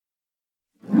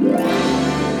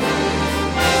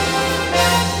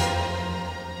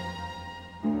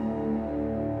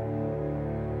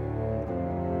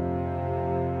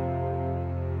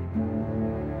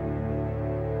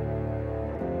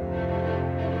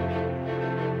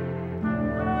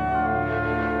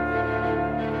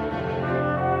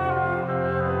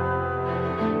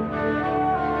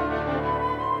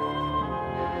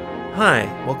Hi,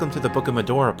 welcome to the Book of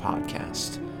Medora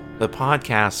podcast, the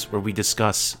podcast where we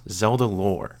discuss Zelda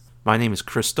lore. My name is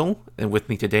Crystal, and with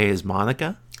me today is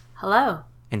Monica. Hello.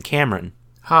 And Cameron.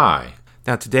 Hi.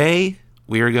 Now today,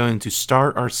 we are going to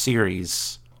start our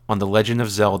series on The Legend of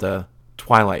Zelda,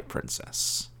 Twilight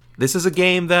Princess. This is a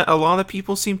game that a lot of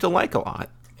people seem to like a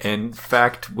lot. In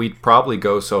fact, we'd probably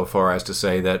go so far as to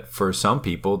say that for some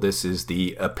people, this is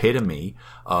the epitome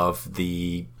of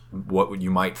the what you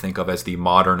might think of as the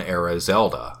modern era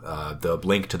Zelda, the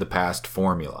Link to the Past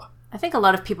formula. I think a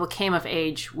lot of people came of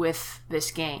age with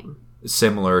this game.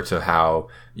 Similar to how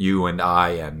you and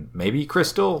I and maybe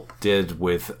Crystal did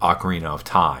with Ocarina of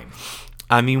Time.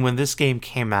 I mean, when this game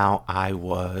came out, I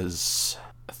was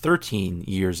 13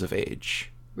 years of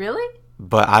age. Really?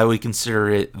 But I would consider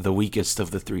it the weakest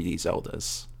of the 3D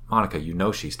Zeldas. Monica, you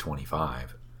know she's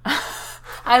 25.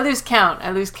 I lose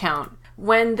count.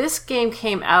 When this game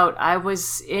came out, I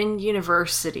was in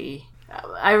university.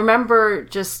 I remember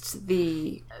just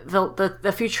the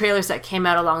few trailers that came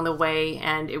out along the way,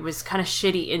 and it was kind of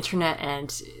shitty internet,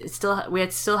 and we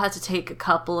still had to take a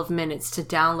couple of minutes to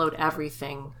download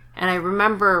everything. And I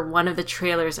remember one of the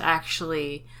trailers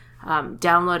actually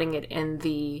downloading it in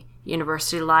the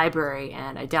university library,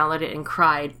 and I downloaded it and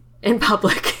cried in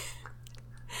public.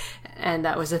 And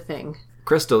that was a thing.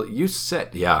 Crystal, you said,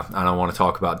 I don't want to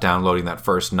talk about downloading that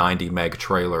first 90 meg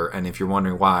trailer, and if you're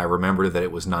wondering why I remember that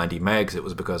it was 90 megs, it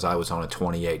was because I was on a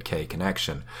 28K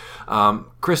connection.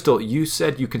 Crystal, you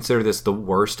said you consider this the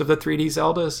worst of the 3D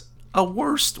Zeldas?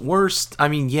 Worst. I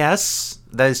mean, yes,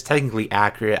 that is technically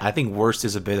accurate. I think worst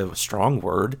is a bit of a strong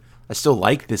word. I still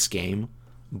like this game,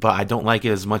 but I don't like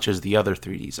it as much as the other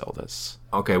 3D Zeldas.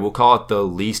 Okay, we'll call it the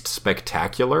least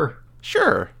spectacular?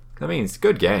 Sure. I mean, it's a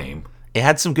good game. It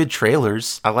had some good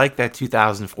trailers. I like that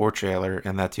 2004 trailer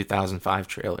and that 2005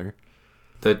 trailer.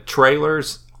 The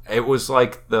trailers, it was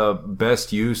like the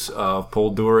best use of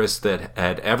Polduris that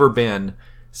had ever been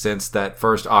since that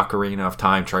first Ocarina of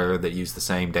Time trailer that used the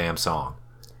same damn song.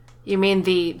 You mean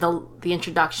the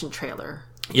introduction trailer?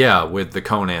 Yeah, with the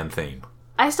Conan theme.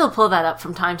 I still pull that up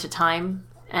from time to time.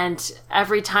 And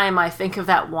every time I think of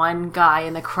that one guy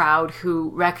in the crowd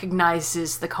who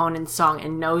recognizes the Conan song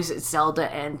and knows it's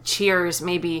Zelda and cheers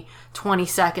maybe 20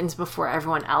 seconds before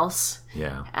everyone else.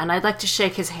 Yeah. And I'd like to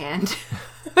shake his hand.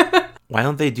 Why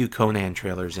don't they do Conan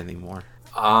trailers anymore?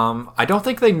 I don't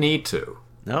think they need to.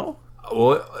 No?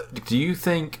 Well, do you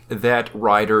think that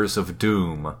Riders of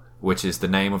Doom, which is the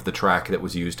name of the track that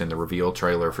was used in the reveal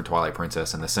trailer for Twilight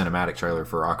Princess and the cinematic trailer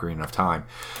for Ocarina of Time,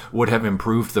 would have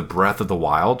improved the Breath of the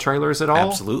Wild trailers at all?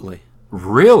 Absolutely.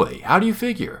 Really? How do you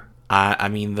figure? I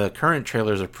mean, the current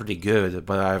trailers are pretty good,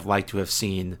 but I'd like to have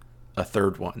seen a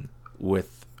third one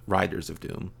with Riders of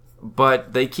Doom.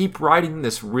 But they keep writing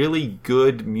this really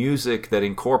good music that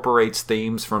incorporates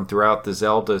themes from throughout the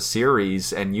Zelda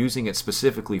series and using it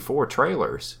specifically for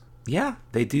trailers. Yeah,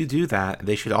 they do that.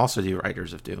 They should also do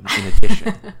Riders of Doom in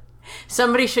addition.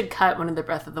 Somebody should cut one of the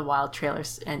Breath of the Wild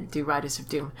trailers and do Riders of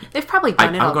Doom. They've probably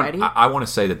done it already. I want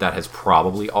to say that has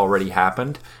probably already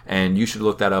happened, and you should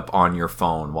look that up on your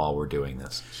phone while we're doing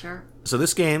this. Sure. So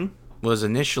this game was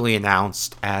initially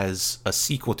announced as a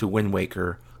sequel to Wind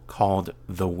Waker called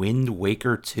The Wind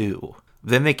Waker 2.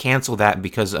 Then they canceled that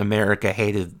because America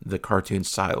hated the cartoon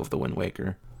style of The Wind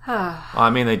Waker.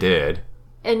 I mean, they did.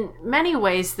 In many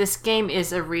ways, this game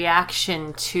is a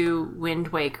reaction to Wind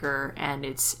Waker and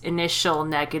its initial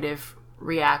negative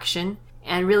reaction,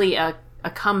 and really a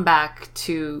comeback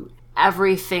to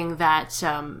everything that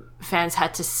fans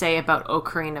had to say about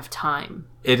Ocarina of Time.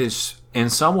 It is,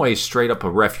 in some ways, straight up a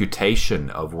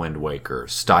refutation of Wind Waker,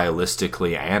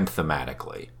 stylistically and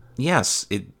thematically. Yes,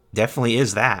 it definitely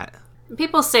is that.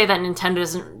 People say that Nintendo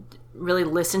doesn't really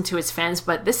listen to its fans,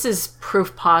 but this is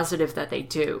proof positive that they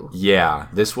do. Yeah,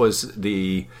 this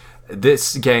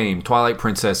game, Twilight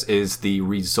Princess, is the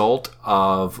result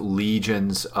of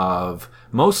legions of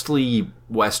mostly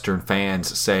Western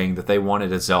fans saying that they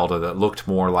wanted a Zelda that looked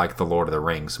more like the Lord of the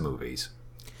Rings movies.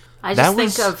 I just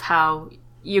think of how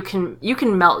you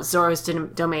can melt Zora's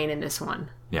domain in this one.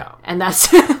 Yeah, and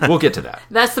that's we'll get to that.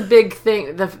 That's the big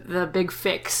thing, the big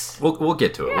fix. We'll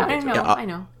get to it. Yeah, I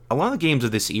know. A lot of games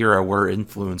of this era were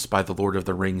influenced by the Lord of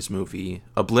the Rings movie.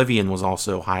 Oblivion was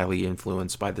also highly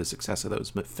influenced by the success of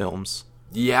those films.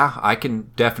 Yeah, I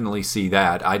can definitely see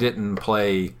that. I didn't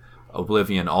play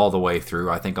Oblivion all the way through.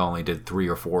 I think I only did 3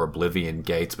 or 4 Oblivion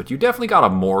gates, but you definitely got a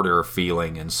Mordor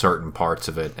feeling in certain parts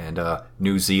of it and a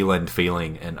New Zealand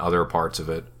feeling in other parts of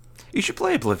it. You should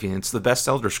play Oblivion. It's the best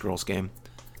Elder Scrolls game.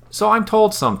 So I'm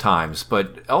told sometimes,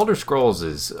 but Elder Scrolls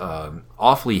is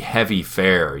awfully heavy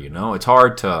fare, you know? It's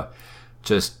hard to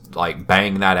just like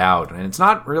bang that out, and it's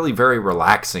not really very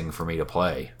relaxing for me to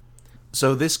play.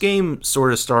 So this game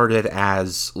sort of started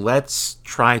as, let's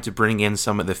try to bring in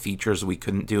some of the features we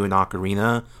couldn't do in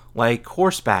Ocarina, like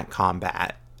horseback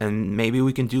combat, and maybe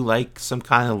we can do like some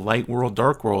kind of light world,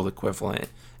 dark world equivalent,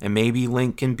 and maybe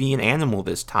Link can be an animal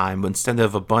this time, but instead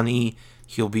of a bunny,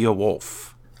 he'll be a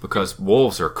wolf. Because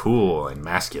wolves are cool and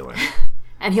masculine.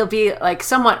 And he'll be like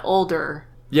somewhat older.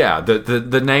 Yeah,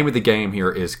 the name of the game here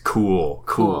is Cool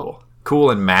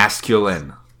and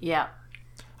masculine. Yeah.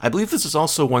 I believe this is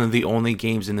also one of the only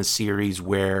games in the series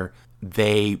where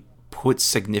they put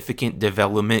significant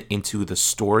development into the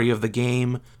story of the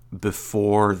game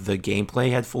before the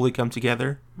gameplay had fully come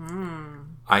together.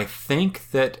 I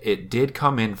think that it did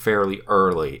come in fairly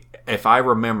early. If I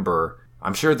remember,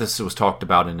 I'm sure this was talked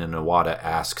about in an Iwata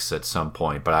Asks at some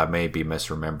point, but I may be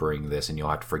misremembering this, and you'll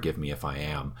have to forgive me if I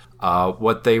am.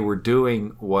 What they were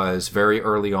doing was, very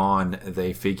early on,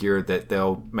 they figured that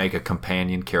they'll make a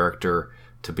companion character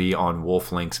to be on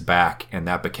Wolf Link's back, and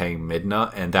that became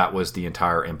Midna, and that was the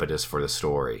entire impetus for the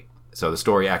story. So the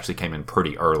story actually came in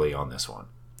pretty early on this one.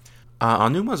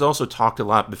 Anuma's also talked a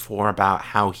lot before about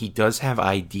how he does have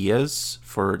ideas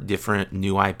for different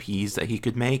new IPs that he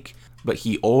could make, but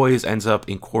he always ends up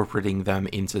incorporating them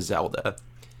into Zelda.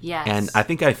 Yes. And I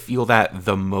think I feel that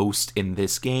the most in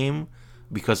this game,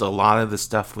 because a lot of the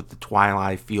stuff with the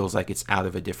Twilight feels like it's out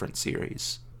of a different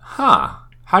series. Huh.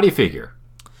 How do you figure?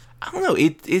 I don't know,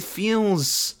 it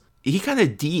feels... He kind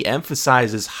of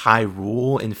de-emphasizes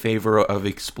Hyrule in favor of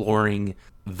exploring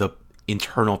the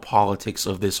internal politics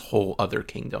of this whole other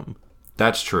kingdom.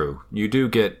 That's true. You do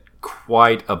get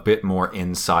quite a bit more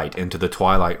insight into the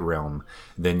Twilight Realm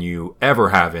than you ever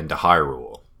have into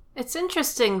Hyrule. It's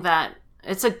interesting that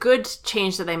it's a good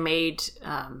change that they made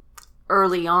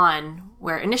early on,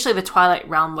 where initially the Twilight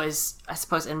Realm was, I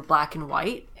suppose, in black and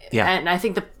white. Yeah. And I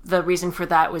think the reason for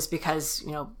that was because,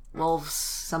 wolves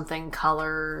something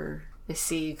color, they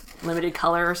see limited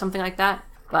color or something like that.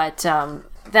 But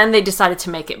then they decided to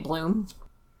make it bloom.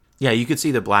 Yeah, you could see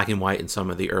the black and white in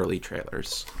some of the early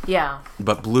trailers. Yeah.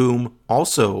 But bloom,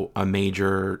 also a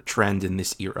major trend in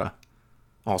this era.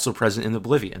 Also present in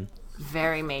Oblivion.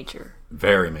 Very major.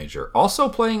 Very major. Also,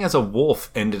 playing as a wolf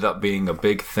ended up being a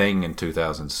big thing in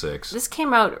 2006. This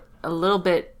came out a little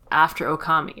bit after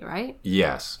Okami, right?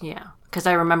 Yes. Yeah. Because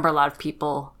I remember a lot of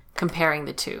people comparing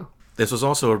the two. This was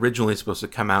also originally supposed to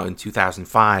come out in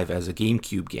 2005 as a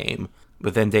GameCube game,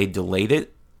 but then they delayed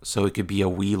it so it could be a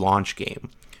Wii launch game,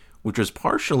 which was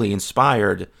partially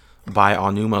inspired by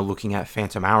Aonuma looking at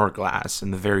Phantom Hourglass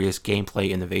and the various gameplay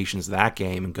innovations of that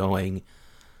game and going,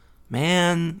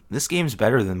 man, this game's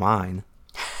better than mine.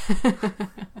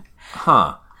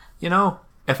 Huh.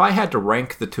 If I had to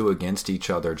rank the two against each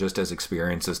other just as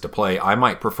experiences to play, I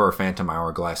might prefer Phantom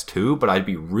Hourglass 2, but I'd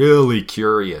be really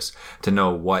curious to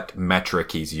know what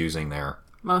metric he's using there.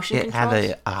 Motion It controls?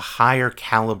 had a higher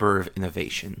caliber of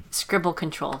innovation. Scribble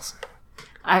controls.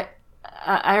 I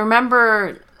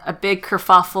remember a big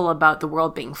kerfuffle about the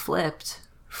world being flipped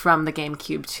from the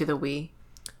GameCube to the Wii.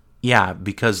 Yeah,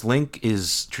 because Link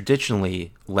is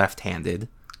traditionally left-handed,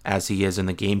 as he is in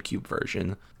the GameCube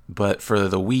version. But for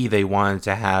the Wii, they wanted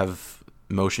to have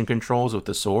motion controls with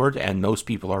the sword, and most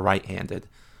people are right-handed.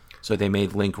 So they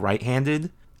made Link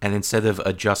right-handed, and instead of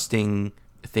adjusting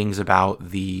things about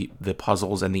the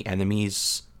puzzles and the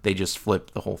enemies, they just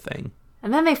flipped the whole thing.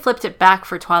 And then they flipped it back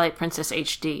for Twilight Princess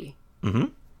HD. Mm-hmm.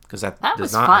 Because that That does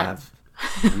was not fun. have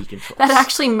Wii controls. That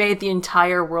actually made the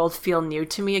entire world feel new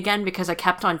to me again, because I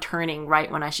kept on turning right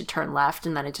when I should turn left,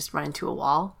 and then I just run into a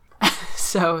wall.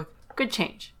 So, good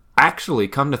change. Actually,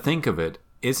 come to think of it,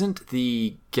 isn't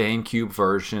the GameCube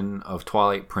version of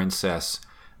Twilight Princess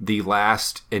the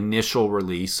last initial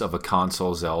release of a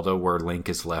console Zelda where Link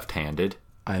is left-handed?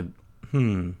 I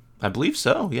believe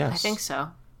so, yes. I think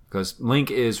so. Because Link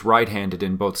is right-handed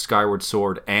in both Skyward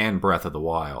Sword and Breath of the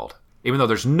Wild. Even though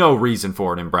there's no reason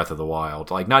for it in Breath of the Wild.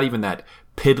 Like, not even that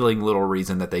piddling little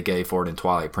reason that they gave for it in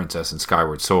Twilight Princess and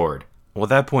Skyward Sword. Well, at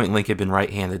that point, Link had been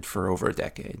right-handed for over a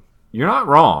decade. You're not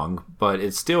wrong, but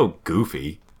it's still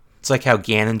goofy. It's like how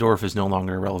Ganondorf is no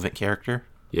longer a relevant character.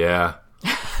 Yeah.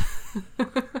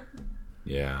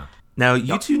 Yeah. Now,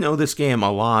 you two know this game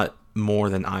a lot more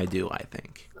than I do, I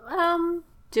think.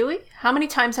 Do we? How many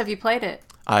times have you played it?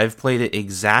 I've played it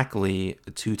exactly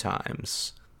 2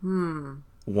 times.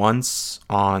 Once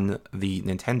on the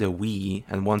Nintendo Wii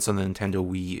and once on the Nintendo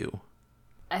Wii U.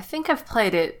 I think I've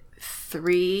played it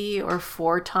 3 or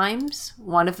 4 times.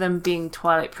 One of them being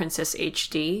Twilight Princess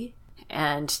HD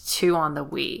and 2 on the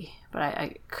Wii. But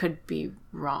I could be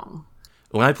wrong.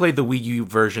 When I played the Wii U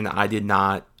version, I did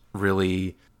not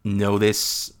really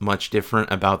notice much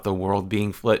different about the world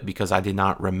being flipped because I did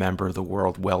not remember the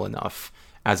world well enough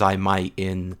as I might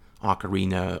in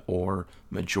Ocarina or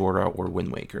Majora or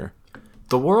Wind Waker.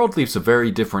 The world leaves a very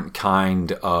different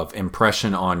kind of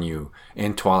impression on you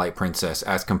in Twilight Princess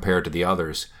as compared to the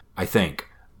others, I think.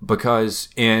 Because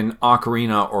in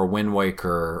Ocarina or Wind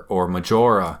Waker or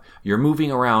Majora, you're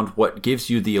moving around what gives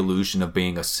you the illusion of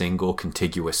being a single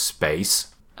contiguous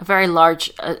space. A very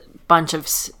large bunch of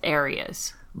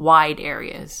areas. Wide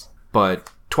areas. But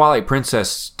Twilight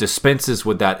Princess dispenses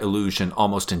with that illusion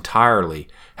almost entirely,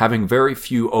 having very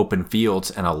few open fields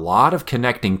and a lot of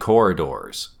connecting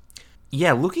corridors.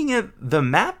 Yeah, looking at the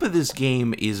map of this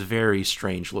game is very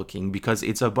strange looking because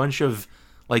it's a bunch of,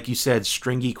 like you said,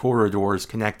 stringy corridors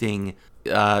connecting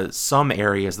some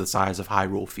areas the size of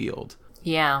Hyrule Field.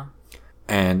 Yeah.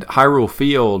 And Hyrule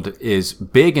Field is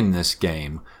big in this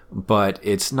game, but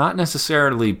it's not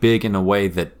necessarily big in a way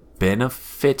that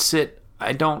benefits it,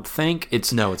 I don't think.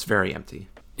 No, it's very empty.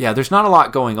 Yeah, there's not a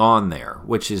lot going on there,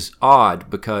 which is odd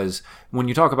because when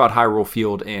you talk about Hyrule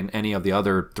Field in any of the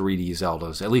other 3D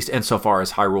Zeldas, at least insofar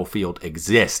as Hyrule Field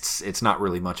exists, it's not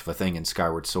really much of a thing in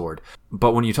Skyward Sword.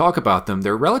 But when you talk about them,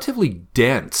 they're relatively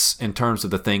dense in terms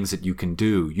of the things that you can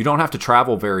do. You don't have to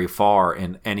travel very far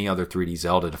in any other 3D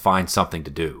Zelda to find something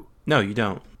to do. No, you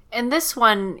don't. In this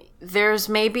one, there's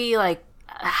maybe like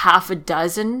half a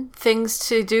dozen things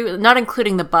to do, not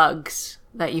including the bugs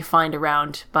that you find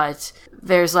around, but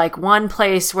there's like one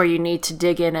place where you need to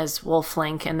dig in as Wolf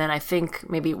Link, and then I think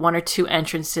maybe one or two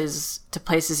entrances to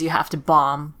places you have to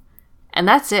bomb, and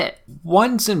that's it.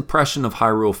 One's impression of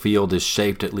Hyrule Field is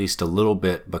shaped at least a little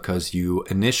bit because you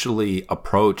initially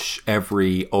approach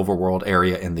every overworld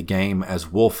area in the game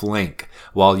as Wolf Link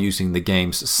while using the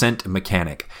game's scent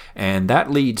mechanic, and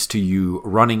that leads to you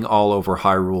running all over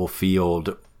Hyrule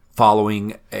Field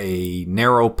following a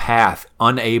narrow path,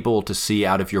 unable to see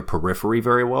out of your periphery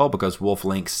very well because Wolf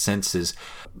Link's senses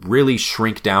really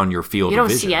shrink down your field of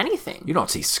vision. You don't see anything. You don't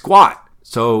see squat.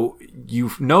 So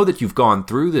you know that you've gone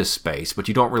through this space, but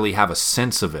you don't really have a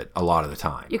sense of it a lot of the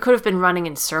time. You could have been running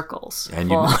in circles.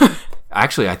 And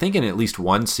actually, I think in at least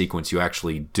one sequence you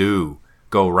actually do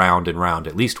go round and round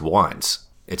at least once.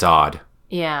 It's odd.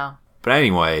 Yeah. But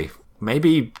anyway,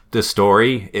 maybe the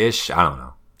story-ish, I don't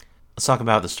know. Let's talk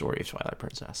about the story of Twilight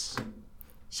Princess.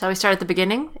 Shall we start at the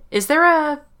beginning? Is there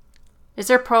a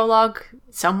prologue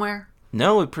somewhere?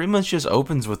 No, it pretty much just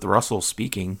opens with Russell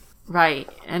speaking. Right,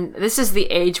 and this is the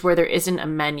age where there isn't a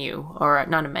menu, or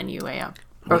not a menu, a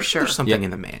brochure. There's something in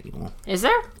the manual. Is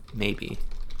there? Maybe.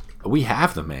 We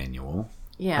have the manual.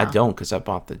 Yeah. I don't, because I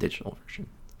bought the digital version.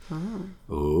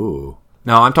 Ooh.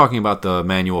 No, I'm talking about the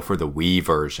manual for the Wii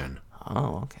version.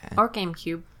 Oh, okay. Or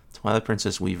GameCube. Twilight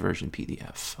Princess Wii version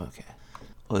PDF. Okay.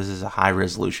 Well, this is a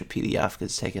high-resolution PDF because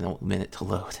it's taking a minute to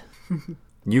load.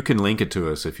 You can link it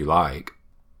to us if you like.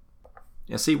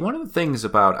 Yeah, see, one of the things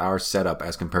about our setup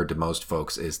as compared to most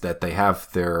folks is that they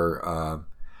have their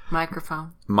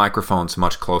microphones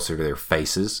much closer to their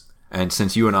faces. And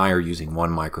since you and I are using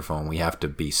one microphone, we have to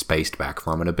be spaced back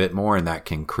from it a bit more, and that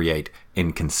can create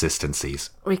inconsistencies.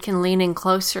 We can lean in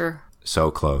closer. So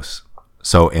close.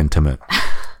 So intimate.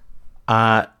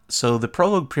 So the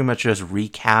prologue pretty much just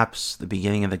recaps the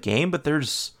beginning of the game, but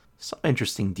there's some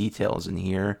interesting details in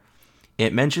here.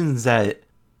 It mentions that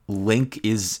Link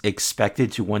is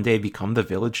expected to one day become the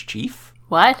village chief.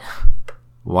 What?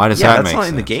 Why does that make sense? Yeah, that's not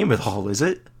in the game at all, is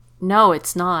it? No,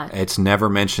 it's not. It's never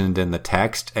mentioned in the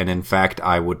text, and in fact,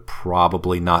 I would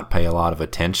probably not pay a lot of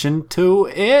attention to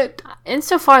it.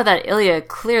 Insofar that Ilya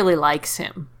clearly likes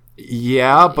him.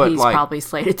 Yeah, but he's probably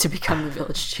slated to become the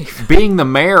village chief. Being the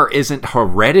mayor isn't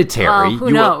hereditary.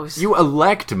 Who knows? You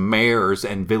elect mayors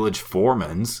and village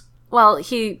foremans. Well,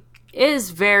 he is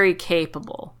very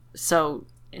capable. So,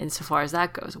 insofar as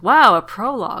that goes, wow, a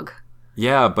prologue.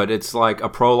 Yeah, but it's like a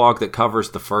prologue that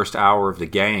covers the first hour of the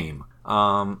game.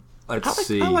 Let's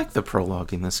see. I like the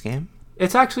prologue in this game.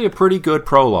 It's actually a pretty good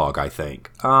prologue, I think.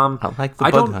 I like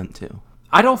the bug hunt too.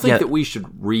 I don't think that we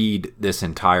should read this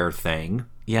entire thing.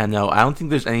 Yeah, no, I don't think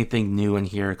there's anything new in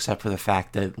here except for the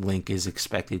fact that Link is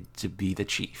expected to be the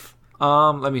chief.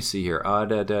 Let me see here.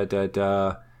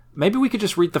 Maybe we could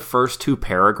just read the first two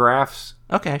paragraphs.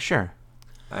 Okay, sure.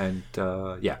 And,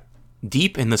 yeah.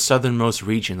 Deep in the southernmost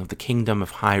region of the Kingdom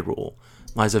of Hyrule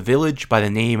lies a village by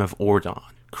the name of Ordon.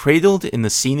 Cradled in the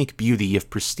scenic beauty of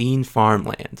pristine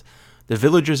farmland, the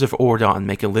villagers of Ordon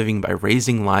make a living by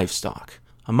raising livestock.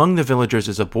 Among the villagers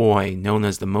is a boy known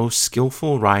as the most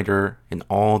skillful rider in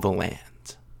all the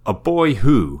land. A boy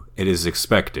who, it is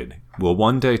expected, will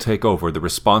one day take over the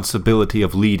responsibility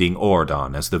of leading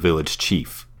Ordon as the village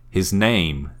chief. His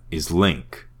name is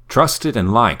Link, Trusted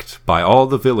and liked by all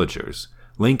the villagers,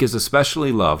 Link is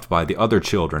especially loved by the other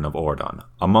children of Ordon,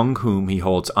 among whom he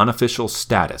holds unofficial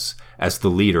status as the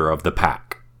leader of the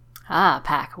pack. Ah,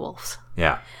 pack wolves.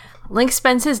 Yeah. Link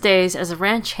spends his days as a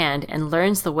ranch hand and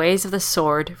learns the ways of the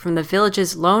sword from the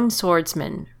village's lone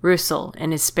swordsman, Russell,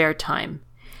 in his spare time.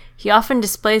 He often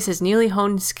displays his newly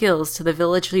honed skills to the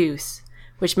village youth,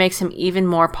 which makes him even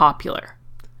more popular.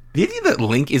 The idea that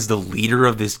Link is the leader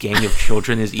of this gang of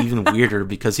children is even weirder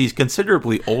because he's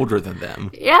considerably older than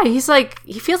them. Yeah, he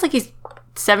feels like he's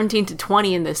 17 to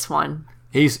 20 in this one.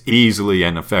 He's easily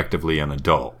and effectively an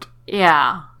adult.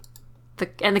 Yeah.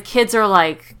 And the kids are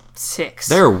like 6.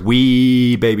 They're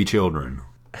wee baby children.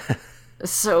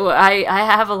 So I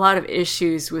have a lot of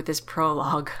issues with this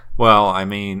prologue. Well, I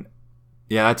mean,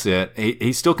 yeah, that's it.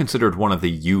 He's still considered one of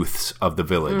the youths of the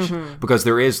village because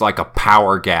there is like a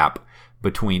power gap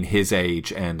between his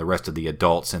age and the rest of the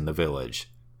adults in the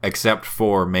village, except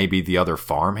for maybe the other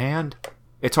farmhand.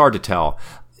 It's hard to tell.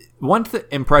 One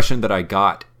impression that I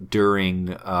got during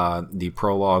the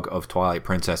prologue of Twilight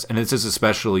Princess, and this is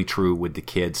especially true with the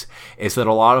kids, is that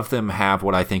a lot of them have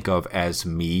what I think of as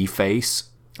me face,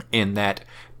 in that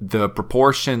the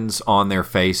proportions on their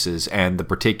faces and the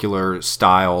particular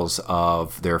styles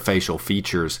of their facial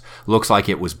features looks like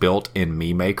it was built in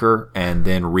Mii Maker and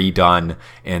then redone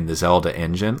in the Zelda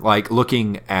engine. Like,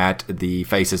 looking at the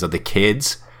faces of the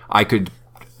kids,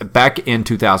 back in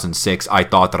 2006, I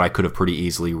thought that I could have pretty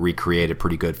easily recreated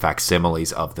pretty good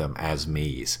facsimiles of them as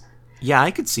Mii's. Yeah, I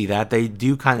could see that. They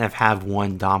do kind of have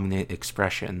one dominant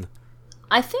expression.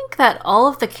 I think that all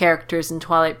of the characters in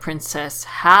Twilight Princess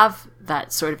have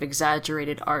that sort of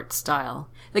exaggerated art style.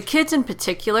 The kids in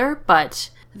particular,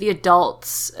 but the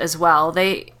adults as well.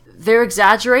 They're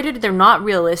exaggerated, they're not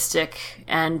realistic,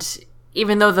 and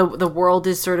even though the world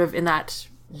is sort of in that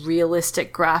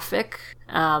realistic graphic,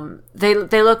 they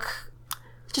look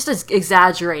just as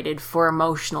exaggerated for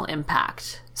emotional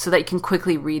impact, so that you can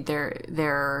quickly read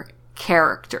their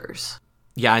characters.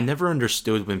 Yeah, I never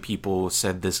understood when people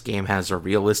said this game has a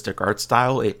realistic art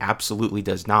style. It absolutely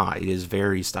does not. It is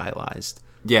very stylized.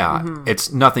 Yeah,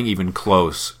 It's nothing even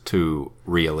close to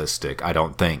realistic, I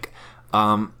don't think.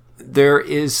 There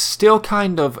is still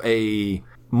kind of a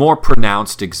more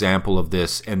pronounced example of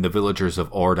this in the villagers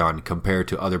of Ordon compared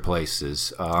to other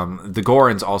places. The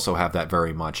Gorons also have that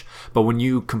very much. But when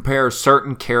you compare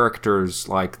certain characters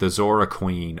like the Zora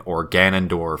Queen or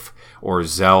Ganondorf or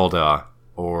Zelda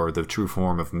or the true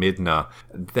form of Midna,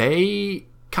 they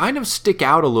kind of stick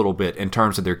out a little bit in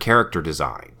terms of their character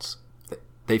designs.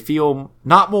 They feel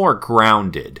not more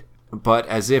grounded, but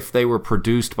as if they were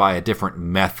produced by a different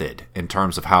method in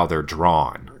terms of how they're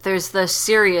drawn. There's the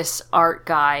serious art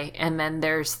guy, and then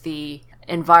there's the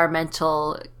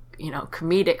environmental,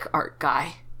 comedic art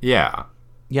guy. Yeah.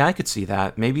 Yeah, I could see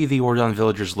that. Maybe the Ordon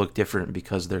villagers look different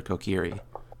because they're Kokiri.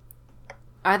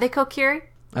 Are they Kokiri?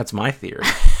 That's my theory,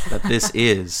 that this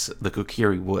is the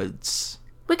Kokiri Woods.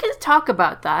 We could talk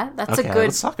about that. That's okay, a good...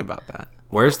 let's talk about that.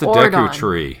 Where's the Ordon. Deku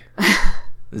tree?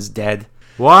 It's dead.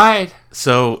 What?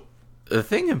 So, the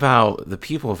thing about the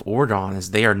people of Ordon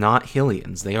is they are not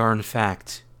Hylians. They are, in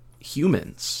fact,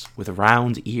 humans with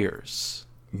round ears.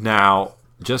 Now,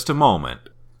 just a moment.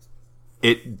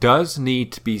 It does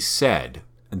need to be said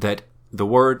that the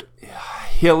word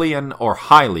Hylian or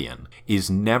Hylian is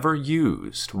never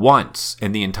used once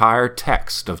in the entire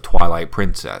text of Twilight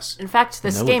Princess. In fact,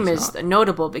 this No, game it's is not.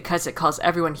 notable because it calls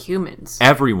everyone humans.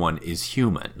 Everyone is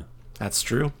human. That's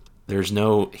true. There's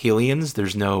no Hylians,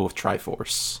 there's no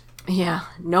Triforce. Yeah,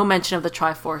 no mention of the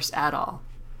Triforce at all.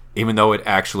 Even though it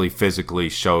actually physically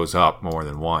shows up more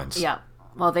than once. Yeah,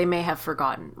 well, they may have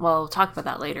forgotten. Well, we'll talk about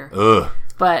that later. Ugh.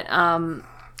 But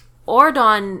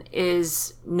Ordon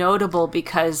is notable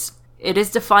because it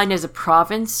is defined as a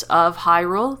province of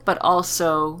Hyrule, but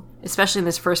also, especially in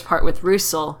this first part with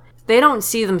Russell, they don't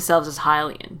see themselves as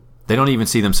Hylian. They don't even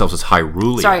see themselves as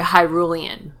Hyrulean. Sorry,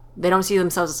 Hyrulean. They don't see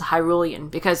themselves as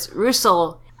Hyrulean because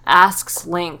Russell asks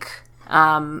Link,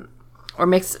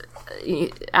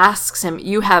 asks him,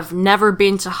 "You have never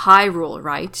been to Hyrule,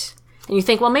 right?" And you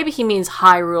think, well, maybe he means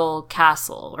Hyrule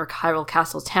Castle or Hyrule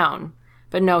Castle Town.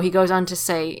 But no, he goes on to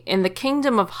say, "In the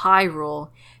Kingdom of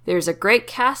Hyrule, there's a great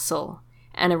castle,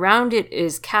 and around it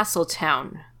is Castle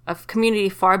Town, a community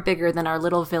far bigger than our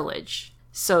little village."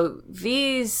 So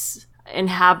these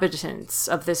inhabitants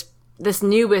of this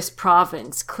newest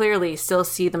province clearly still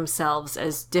see themselves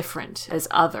as different, as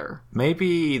other.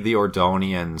 Maybe the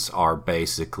Ordonians are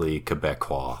basically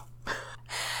Quebecois.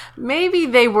 Maybe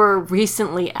they were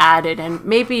recently added and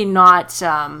maybe not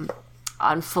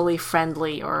on fully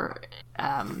friendly or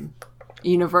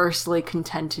universally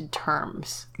contented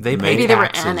terms. They Maybe pay they were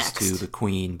taxes annexed. to the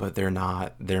queen, but they're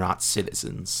not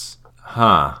citizens.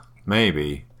 Huh.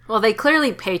 Maybe. Well, they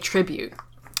clearly pay tribute.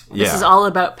 Yeah. This is all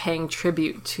about paying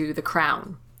tribute to the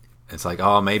crown. It's like,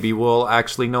 oh, maybe we'll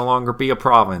actually no longer be a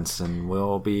province and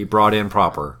we'll be brought in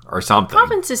proper or something.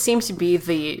 Provinces seems to be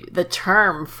the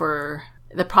term for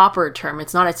the proper term.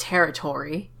 It's not a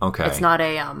territory. Okay. It's not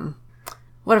a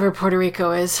whatever Puerto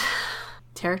Rico is.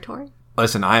 Territory?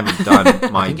 Listen, I haven't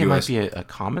done my I think it U.S. might be a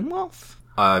commonwealth.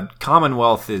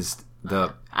 Commonwealth is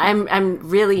the... I'm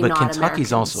really But not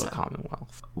Kentucky's American, also so. a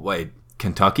commonwealth. Wait,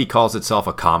 Kentucky calls itself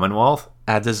a commonwealth?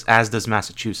 As does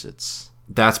Massachusetts.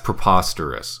 That's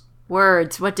preposterous.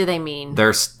 Words, what do they mean?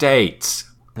 They're states.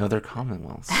 No, they're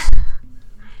commonwealths.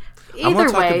 I Either want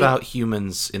to talk way, about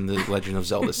humans in the Legend of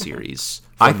Zelda series.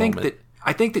 For a moment.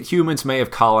 I think that humans may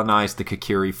have colonized the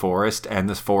Kakiri forest, and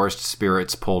the forest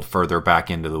spirits pulled further back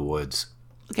into the woods.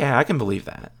 Yeah, I can believe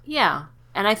that. yeah.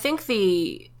 And I think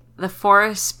the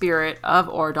forest spirit of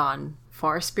Ordon,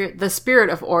 the spirit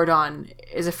of Ordon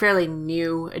is a fairly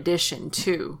new addition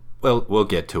too. Well, we'll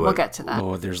get to it. We'll get to that.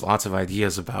 Oh, there's lots of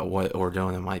ideas about what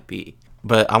Ordona might be.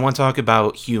 But I want to talk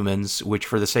about humans, which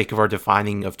for the sake of our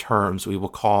defining of terms, we will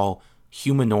call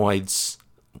humanoids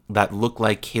that look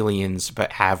like Hylians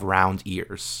but have round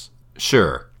ears.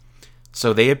 Sure.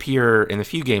 So they appear in a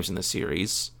few games in the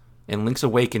series. In Link's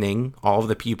Awakening, all of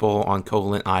the people on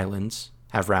Covalent Island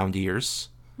have round ears.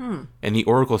 In the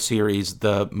Oracle series,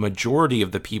 the majority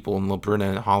of the people in Labrina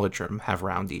and Holodrum have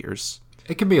round ears.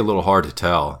 It can be a little hard to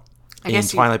tell. In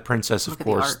Twilight Princess, of look at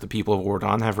the course, art. the people of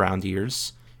Ordon have round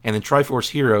ears. And in Triforce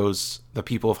Heroes, the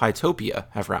people of Hytopia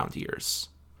have round ears.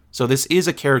 So this is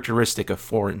a characteristic of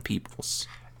foreign peoples.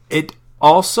 It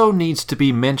also needs to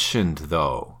be mentioned,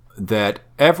 though, that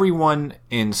everyone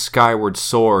in Skyward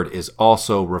Sword is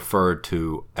also referred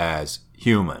to as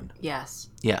human. Yes.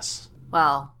 Yes.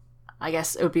 Well, I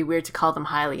guess it would be weird to call them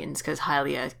Hylians because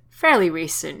Hylia, fairly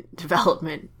recent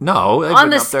development No, they've on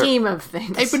been the up there- scheme of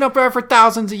things. They've been up there for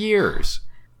thousands of years.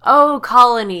 Oh,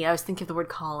 colony. I was thinking of the word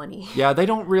colony. Yeah, they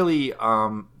don't really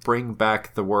bring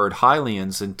back the word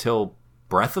Hylians until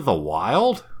Breath of the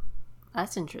Wild.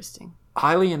 That's interesting.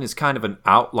 Hylian is kind of an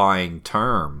outlying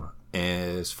term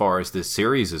as far as this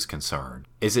series is concerned.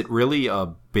 Is it really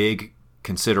a big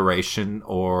consideration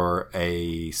or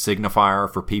a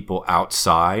signifier for people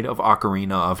outside of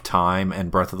Ocarina of Time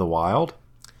and Breath of the Wild?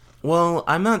 Well,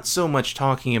 I'm not so much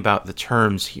talking about the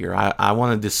terms here. I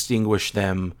want to distinguish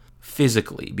them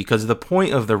physically, because the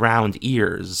point of the round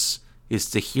ears is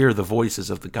to hear the voices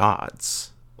of the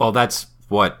gods. Well, that's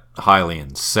what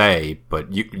Hylians say, but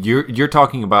you're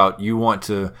talking about, you want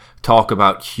to talk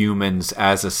about humans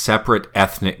as a separate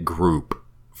ethnic group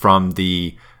from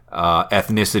the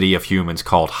ethnicity of humans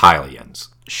called Hylians.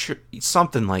 Sure,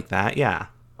 something like that, yeah.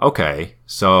 Okay,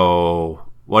 so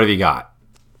what have you got?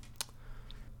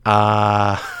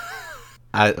 I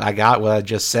got what I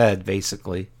just said,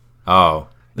 basically. Oh,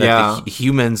 That yeah. the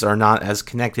humans are not as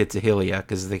connected to Hylia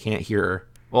because they can't hear her.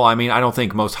 Well, I mean, I don't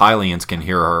think most Hylians can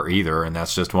hear her either, and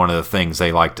that's just one of the things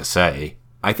they like to say.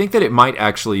 I think that it might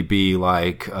actually be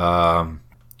like a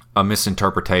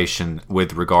misinterpretation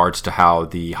with regards to how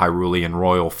the Hyrulean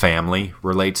royal family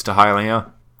relates to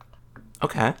Hylia.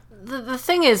 Okay. The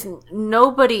thing is,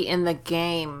 nobody in the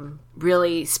game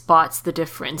really spots the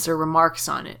difference or remarks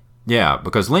on it. Yeah,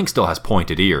 because Link still has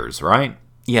pointed ears, right?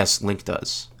 Yes, Link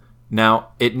does. Now,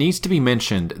 it needs to be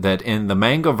mentioned that in the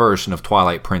manga version of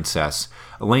Twilight Princess,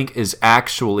 Link is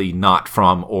actually not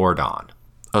from Ordon.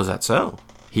 Oh, is that so?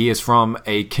 He is from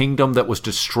a kingdom that was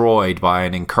destroyed by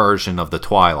an incursion of the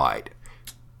Twilight.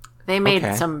 They made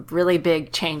Okay. some really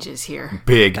big changes here.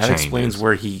 Big That changes. explains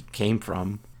where he came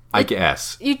from. I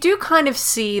guess. You do kind of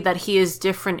see that he is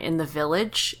different in the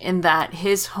village, in that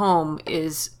his home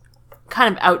is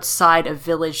kind of outside of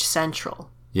village central.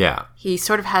 Yeah. He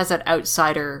sort of has that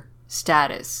outsider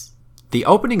status. The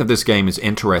opening of this game is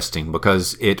interesting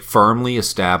because it firmly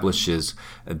establishes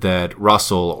that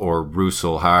Russell, or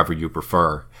Russell, however you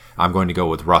prefer, I'm going to go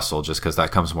with Russell just because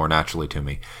that comes more naturally to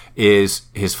me, is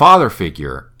his father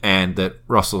figure, and that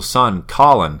Russell's son,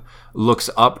 Colin, looks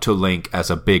up to Link as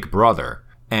a big brother.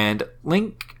 And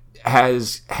Link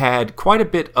has had quite a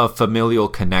bit of familial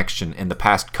connection in the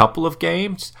past couple of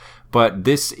games, but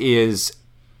this is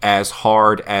as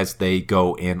hard as they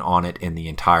go in on it in the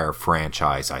entire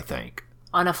franchise, I think.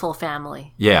 On a full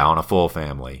family. Yeah, on a full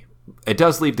family. It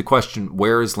does leave the question,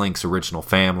 where is Link's original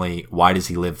family? Why does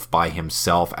he live by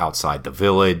himself outside the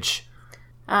village?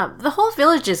 The whole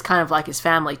village is kind of like his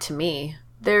family to me.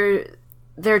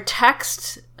 Their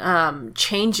text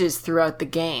changes throughout the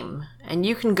game. and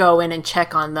you can go in and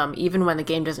check on them even when the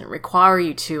game doesn't require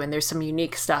you to, and there's some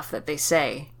unique stuff that they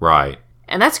say. Right.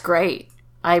 And that's great.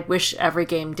 I wish every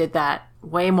game did that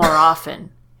way more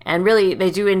often. And really,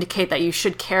 they do indicate that you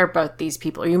should care about these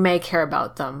people, or you may care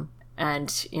about them.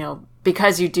 And,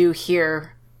 because you do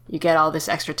here, you get all this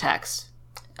extra text.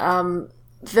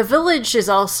 The village is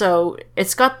also,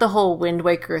 it's got the whole Wind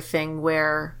Waker thing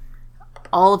where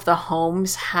all of the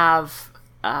homes have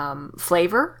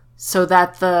flavor, so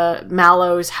that the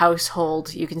Mallow's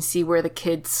household, you can see where the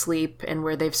kids sleep and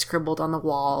where they've scribbled on the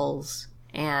walls.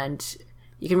 And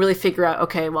you can really figure out,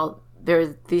 okay, well, there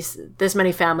are this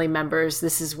many family members.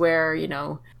 This is where,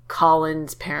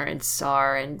 Colin's parents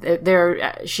are, and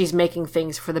she's making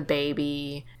things for the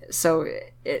baby. So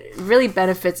it really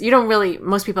benefits.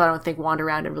 Most people I don't think wander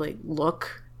around and really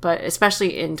look, but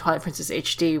especially in Twilight Princess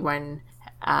HD when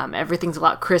everything's a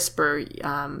lot crisper,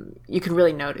 you can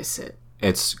really notice it.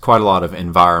 It's quite a lot of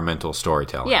environmental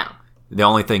storytelling. Yeah. The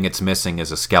only thing it's missing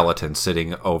is a skeleton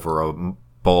sitting over a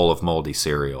bowl of moldy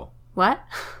cereal. What?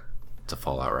 It's a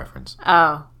Fallout reference.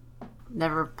 Oh.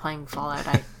 Never playing Fallout.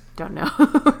 I don't know.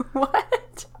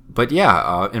 What? But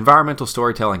yeah, environmental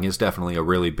storytelling is definitely a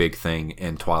really big thing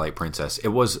in Twilight Princess. It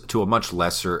was to a much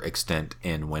lesser extent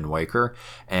in Wind Waker,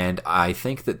 and I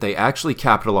think that they actually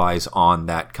capitalize on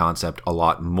that concept a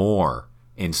lot more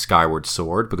in Skyward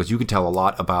Sword, because you can tell a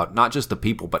lot about not just the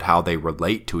people, but how they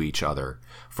relate to each other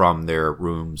from their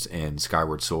rooms in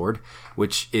Skyward Sword,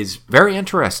 which is very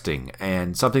interesting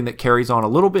and something that carries on a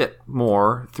little bit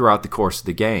more throughout the course of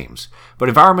the games. But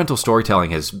environmental storytelling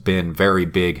has been very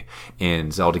big in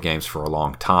Zelda games for a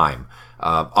long time.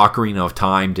 Ocarina of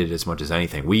Time did as much as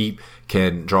anything. We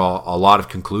can draw a lot of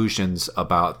conclusions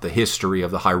about the history of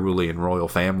the Hyrulean royal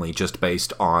family just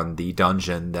based on the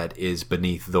dungeon that is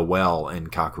beneath the well in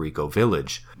Kakariko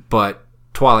Village. But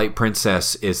Twilight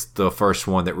Princess is the first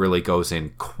one that really goes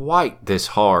in quite this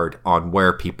hard on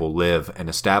where people live and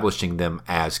establishing them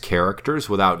as characters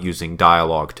without using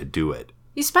dialogue to do it.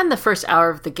 You spend the first hour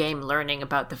of the game learning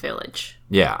about the village.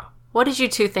 Yeah. What did you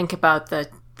two think about the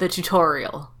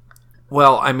tutorial?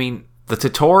 Well, I mean, the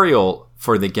tutorial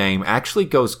for the game actually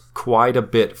goes quite a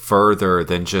bit further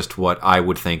than just what I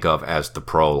would think of as the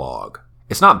prologue.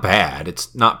 It's not bad.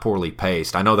 It's not poorly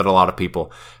paced. I know that a lot of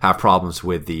people have problems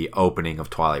with the opening of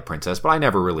Twilight Princess, but I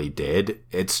never really did.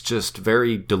 It's just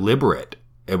very deliberate.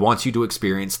 It wants you to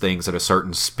experience things at a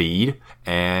certain speed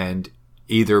and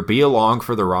either be along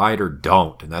for the ride or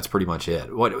don't, and that's pretty much it.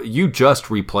 You just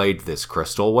replayed this,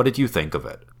 Crystal. What did you think of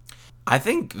it? I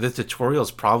think the tutorial is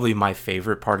probably my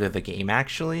favorite part of the game,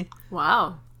 actually.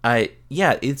 Wow.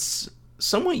 Yeah, it's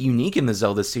somewhat unique in the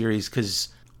Zelda series, because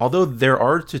although there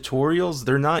are tutorials,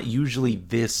 they're not usually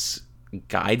this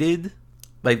guided.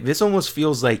 Like, this almost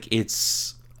feels like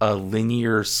it's a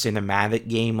linear cinematic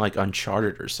game like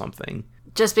Uncharted or something.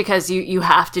 Just because you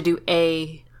have to do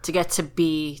A to get to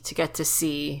B to get to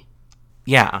C.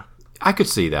 Yeah. I could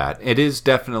see that. It is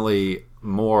definitely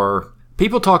more...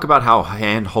 People talk about how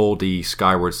hand-holdy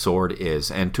Skyward Sword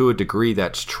is, and to a degree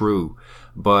that's true,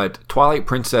 but Twilight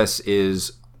Princess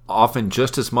is often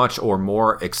just as much or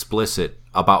more explicit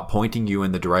about pointing you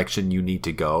in the direction you need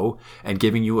to go and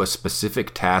giving you a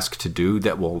specific task to do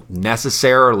that will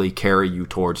necessarily carry you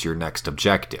towards your next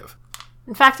objective.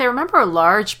 In fact, I remember a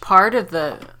large part of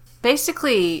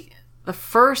basically the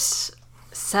first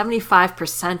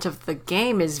 75% of the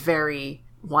game is very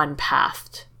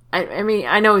one-pathed. I mean,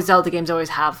 I know Zelda games always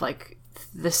have, like,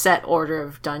 the set order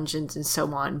of dungeons and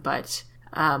so on, but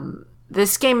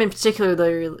this game in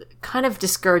particular kind of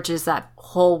discourages that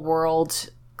whole world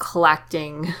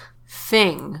collecting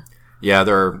thing. Yeah,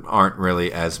 there aren't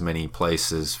really as many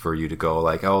places for you to go,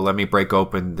 like, oh, let me break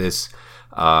open this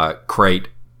crate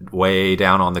way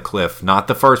down on the cliff. Not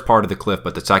the first part of the cliff,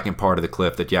 but the second part of the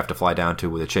cliff that you have to fly down to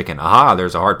with a chicken. Aha,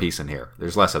 there's a heart piece in here.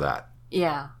 There's less of that.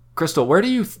 Yeah. Crystal, what do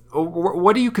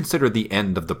you consider the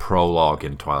end of the prologue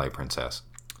in Twilight Princess?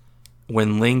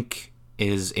 When Link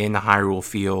is in Hyrule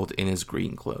Field in his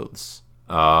green clothes.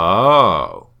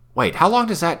 Oh. Wait, how long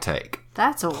does that take?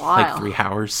 That's a while. Like 3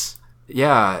 hours.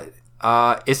 Yeah.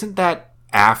 Isn't that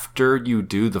after you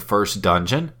do the first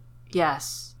dungeon?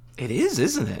 Yes. It is,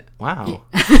 isn't it? Wow.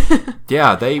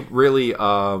 Yeah, they really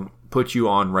put you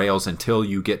on rails until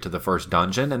you get to the first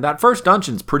dungeon, and that first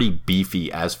dungeon's pretty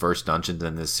beefy as first dungeons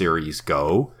in this series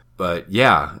go. But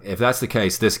yeah, if that's the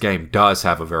case, this game does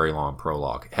have a very long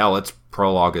prologue. Hell, its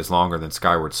prologue is longer than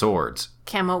Skyward Sword's.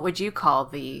 Cam, what would you call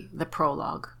the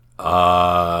prologue?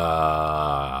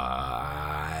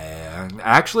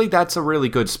 Actually, that's a really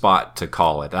good spot to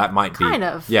call it. That might be kind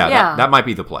of. Yeah. That might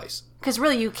be the place. Because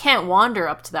really, you can't wander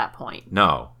up to that point.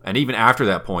 No. And even after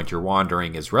that point, your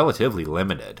wandering is relatively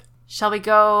limited. Shall we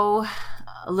go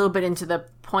a little bit into the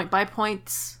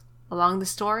point-by-points along the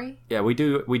story? Yeah, we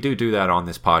do that on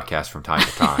this podcast from time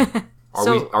to time.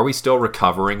 Are we still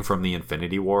recovering from the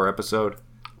Infinity War episode?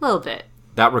 A little bit.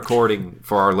 That recording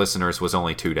for our listeners was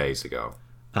only 2 days ago.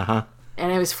 Uh-huh.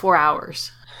 And it was 4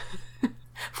 hours.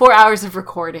 4 hours of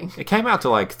recording. It came out to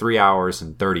like 3 hours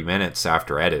and 30 minutes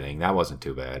after editing. That wasn't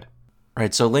too bad.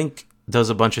 Right, so Link does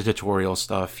a bunch of tutorial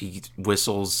stuff. He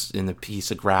whistles in a piece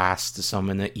of grass to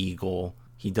summon an eagle.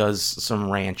 He does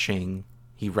some ranching.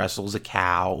 He wrestles a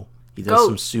cow. He does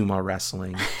some sumo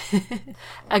wrestling.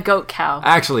 A goat cow.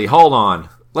 Actually, hold on.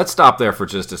 Let's stop there for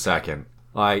just a second.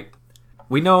 Like,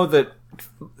 we know that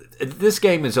this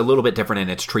game is a little bit different in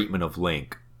its treatment of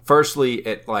Link. Firstly,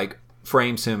 it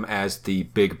frames him as the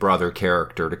big brother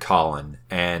character to Colin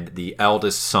and the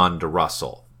eldest son to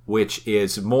Russell, which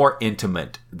is more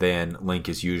intimate than Link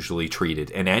is usually treated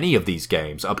in any of these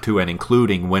games, up to and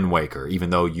including Wind Waker,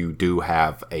 even though you do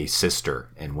have a sister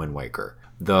in Wind Waker.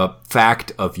 The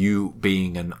fact of you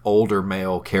being an older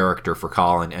male character for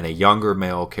Colin and a younger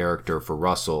male character for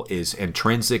Russell is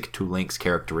intrinsic to Link's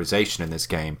characterization in this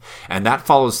game, and that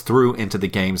follows through into the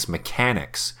game's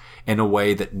mechanics in a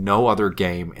way that no other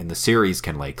game in the series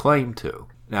can lay claim to.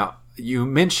 Now, you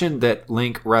mentioned that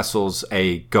Link wrestles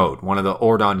a goat, one of the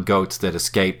Ordon goats that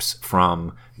escapes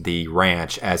from the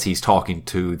ranch as he's talking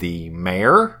to the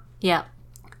mayor. Yeah.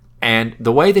 And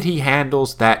the way that he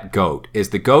handles that goat is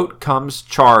the goat comes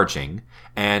charging,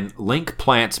 and Link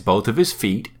plants both of his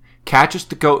feet, catches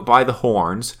the goat by the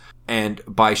horns, and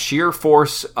by sheer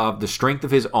force of the strength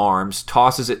of his arms,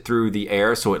 tosses it through the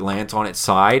air so it lands on its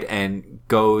side and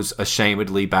goes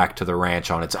ashamedly back to the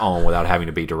ranch on its own without having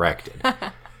to be directed.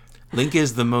 Link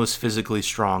is the most physically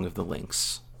strong of the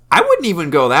Links. I wouldn't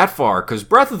even go that far, because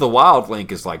Breath of the Wild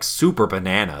Link is like super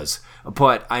bananas.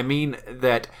 But I mean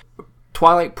that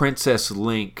Twilight Princess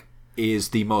Link is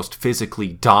the most physically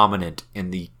dominant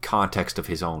in the context of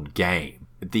his own game.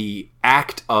 The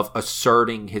act of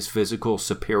asserting his physical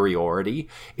superiority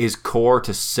is core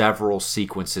to several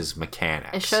sequences'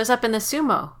 mechanics. It shows up in the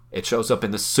sumo. It shows up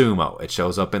in the sumo. It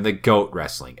shows up in the goat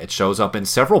wrestling. It shows up in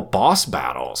several boss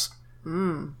battles.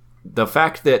 The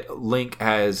fact that Link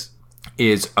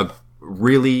is a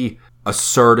really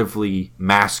assertively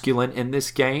masculine in this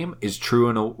game is true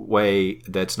in a way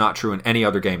that's not true in any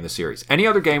other game in the series. Any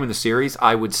other game in the series,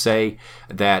 I would say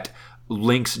that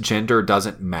Link's gender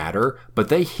doesn't matter, but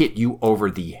they hit you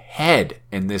over the head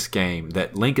in this game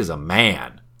that Link is a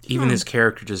man. Even his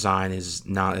character design is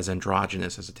not as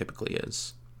androgynous as it typically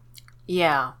is.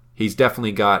 Yeah. He's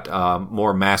definitely got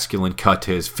more masculine cut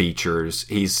to his features.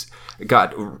 He's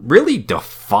got really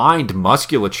defined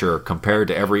musculature compared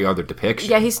to every other depiction.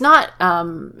 Yeah, he's not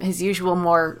his usual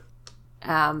more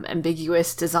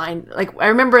ambiguous design. Like, I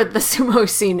remember the sumo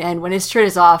scene, and when his shirt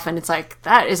is off, and it's like,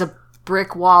 that is a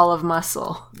brick wall of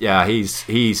muscle. Yeah, he's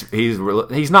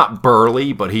not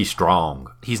burly, but he's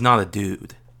strong. He's not a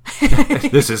dude.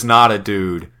 This is not a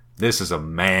dude. This is a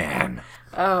man.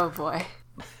 Oh, boy.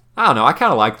 I don't know. I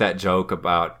kind of like that joke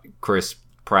about Chris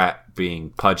Pratt being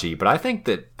pudgy, but I think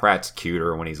that Pratt's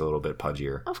cuter when he's a little bit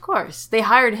pudgier. Of course. They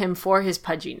hired him for his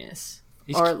pudginess.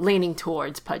 Leaning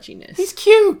towards pudginess. He's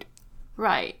cute.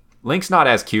 Right. Link's not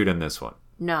as cute in this one.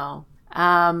 No.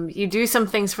 You do some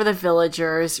things for the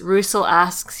villagers. Russell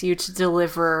asks you to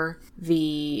deliver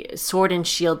the sword and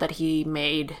shield that he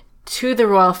made to the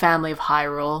royal family of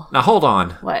Hyrule. Now, hold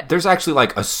on. What? There's actually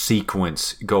like a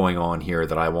sequence going on here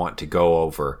that I want to go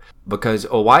over. Because,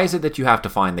 why is it that you have to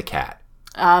find the cat?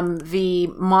 The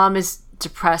mom is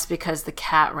depressed because the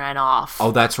cat ran off.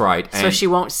 Oh, that's right. So she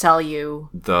won't sell you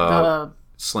the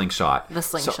slingshot. The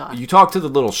slingshot. So you talk to the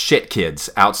little shit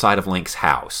kids outside of Link's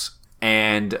house.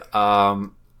 And,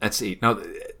 let's see. Now,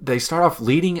 they start off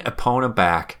leading Epona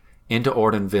back into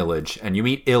Ordon Village. And you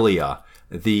meet Ilia,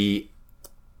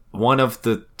 one of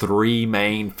the three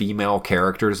main female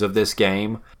characters of this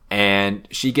game. And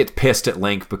she gets pissed at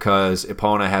Link because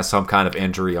Epona has some kind of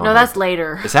injury on her. No, that's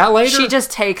later. Is that later? She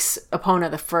just takes Epona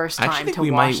the first time to wash I actually think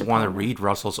we might want to Epona. read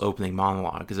Russell's opening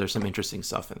monologue because there's some interesting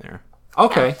stuff in there.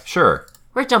 Okay, sure.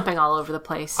 We're jumping all over the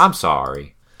place. I'm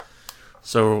sorry.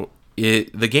 So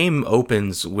the game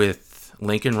opens with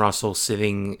Link and Russell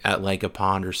sitting at like a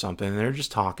pond or something. And they're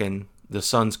just talking. The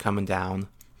sun's coming down.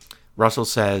 Russell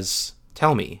says,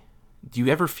 "Tell me, do you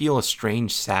ever feel a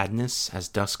strange sadness as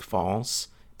dusk falls?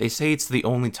 They say it's the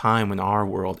only time when our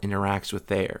world interacts with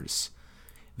theirs.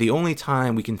 The only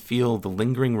time we can feel the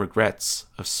lingering regrets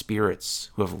of spirits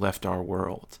who have left our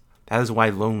world. That is why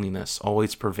loneliness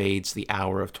always pervades the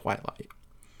hour of twilight."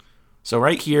 So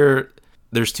right here,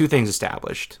 there's two things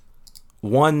established.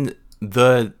 One,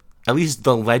 at least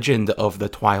the legend of the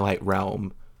Twilight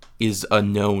Realm is a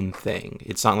known thing.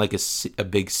 It's not like a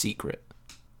big secret.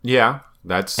 Yeah,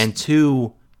 that's... And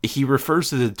two, he refers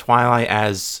to the Twilight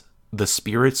as the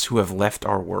spirits who have left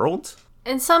our world.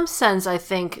 In some sense, I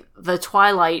think the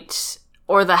Twilight,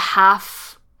 or the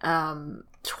half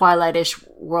Twilight-ish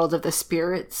world of the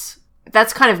spirits,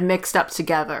 that's kind of mixed up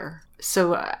together.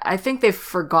 So I think they've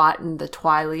forgotten the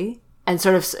Twilight and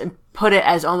sort of put it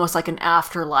as almost like an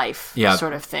afterlife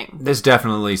sort of thing. This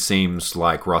definitely seems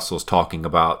like Russell's talking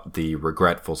about the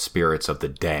regretful spirits of the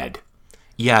dead.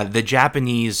 Yeah, the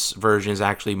Japanese version is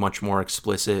actually much more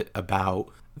explicit about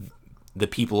the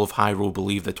people of Hyrule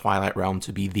believe the Twilight Realm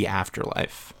to be the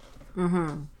afterlife.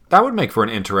 Mm-hmm. That would make for an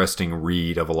interesting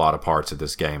read of a lot of parts of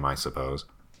this game, I suppose.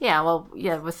 Yeah, well,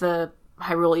 with the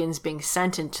Hyruleans being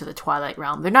sent into the Twilight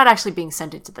Realm. They're not actually being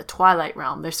sent into the Twilight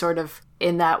Realm. They're sort of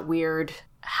in that weird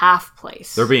half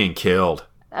place. They're being killed.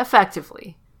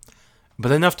 Effectively.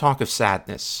 But enough talk of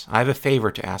sadness. I have a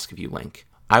favor to ask of you, Link.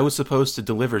 I was supposed to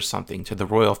deliver something to the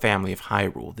royal family of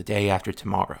Hyrule the day after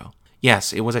tomorrow.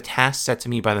 Yes, it was a task set to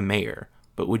me by the mayor,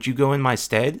 but would you go in my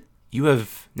stead? You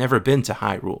have never been to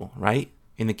Hyrule, right?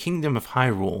 In the Kingdom of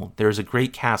Hyrule, there is a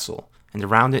great castle, and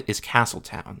around it is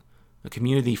Castletown, a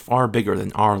community far bigger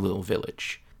than our little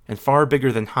village. And far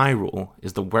bigger than Hyrule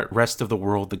is the rest of the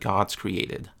world the gods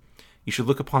created. You should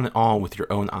look upon it all with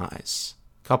your own eyes.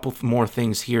 A couple more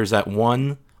things here is that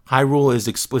one, Hyrule is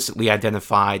explicitly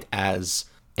identified as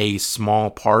a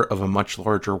small part of a much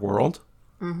larger world.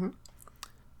 Mm-hmm.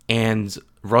 And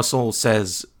Russell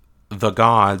says the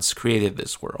gods created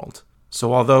this world.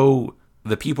 So although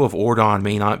the people of Ordon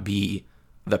may not be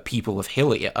the people of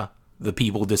Hylia, the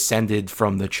people descended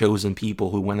from the chosen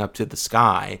people who went up to the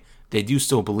sky, they do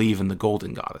still believe in the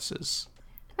golden goddesses.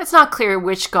 It's not clear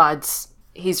which gods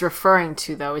he's referring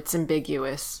to, though. It's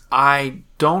ambiguous. I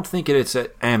don't think it's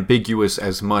ambiguous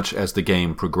as much as the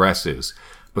game progresses,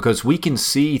 because we can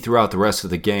see throughout the rest of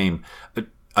the game,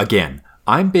 again,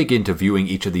 I'm big into viewing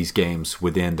each of these games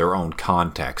within their own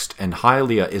context, and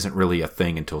Hylia isn't really a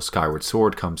thing until Skyward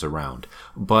Sword comes around.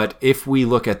 But if we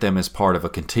look at them as part of a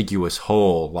contiguous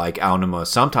whole, like Aonuma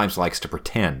sometimes likes to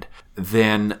pretend,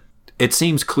 then it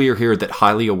seems clear here that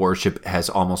Hylia worship has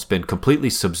almost been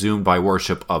completely subsumed by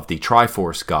worship of the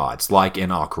Triforce gods, like in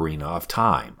Ocarina of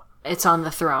Time. It's on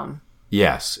the throne.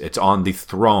 Yes, it's on the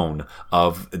throne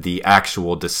of the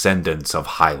actual descendants of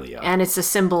Hylia. And it's a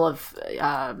symbol of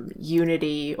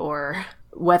unity, or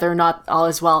whether or not all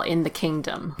is well in the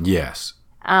kingdom. Yes.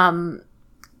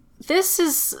 This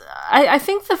is... I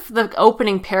think the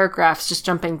opening paragraphs, just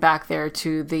jumping back there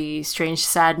to the strange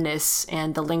sadness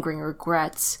and the lingering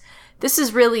regrets, this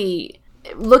is really...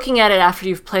 Looking at it after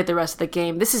you've played the rest of the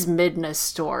game, this is Midna's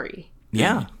story.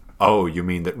 Yeah. Oh, you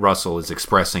mean that Russell is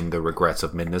expressing the regrets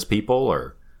of Midna's people,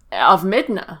 or...? Of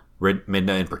Midna.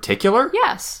 Midna in particular?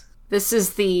 Yes. This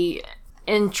is the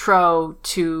intro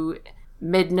to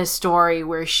Midna's story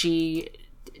where she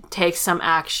takes some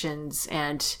actions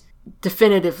and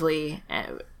definitively,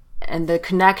 and the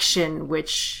connection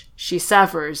which she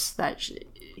severs that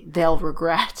they'll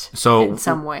regret in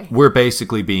some way. We're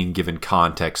basically being given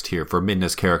context here for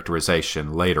Midna's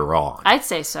characterization later on. I'd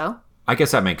say so. I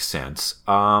guess that makes sense.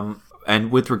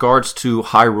 And with regards to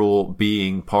Hyrule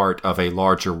being part of a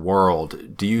larger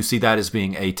world, do you see that as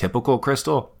being atypical,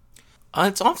 Crystal?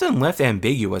 It's often left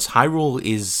ambiguous. Hyrule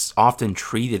is often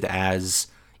treated as,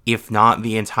 if not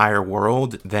the entire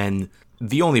world, then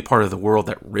the only part of the world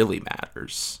that really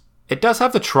matters. It does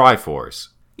have the Triforce.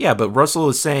 Yeah, but Russell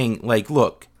is saying, like,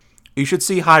 look, you should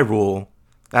see Hyrule.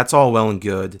 That's all well and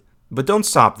good. But don't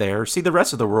stop there. See the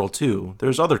rest of the world, too.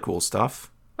 There's other cool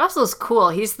stuff. Russell's cool.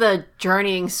 He's the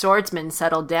journeying swordsman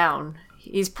settled down.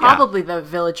 He's probably the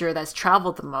villager that's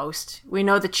traveled the most. We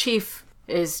know the chief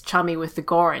is chummy with the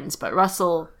Gorons, but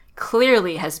Russell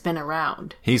clearly has been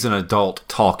around. He's an adult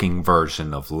talking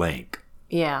version of Link.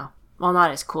 Yeah. Well, not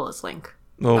as cool as Link.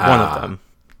 Well, one of them.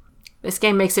 This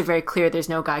game makes it very clear there's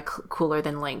no guy cooler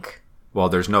than Link. Well,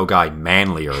 there's no guy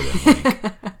manlier than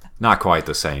Link. Not quite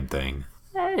the same thing.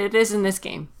 It is in this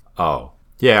game. Oh.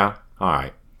 Yeah. All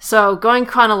right. So, going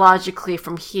chronologically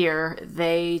from here,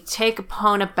 they take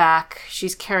Epona back.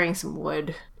 She's carrying some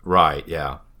wood. Right,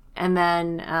 yeah. And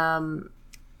then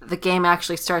the game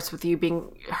actually starts with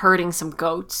you herding some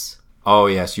goats. Oh,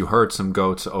 yes, you herd some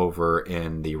goats over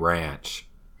in the ranch.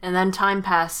 And then time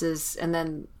passes, and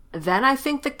then I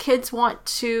think the kids want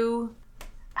to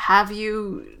have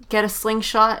you get a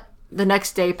slingshot. The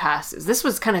next day passes. This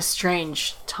was kind of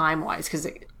strange time-wise,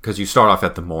 because you start off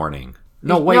at the morning.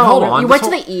 No, wait, hold on. You went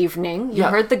to the evening, you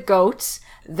heard the goats,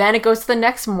 Then it goes to the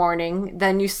next morning.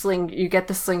 Then you get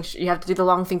the you have to do the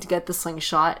long thing to get the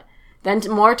slingshot. Then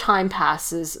more time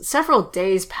passes. Several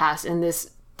days pass in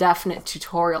this definite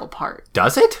tutorial part.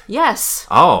 Does it? Yes.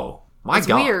 Oh, my it's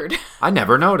God. Weird. I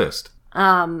never noticed.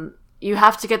 You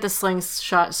have to get the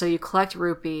slingshot, so you collect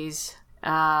rupees.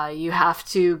 You have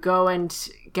to go and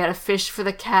get a fish for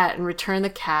the cat and return the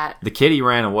cat. The kitty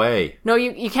ran away. No,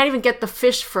 you can't even get the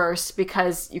fish first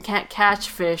because you can't catch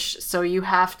fish, so you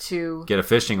have to... Get a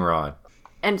fishing rod.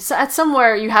 And so at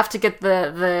somewhere, you have to get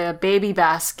the baby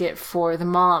basket for the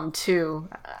mom, too.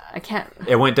 I can't...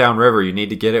 It went downriver. You need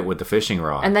to get it with the fishing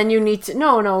rod. And then you need to...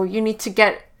 No, you need to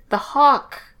get the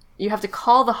hawk. You have to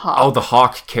call the hawk. Oh, the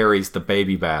hawk carries the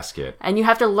baby basket. And you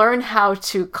have to learn how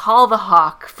to call the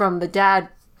hawk from the dad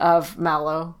of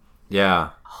Mallow.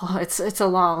 Yeah. Oh, it's a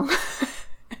long...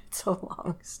 it's a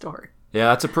long story. Yeah,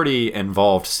 that's a pretty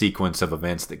involved sequence of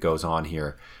events that goes on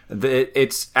here.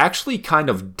 It's actually kind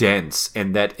of dense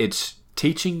in that it's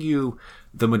teaching you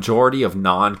the majority of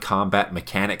non-combat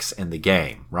mechanics in the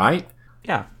game, right?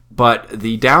 Yeah. But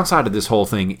the downside of this whole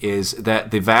thing is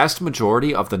that the vast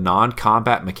majority of the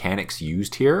non-combat mechanics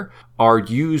used here are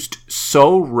used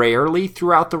so rarely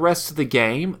throughout the rest of the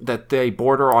game that they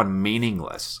border on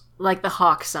meaningless. Like the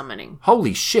hawk summoning.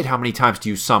 Holy shit, how many times do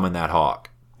you summon that hawk?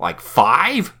 Like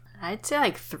 5? I'd say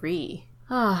like 3.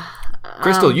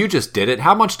 Crystal, you just did it.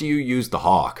 How much do you use the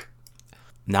hawk?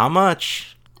 Not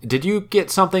much. Did you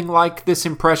get something like this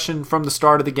impression from the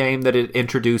start of the game that it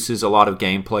introduces a lot of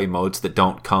gameplay modes that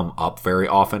don't come up very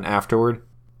often afterward?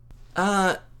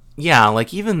 Yeah,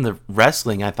 like even the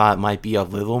wrestling I thought might be a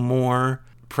little more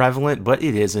prevalent, but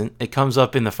it isn't. It comes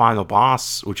up in the final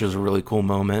boss, which is a really cool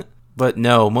moment. But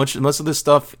no, most of this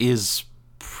stuff is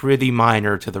pretty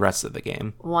minor to the rest of the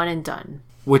game. One and done.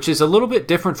 Which is a little bit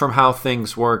different from how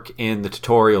things work in the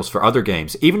tutorials for other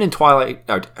games. Even in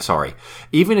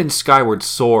even in Skyward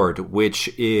Sword, which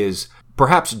is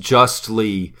perhaps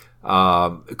justly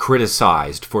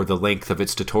criticized for the length of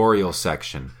its tutorial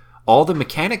section. All the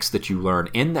mechanics that you learn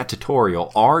in that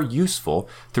tutorial are useful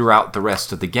throughout the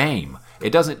rest of the game.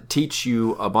 It doesn't teach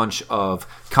you a bunch of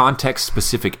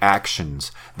context-specific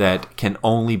actions that can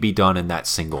only be done in that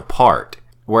single part.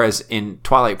 Whereas in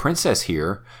Twilight Princess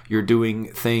here, you're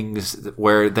doing things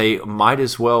where they might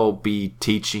as well be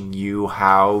teaching you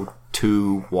how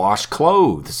to wash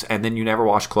clothes, and then you never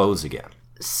wash clothes again.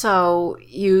 So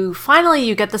you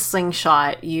get the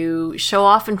slingshot, you show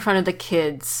off in front of the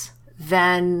kids,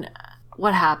 then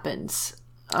what happens?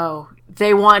 Oh,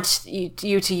 they want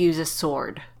you to use a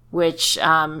sword, which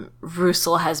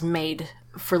Russell has made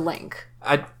for Link.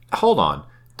 Hold on.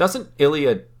 Doesn't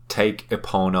Ilia take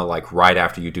Epona like right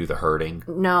after you do the herding?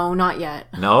 No, not yet.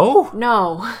 No?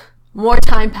 No. More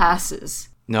time passes.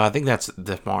 No, I think that's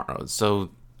tomorrow.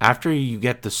 So after you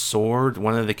get the sword,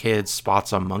 one of the kids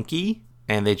spots a monkey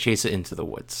and they chase it into the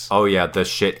woods. Oh yeah, the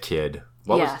shit kid.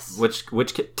 Yes.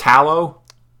 Which kid? Tallow?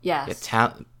 Yes.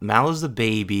 Yeah, Mallow's the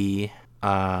baby.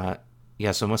 So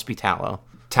it must be Tallow.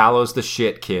 Tallow's the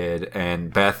shit kid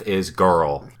and Beth is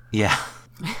girl. Yeah.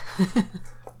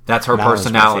 That's her Mallow's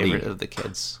personality. my favorite of the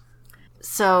kids.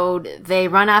 So they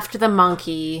run after the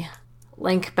monkey.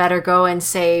 Link better go and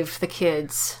save the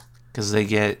kids. Because they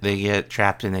get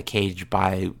trapped in a cage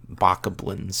by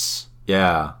bokoblins.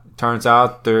 Yeah. Turns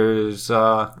out there's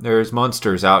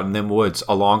monsters out in them woods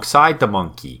alongside the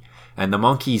monkey. And the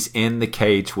monkey's in the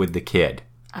cage with the kid.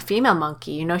 A female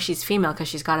monkey. You know she's female because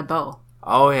she's got a bow.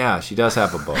 Oh yeah, she does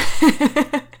have a bow.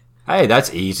 Hey,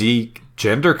 that's easy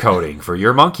gender coding for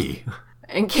your monkey.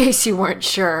 In case you weren't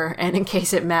sure, and in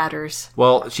case it matters.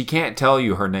 Well, she can't tell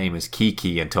you her name is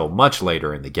Kiki until much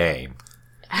later in the game.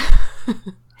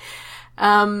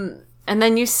 And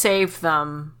then you save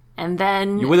them, and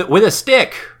then With a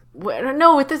stick.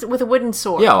 No, with a wooden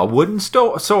sword. Yeah, a wooden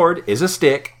sword is a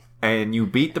stick, and you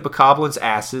beat the bokoblins'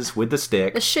 asses with the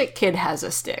stick. The shit kid has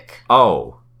a stick.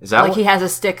 Oh, is that he has a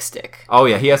stick? Oh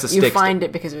yeah, he has a stick. You find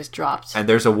it because it was dropped. And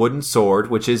there's a wooden sword,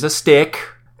 which is a stick.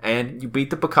 And you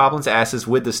beat the bokoblins' asses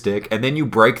with the stick, and then you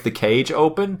break the cage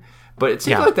open. But it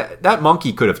seems like that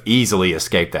monkey could have easily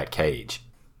escaped that cage.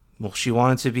 Well, she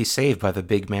wanted to be saved by the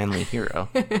big manly hero.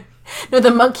 No, the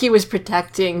monkey was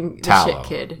protecting the Tallow. shit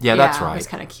kid. Yeah, that's right. It was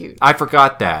kind of cute. I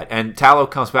forgot that. And Tallow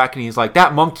comes back and he's like,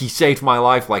 that monkey saved my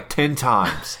life like 10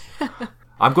 times.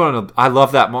 I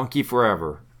love that monkey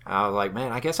forever. I was like,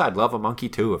 man, I guess I'd love a monkey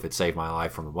too if it saved my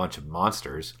life from a bunch of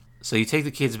monsters. So you take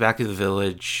the kids back to the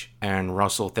village, and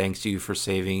Russell thanks you for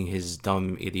saving his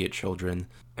dumb idiot children.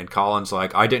 And Colin's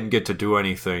like, I didn't get to do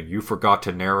anything. You forgot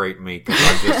to narrate me because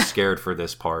I'm just scared for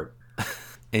this part.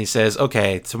 And he says,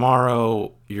 okay,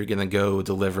 tomorrow you're going to go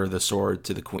deliver the sword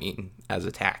to the queen as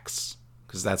a tax.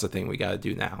 because that's a thing we got to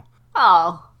do now.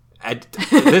 Oh.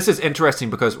 This is interesting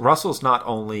because Russell's not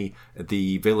only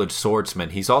the village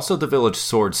swordsman, he's also the village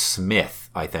swordsmith,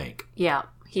 I think. Yeah,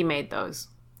 he made those.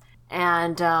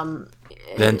 And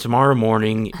then tomorrow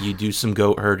morning, you do some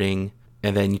goat herding,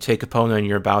 and then you take Epona and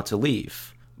you're about to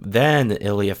leave. Then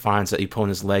Ilia finds that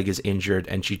Epona's leg is injured,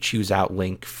 and she chews out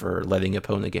Link for letting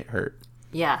Epona get hurt.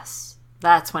 Yes,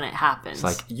 that's when it happens. It's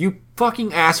like, you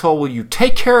fucking asshole, will you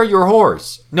take care of your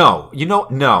horse? No,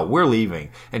 no, we're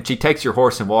leaving. And she takes your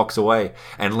horse and walks away,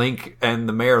 and Link and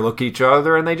the mayor look at each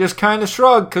other, and they just kind of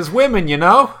shrug, because women,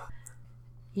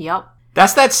 Yep.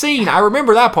 That's that scene. I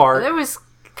remember that part. It was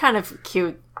kind of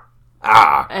cute.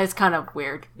 It's kind of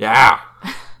weird. Yeah.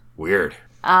 Weird.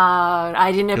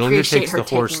 I didn't appreciate Ilia takes her the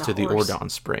horse taking to the horse. Ordon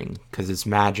Spring, because it's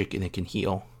magic and it can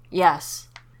heal. Yes.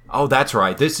 Oh, that's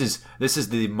right. This is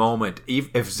the moment.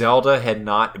 If Zelda had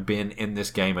not been in this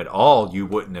game at all, you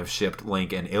wouldn't have shipped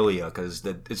Link and Ilia, because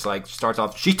it's like, starts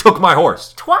off, she took my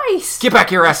horse. Twice. Get back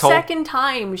here, asshole. Second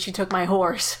time she took my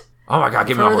horse. Oh my god,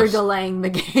 give me my Further horse. delaying the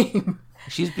game.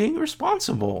 She's being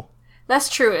responsible. That's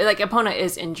true. Like, Epona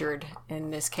is injured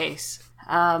in this case.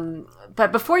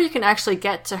 But before you can actually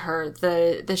get to her,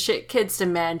 the shit kids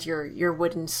demand your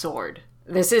wooden sword.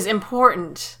 This is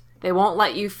important. They won't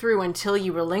let you through until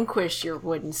you relinquish your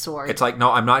wooden sword. It's like,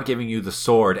 no, I'm not giving you the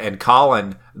sword. And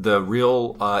Colin, the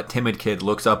real timid kid,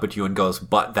 looks up at you and goes,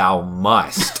 but thou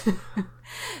must.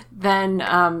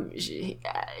 Then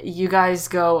you guys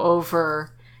go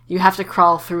over... You have to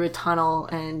crawl through a tunnel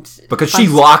and... Because she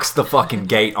locks the fucking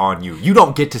gate on you. You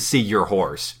don't get to see your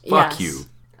horse. Fuck you.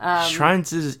 She's trying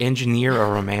to engineer a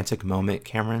romantic moment,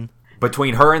 Cameron.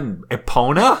 Between her and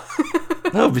Epona?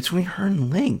 No, between her and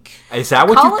Link. Is that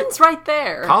what Colin's right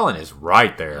there. Colin is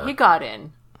right there. He got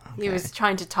in. Okay. He was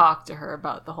trying to talk to her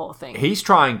about the whole thing. He's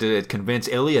trying to convince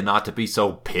Ilia not to be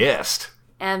so pissed.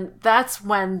 And that's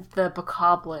when the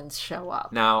bokoblins show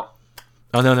up. Now...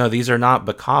 Oh, no, these are not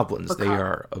bokoblins. They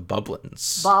are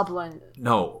boblins. Boblin.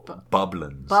 No,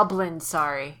 Bulblins. Bulblins,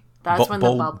 sorry. That's when the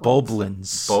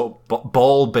Bulblins.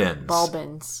 Bulbins.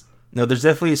 Bulbins. No, there's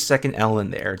definitely a second L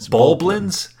in there. It's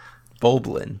Bulblins?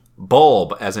 Bulblin.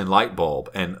 Bulb, as in light bulb,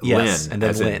 and yes, Lin, and then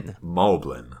as Lin. in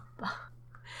Moblin.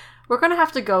 We're going to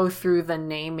have to go through the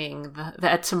naming,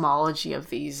 the etymology of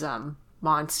these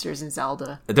monsters in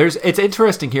Zelda. It's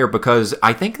interesting here because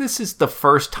I think this is the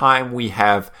first time we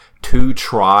have two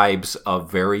tribes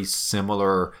of very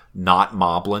similar not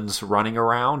moblins running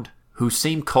around who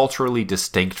seem culturally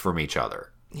distinct from each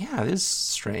other. Yeah, it is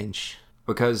strange.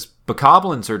 Because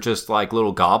bokoblins are just like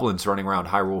little goblins running around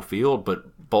Hyrule Field, but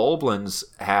Bulblins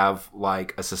have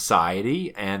like a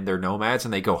society and they're nomads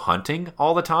and they go hunting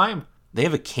all the time. They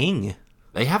have a king.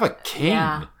 They have a king.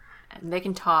 Yeah, and they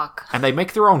can talk. And they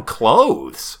make their own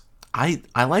clothes. I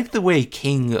like the way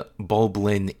King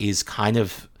Bulblin is kind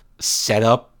of set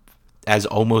up as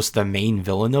almost the main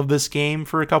villain of this game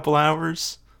for a couple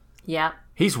hours. Yeah.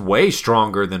 He's way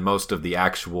stronger than most of the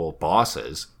actual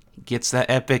bosses. He gets that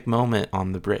epic moment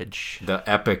on the bridge. The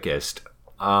epicest.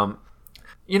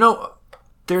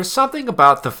 There's something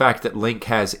about the fact that Link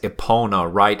has Epona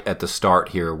right at the start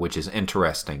here, which is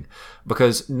interesting.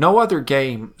 Because no other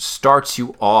game starts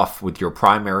you off with your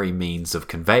primary means of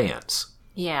conveyance.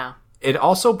 Yeah. It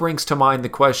also brings to mind the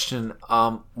question,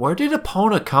 where did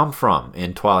Epona come from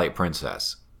in Twilight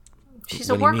Princess? She's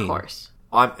a What do you mean?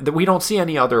 workhorse. We don't see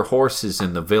any other horses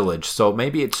in the village, so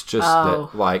maybe it's just that,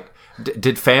 like,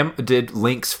 did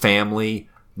Link's family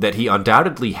that he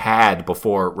undoubtedly had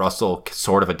before Russell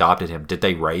sort of adopted him, did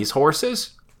they raise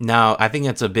horses? No, I think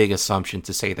it's a big assumption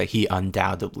to say that he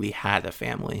undoubtedly had a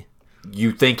family.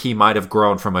 You think he might have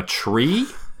grown from a tree?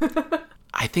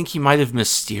 I think he might have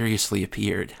mysteriously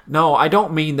appeared. No, I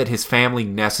don't mean that his family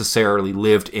necessarily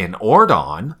lived in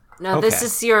Ordon. No, this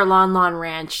is your Lon Lon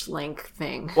Ranch Link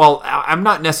thing. Well, I'm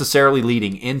not necessarily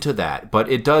leading into that, but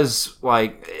it does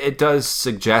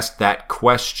suggest that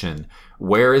question,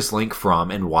 where is Link from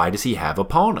and why does he have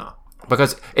Epona?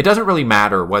 Because it doesn't really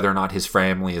matter whether or not his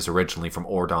family is originally from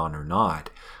Ordon or not,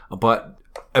 but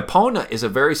Epona is a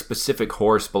very specific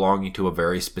horse belonging to a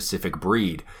very specific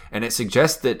breed, and it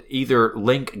suggests that either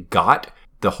Link got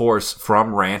the horse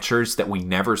from ranchers that we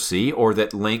never see, or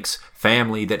that Link's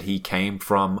family that he came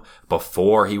from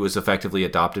before he was effectively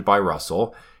adopted by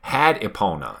Russell had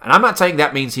Epona. And I'm not saying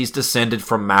that means he's descended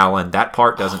from Malon. That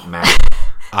part doesn't matter.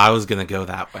 I was going to go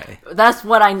that way. That's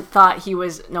what I thought he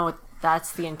was. No,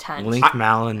 that's the intent. Link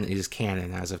Malon is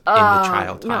canon as of in the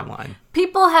child timeline. No.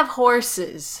 People have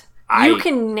horses. You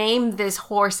can name this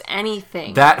horse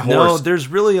anything. That horse. No, there's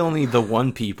really only the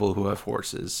one people who have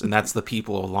horses, and that's the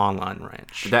people of Lon Lon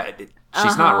Ranch.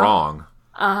 She's not wrong.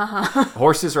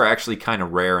 Horses are actually kind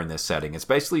of rare in this setting. It's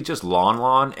basically just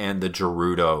Lon and the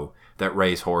Gerudo that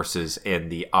raise horses in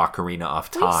the Ocarina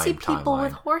of Time We see people timeline.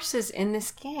 with horses in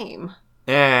this game.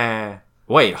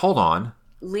 Wait, hold on.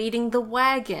 Leading the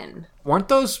wagon. Weren't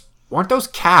those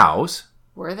cows?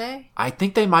 Were they? I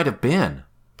think they might have been.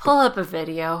 Pull up a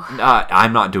video.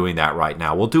 I'm not doing that right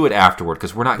now. We'll do it afterward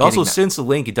because we're not getting Also, that. since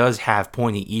Link does have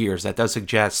pointy ears, that does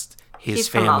suggest his He's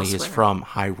from family is elsewhere. from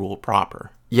Hyrule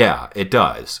proper. Yeah, it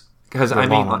does. Because The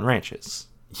Lon Ranches.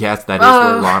 Yes, that is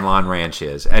where Lon Ranch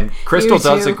is. And Crystal You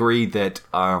does too. agree that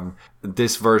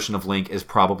this version of Link is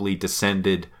probably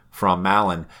descended from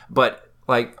Malon. But,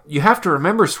 like, you have to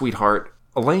remember, sweetheart,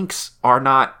 Links are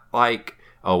not like...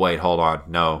 Oh, wait, hold on.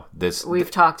 No,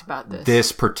 We've talked about this.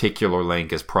 This particular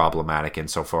Link is problematic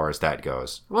insofar as that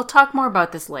goes. We'll talk more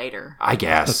about this later. I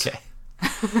guess. Okay.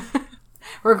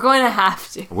 We're going to have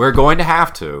to. We're going to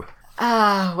have to.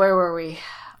 Where were we?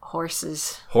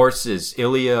 Horses. Horses.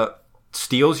 Ilia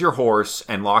steals your horse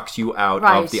and locks you out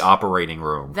Right. of the operating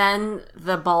room. Then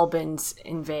the Bulblins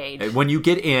invade. When you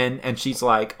get in and she's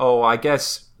like, oh, I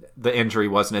guess the injury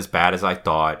wasn't as bad as I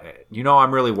thought. You know,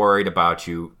 I'm really worried about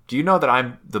you. Do you know that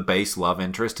I'm the base love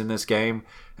interest in this game?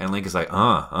 And Link is like,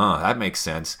 that makes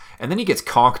sense. And then he gets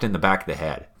conked in the back of the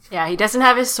head. Yeah, he doesn't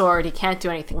have his sword. He can't do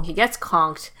anything. He gets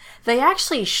conked. They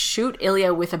actually shoot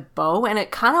Ilia with a bow, and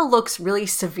it kind of looks really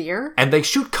severe. And they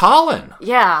shoot Colin.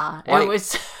 Yeah, Like- it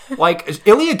was... Like,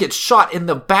 Ilia gets shot in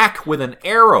the back with an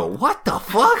arrow. What the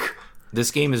fuck? This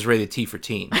game is rated T for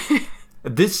teen.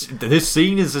 This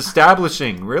scene is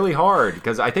establishing really hard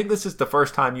because I think this is the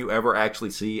first time you ever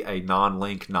actually see a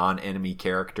non-Link, non-enemy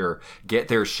character get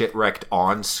their shit wrecked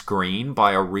on screen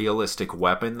by a realistic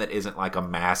weapon that isn't like a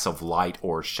mass of light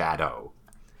or shadow.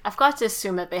 I've got to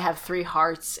assume that they have 3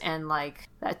 hearts, and, like,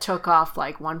 that took off,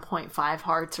 like, 1.5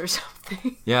 hearts or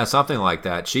something. Yeah, something like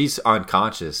that. She's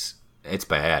unconscious. It's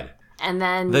bad. And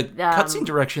then... The cutscene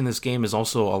direction in this game is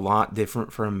also a lot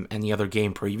different from any other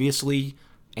game previously,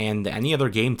 and any other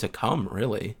game to come,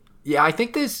 really. Yeah, I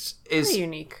think this is... Pretty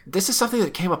unique. This is something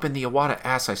that came up in the Iwata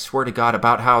Ass, I swear to God,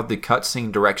 about how the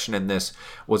cutscene direction in this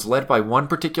was led by one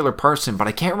particular person, but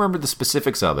I can't remember the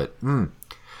specifics of it.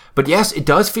 But yes, it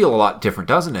does feel a lot different,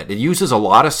 doesn't it? It uses a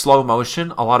lot of slow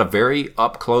motion, a lot of very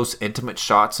up-close, intimate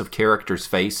shots of characters'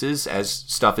 faces as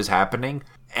stuff is happening,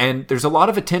 and there's a lot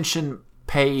of attention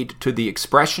paid to the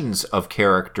expressions of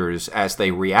characters as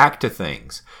they react to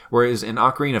things. Whereas in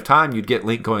Ocarina of Time, you'd get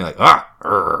Link going like,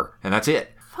 and that's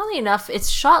it. Funny enough, it's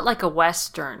shot like a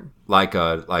Western. Like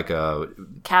a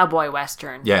Cowboy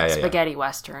Western. Yeah. Spaghetti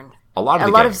Western. A lot A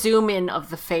lot game. of zoom in of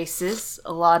the faces.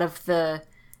 A lot of the,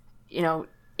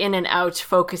 in and out,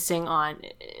 focusing on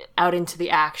out into the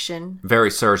action. Very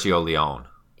Sergio Leone.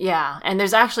 Yeah, and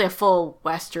there's actually a full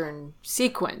Western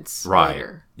sequence Right.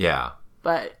 later. Yeah.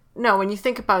 But no, when you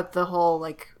think about the whole,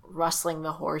 like, rustling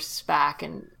the horse back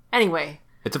and... Anyway,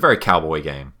 It's a very cowboy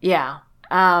game. yeah.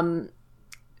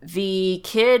 The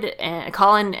kid,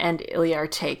 Colin and Ilya are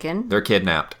taken. They're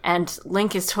kidnapped. And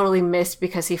Link is totally missed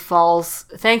because he falls,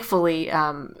 thankfully,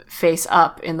 face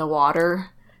up in the water.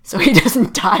 So he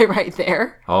doesn't die right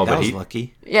there. Oh, That but was he...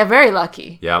 lucky. Yeah, very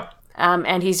lucky. Yep.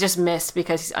 And he's just missed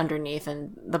because he's underneath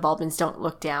and the Bulblins don't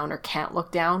look down or can't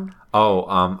look down. Oh,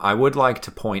 I would like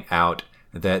to point out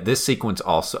that this sequence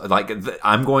also,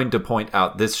 I'm going to point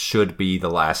out this should be the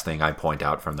last thing I point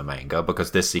out from the manga because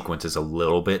this sequence is a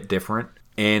little bit different.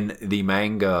 In the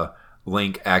manga,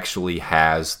 Link actually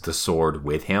has the sword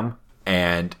with him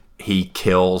and he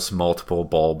kills multiple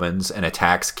Bulblins and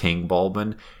attacks King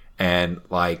Bulblin. And,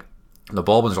 like, the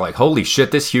Bulblins are like, holy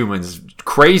shit, this human's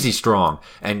crazy strong.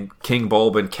 And King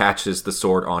Bulblin catches the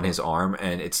sword on his arm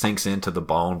and it sinks into the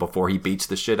bone before he beats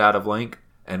the shit out of Link.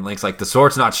 And Link's like, the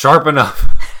sword's not sharp enough.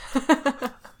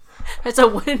 It's a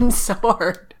wooden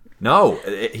sword. No,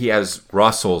 he has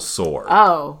Russell's sword.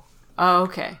 Oh,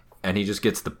 okay. And he just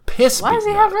gets the piss Why does he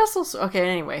beaten out have of Russell's? Okay,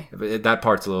 anyway. it. That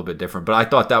part's a little bit different. But I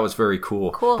thought that was very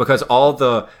cool. Cool. Because all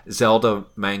the Zelda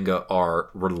manga are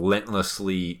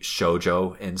relentlessly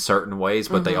shoujo in certain ways,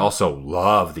 but they also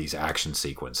love these action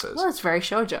sequences. Well, it's very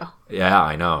shoujo. Yeah,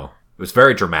 I know. It was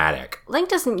very dramatic. Link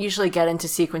doesn't usually get into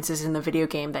sequences in the video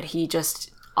game that he just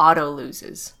auto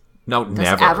loses. No,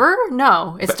 never. Ever?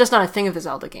 No. It's just not a thing of the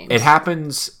Zelda games. It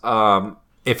happens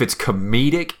if it's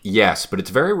comedic, yes, but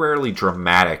it's very rarely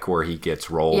dramatic where he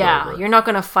gets rolled over. You're not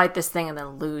going to fight this thing and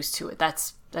then lose to it.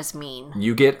 That's mean.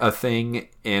 You get a thing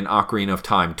in Ocarina of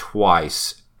Time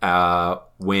twice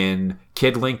when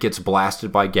Kid Link gets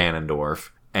blasted by Ganondorf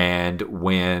and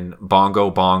when Bongo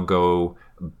Bongo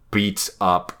beats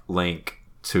up Link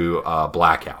to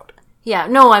blackout. Yeah,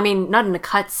 no, I mean, not in a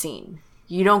cutscene.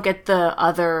 You don't get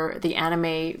the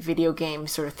anime video game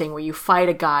sort of thing where you fight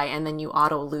a guy and then you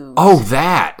auto lose. Oh,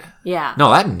 that. Yeah.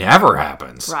 No, that never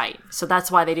happens. Right. So that's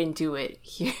why they didn't do it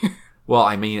here. Well,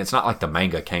 I mean, it's not like the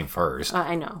manga came first.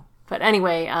 I know. But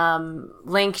anyway,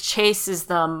 Link chases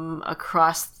them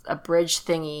across a bridge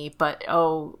thingy, but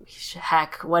oh,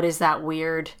 heck, what is that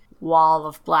weird wall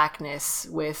of blackness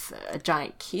with a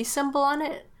giant key symbol on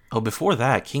it? Oh, before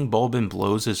that, King Bulblin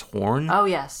blows his horn. Oh,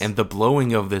 yes. And the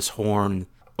blowing of this horn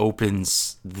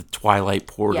opens the Twilight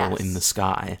portal in the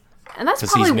sky. And that's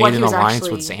because probably he's what made he an was alliance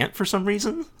actually... with Zant for some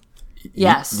reason?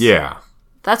 Yes. Yeah.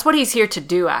 That's what he's here to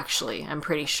do, actually, I'm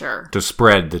pretty sure. To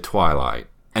spread the Twilight.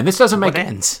 And this doesn't make...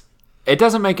 It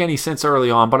doesn't make any sense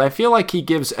early on, but I feel like he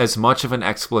gives as much of an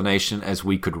explanation as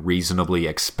we could reasonably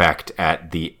expect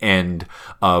at the end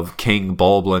of King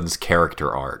Bulblin's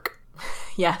character arc.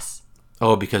 Yes.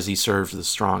 Oh, because he served the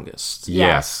strongest.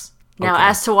 Yes. Now,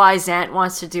 as to why Zant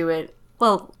wants to do it,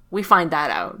 well, we find that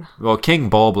out. Well, King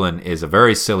Bulblin is a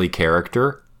very silly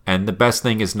character, and the best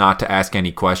thing is not to ask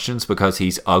any questions because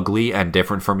he's ugly and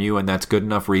different from you, and that's good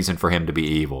enough reason for him to be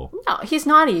evil. No, he's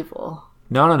not evil.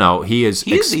 No. He is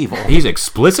evil. He's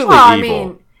explicitly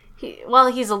evil.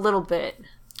 He's a little bit.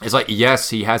 It's like,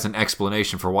 yes, he has an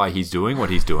explanation for why he's doing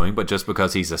what he's doing, but just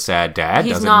because he's a sad dad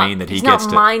doesn't mean that he gets to... He's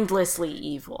not mindlessly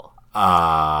evil.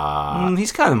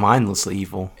 He's kind of mindlessly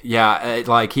evil. Yeah,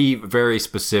 like he very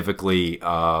specifically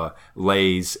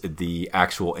lays the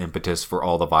actual impetus for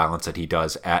all the violence that he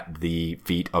does at the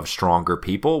feet of stronger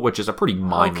people, which is a pretty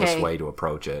mindless way to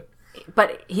approach it.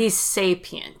 But he's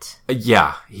sapient.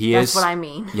 Yeah, he is. That's what I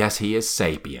mean. Yes, he is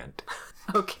sapient.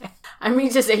 Okay. I mean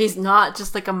to say he's not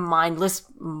just like a mindless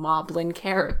moblin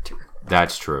character.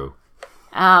 That's true.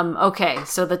 Okay,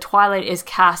 so the Twilight is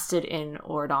casted in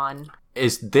Ordon.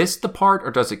 Is this the part,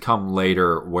 or does it come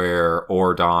later where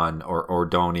Ordon or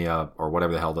Ordonia, or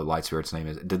whatever the hell the Light Spirit's name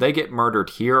is, did they get murdered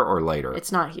here or later?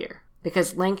 It's not here.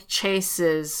 Because Link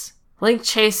chases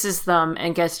them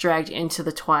and gets dragged into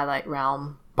the Twilight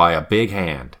Realm. By a big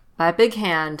hand. By a big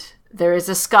hand. There is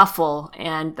a scuffle,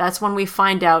 and that's when we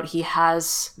find out he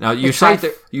has... Now, you say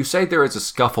there is a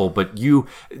scuffle, but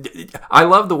I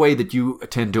love the way that you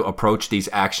tend to approach these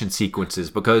action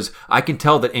sequences, because I can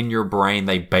tell that in your brain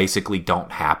they basically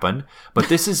don't happen. But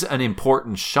this is an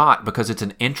important shot, because it's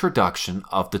an introduction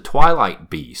of the Twilight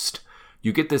Beast.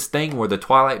 You get this thing where the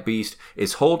Twilight Beast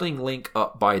is holding Link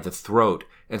up by the throat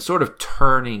and sort of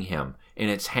turning him in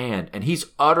its hand, and he's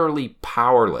utterly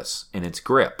powerless in its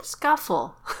grip.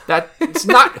 Scuffle. It's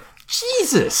not...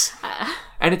 Jesus!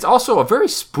 And it's also a very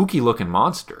spooky-looking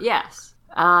monster. Yes.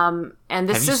 And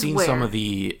this Have is you seen where... some of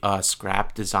the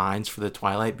scrap designs for the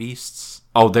Twilight Beasts?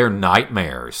 Oh, they're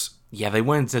nightmares. Yeah, they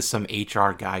went into some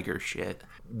H.R. Geiger shit.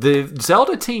 The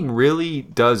Zelda team really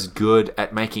does good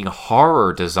at making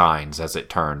horror designs, as it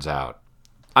turns out.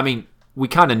 I mean, we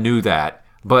kind of knew that,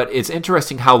 but it's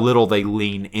interesting how little they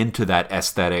lean into that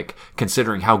aesthetic,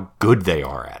 considering how good they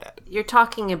are at it. You're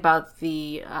talking about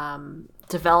the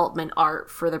development art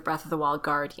for the Breath of the Wild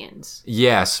Guardians.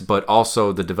 Yes, but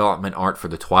also the development art for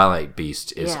the Twilight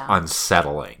Beast is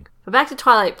unsettling. But back to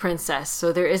Twilight Princess.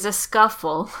 So there is a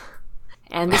scuffle,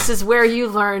 and this is where you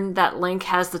learn that Link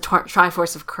has the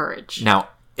Triforce of Courage. Now,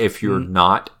 if you're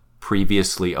not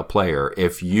previously a player,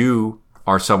 if you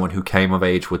are someone who came of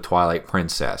age with Twilight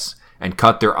Princess and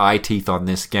cut their eye teeth on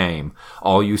this game,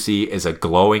 all you see is a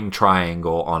glowing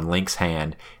triangle on Link's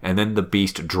hand, and then the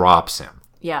beast drops him.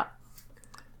 Yeah.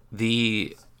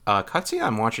 The cutscene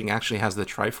I'm watching actually has the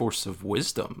Triforce of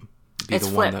Wisdom be it's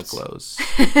the flipped. one that glows.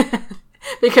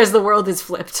 Because the world is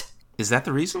flipped. Is that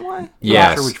the reason why? Yes. I'm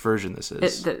not sure which version this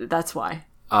is. That's why.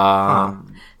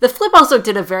 The flip also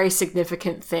did a very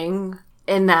significant thing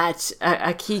in that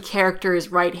a key character is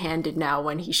right-handed now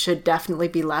when he should definitely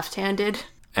be left-handed.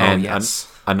 And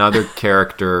yes. Another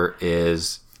character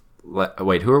is...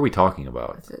 Wait, who are we talking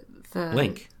about?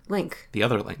 Link. The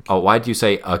other Link. Oh, why'd you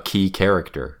say a key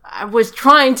character? I was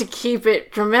trying to keep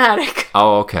it dramatic.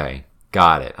 Oh, okay.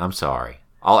 Got it. I'm sorry.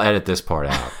 I'll edit this part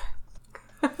out.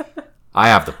 I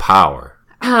have the power.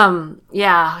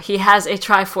 Yeah, he has a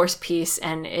Triforce piece,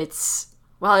 and it's...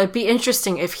 Well, it'd be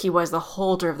interesting if he was the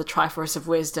holder of the Triforce of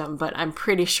Wisdom, but I'm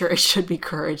pretty sure it should be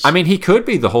Courage. I mean, he could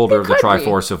be the holder of the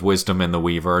Triforce of Wisdom in the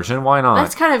Wii version. Why not?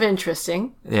 That's kind of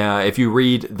interesting. Yeah, if you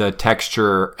read the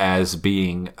texture as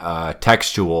being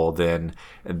textual, then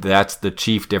that's the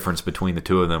chief difference between the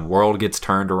two of them. World gets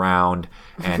turned around,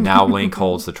 and now Link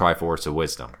holds the Triforce of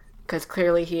Wisdom. Because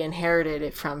clearly he inherited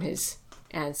it from his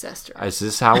ancestor. Is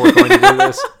this how we're going to do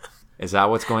this? Is that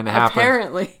what's going to happen?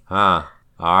 Apparently. Huh.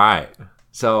 All right.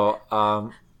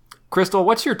 So, Crystal,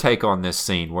 what's your take on this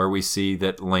scene where we see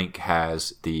that Link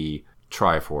has the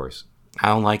Triforce? I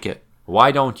don't like it.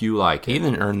 Why don't you like He it?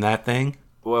 didn't earn that thing.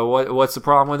 Well, what's the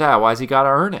problem with that? Why's he got to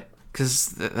earn it? Because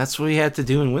that's what he had to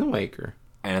do in Wind Waker.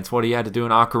 And it's what he had to do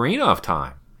in Ocarina of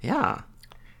Time. Yeah.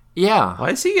 Yeah. Why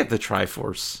does he get the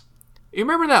Triforce? You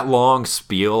remember that long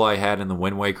spiel I had in the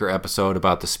Wind Waker episode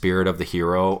about the spirit of the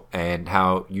hero and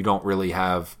how you don't really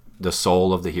have the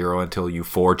soul of the hero until you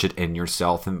forge it in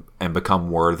yourself and become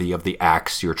worthy of the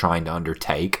acts you're trying to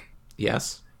undertake?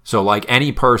 Yes. So, like,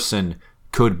 any person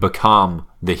could become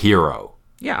the hero.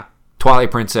 Yeah.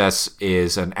 Twilight Princess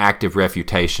is an active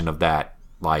refutation of that,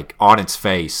 like, on its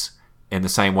face, in the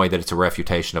same way that it's a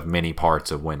refutation of many parts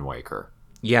of Wind Waker.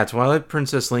 Yeah, Twilight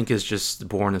Princess Link is just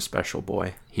born a special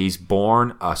boy. He's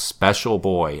born a special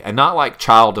boy. And not like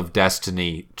Child of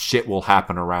Destiny, shit will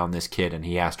happen around this kid and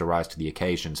he has to rise to the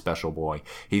occasion, special boy.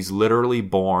 He's literally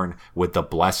born with the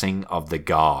blessing of the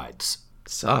gods.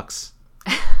 Sucks.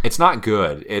 It's not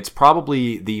good. It's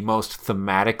probably the most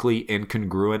thematically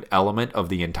incongruent element of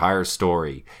the entire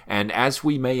story. And as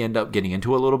we may end up getting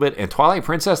into a little bit, in Twilight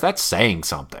Princess, that's saying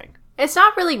something. It's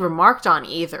not really remarked on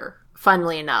either,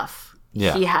 funnily enough.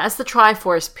 Yeah. He has the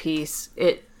Triforce piece.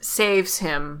 It saves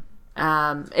him.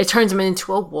 It turns him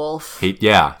into a wolf.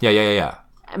 Yeah.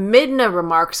 Midna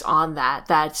remarks on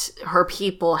that her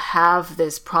people have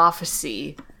this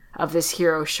prophecy of this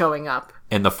hero showing up.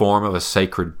 In the form of a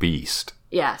sacred beast.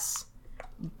 Yes.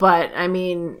 But, I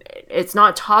mean, it's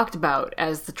not talked about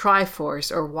as the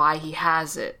Triforce or why he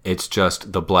has it. It's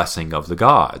just the blessing of the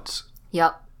gods.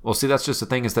 Yep. Well, see, that's just the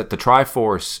thing, is that the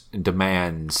Triforce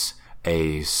demands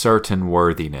a certain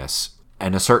worthiness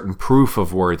and a certain proof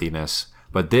of worthiness.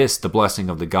 But this, the blessing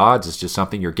of the gods, is just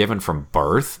something you're given from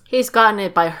birth. He's gotten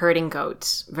it by herding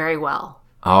goats very well.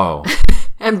 Oh.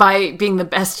 And by being the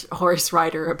best horse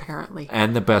rider, apparently.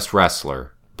 And the best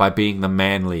wrestler. By being the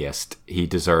manliest, he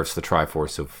deserves the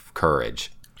Triforce of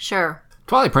Courage. Sure.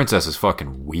 Twilight Princess is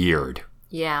fucking weird.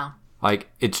 Yeah. Like,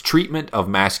 its treatment of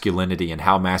masculinity and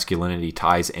how masculinity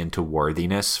ties into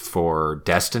worthiness for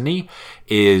Destiny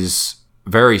is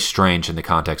very strange in the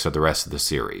context of the rest of the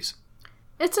series.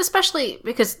 It's especially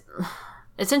because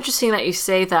it's interesting that you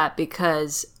say that,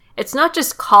 because it's not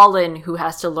just Colin who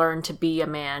has to learn to be a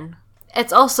man.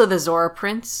 It's also the Zora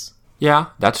Prince. Yeah,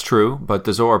 that's true, but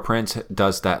the Zora Prince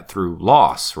does that through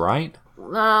loss, right?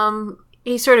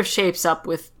 He sort of shapes up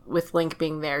with Link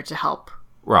being there to help.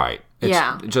 Right. It's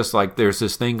Yeah. just like there's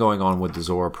this thing going on with the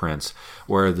Zora Prince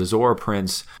where the Zora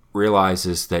Prince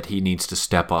realizes that he needs to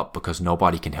step up because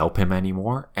nobody can help him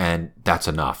anymore, and that's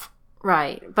enough.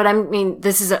 Right. But I mean,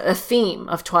 this is a theme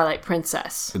of Twilight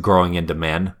Princess. Growing into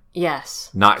men, Yes.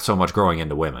 not so much growing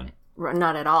into women.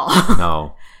 Not at all.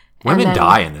 No. Women then-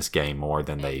 die in this game more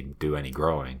than they do any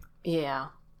growing. Yeah.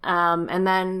 And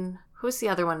then, who's the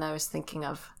other one that I was thinking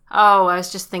of? Oh, I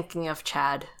was just thinking of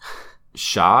Chad.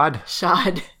 Shad?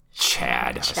 Shad.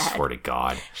 Chad. I swear to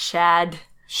God. Shad.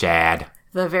 Shad.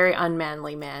 The very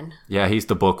unmanly man Yeah, he's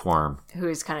the bookworm. who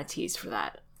is kind of teased for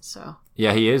that. So,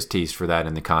 Yeah, he is teased for that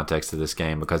in the context of this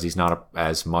game because he's not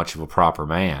as much of a proper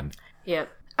man. yep.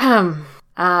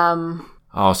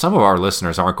 Oh, some of our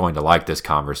listeners aren't going to like this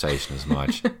conversation as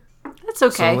much. That's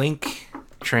okay. So Link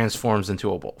transforms into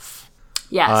a wolf.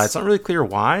 Yes. It's not really clear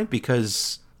why,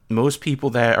 because most people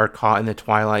that are caught in the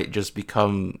Twilight just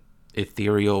become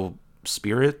ethereal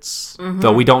spirits.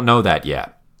 Though we don't know that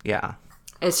yet. Yeah.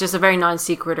 It's just a very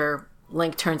non-sequitur.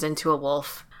 Link turns into a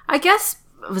wolf. I guess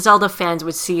Zelda fans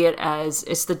would see it as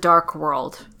it's the dark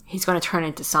world. He's going to turn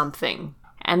into something.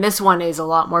 And this one is a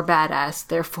lot more badass,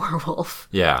 therefore wolf.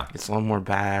 Yeah. It's a little more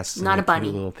badass than Not a bunny.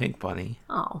 cute little pink bunny.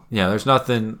 Oh. Yeah, there's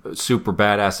nothing super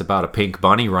badass about a pink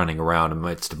bunny running around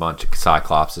amidst a bunch of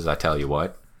cyclopses, I tell you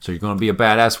what. So you're going to be a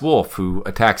badass wolf who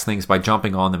attacks things by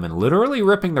jumping on them and literally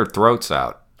ripping their throats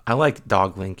out. I like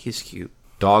Dog Link. He's cute.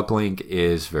 Dog Link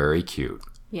is very cute.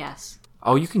 Yes.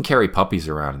 Oh, you can carry puppies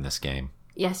around in this game.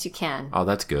 Yes, you can. Oh,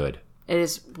 that's good. It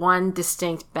is one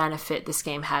distinct benefit this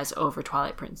game has over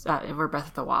over Breath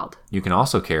of the Wild. You can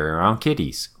also carry around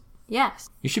kitties. Yes.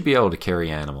 You should be able to carry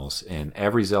animals in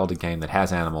every Zelda game that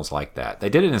has animals like that. They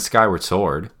did it in Skyward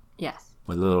Sword Yes.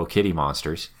 with little kitty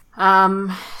monsters.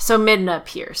 So Midna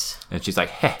appears. And she's like,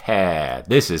 heh,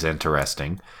 this is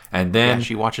interesting. And then, Yeah,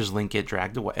 she watches Link get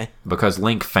dragged away. because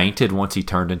Link fainted once he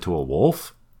turned into a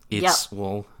wolf,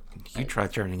 Well, you try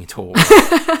turning into a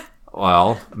wolf.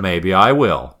 well, maybe I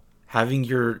will. Having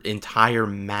your entire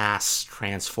mass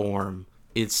transform,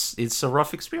 it's a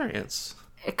rough experience.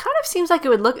 It kind of seems like it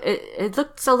would look. It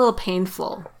looks a little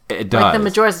painful. It does. Like the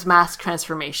Majora's Mask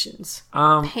transformations.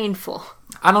 Painful.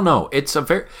 I don't know.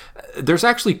 There's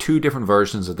actually 2 different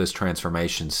versions of this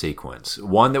transformation sequence.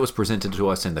 One that was presented to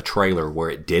us in the trailer where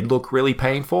it did look really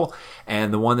painful,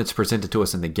 and the one that's presented to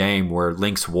us in the game where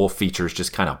Link's wolf features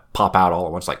just kind of pop out all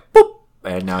at once, like boop,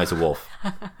 and now he's a wolf.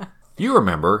 You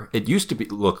remember, it used to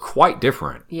look quite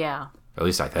different. Yeah. At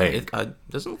least I think. It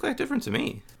doesn't look that different to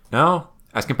me. No?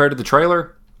 As compared to the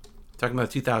trailer? Talking about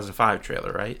the 2005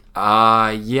 trailer, right?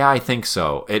 Yeah, I think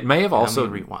so. It may have also...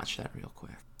 Let me rewatch that real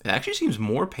quick. It actually seems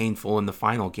more painful in the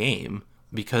final game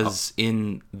because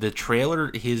in the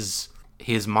trailer, his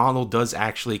model does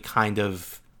actually kind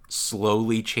of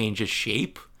slowly change his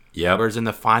shape. Yeah. Whereas in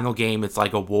the final game, it's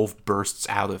like a wolf bursts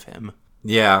out of him.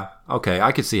 Yeah, okay.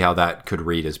 I could see how that could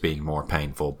read as being more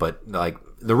painful. But, like,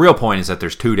 the real point is that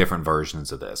there's 2 different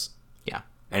versions of this. Yeah.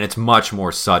 And it's much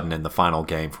more sudden in the final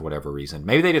game for whatever reason.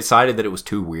 Maybe they decided that it was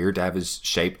too weird to have his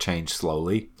shape change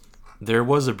slowly. There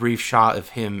was a brief shot of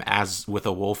him as with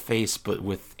a wolf face, but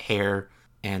with hair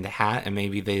and a hat, and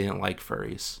maybe they didn't like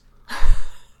furries.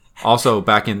 Also,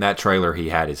 back in that trailer, he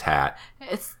had his hat.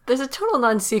 There's a total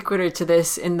non sequitur to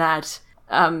this in that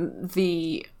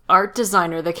the art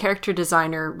designer, the character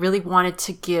designer, really wanted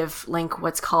to give Link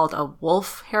what's called a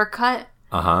wolf haircut.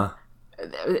 Uh-huh.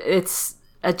 It's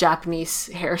a Japanese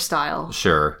hairstyle.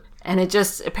 Sure. And it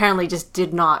just apparently just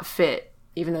did not fit.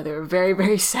 Even though they were very,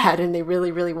 very sad and they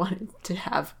really, really wanted to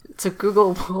have... It's a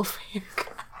Google wolf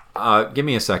haircut. Give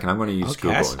me a second. I'm going to use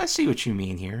Google. I see what you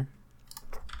mean here.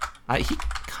 He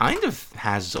kind of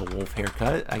has a wolf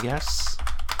haircut, I guess.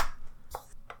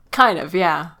 Kind of,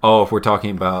 yeah. Oh, if we're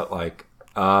talking about, like...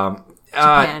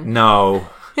 Japan. No.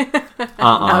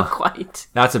 Not quite.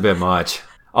 That's a bit much.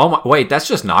 Oh, my... Wait, that's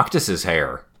just Noctis's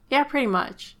hair. Yeah, pretty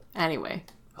much. Anyway.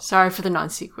 Sorry for the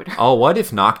non sequitur. Oh, what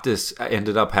if Noctis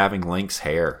ended up having Link's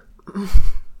hair?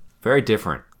 Very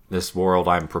different, this world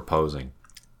I'm proposing.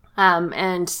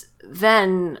 And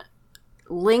then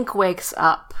Link wakes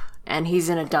up and he's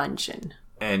in a dungeon.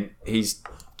 And he's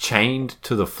chained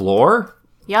to the floor?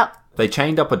 Yep. They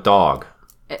chained up a dog.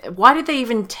 Why did they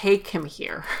even take him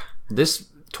here? This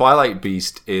Twilight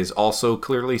Beast is also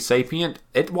clearly sapient.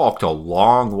 It walked a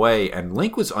long way, and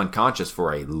Link was unconscious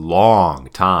for a long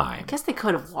time. I guess they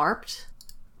could have warped,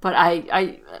 but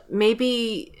I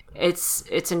maybe it's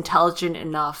intelligent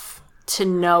enough to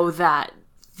know that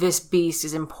this beast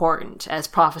is important, as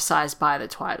prophesized by the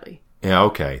Twilight. Yeah,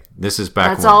 okay. This is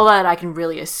back. That's all that I can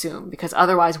really assume, because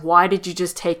otherwise, why did you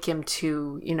just take him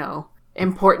to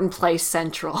important place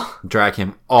central? Drag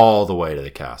him all the way to the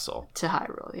castle to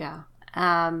Hyrule, yeah.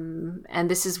 And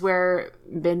this is where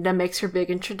Midna makes her big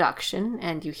introduction,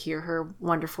 and you hear her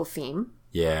wonderful theme.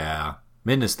 Yeah,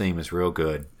 Midna's theme is real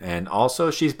good. And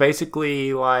also, she's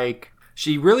basically like...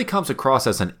 She really comes across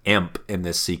as an imp in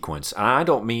this sequence. And I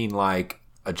don't mean like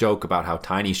a joke about how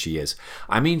tiny she is.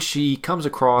 I mean, she comes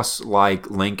across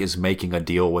like Link is making a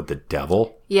deal with the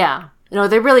devil. Yeah. No,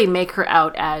 they really make her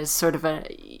out as sort of an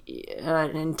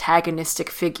antagonistic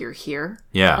figure here.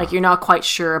 Yeah. Like, you're not quite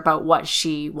sure about what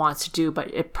she wants to do, but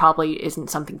it probably isn't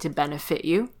something to benefit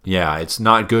you. Yeah, it's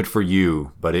not good for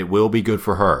you, but it will be good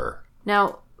for her.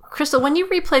 Now, Crystal, when you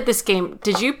replayed this game,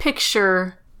 did you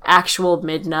picture actual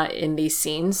Midna in these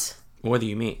scenes? What do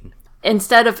you mean?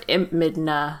 Instead of Imp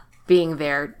Midna being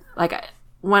there, like...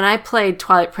 When I played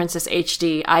Twilight Princess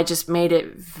HD, I just made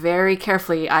it very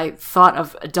carefully. I thought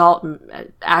of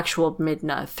actual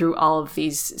Midna through all of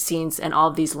these scenes and all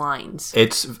of these lines.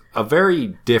 It's a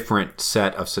very different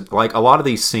set of... Like, a lot of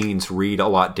these scenes read a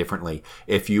lot differently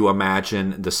if you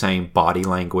imagine the same body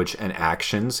language and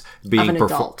actions being... Of an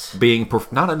adult.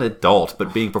 Not an adult,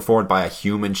 but being performed by a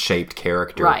human-shaped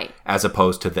character. Right. As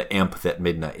opposed to the imp that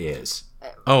Midna is.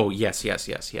 Oh, yes. I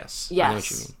know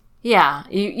what you mean. Yeah,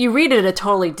 you read it a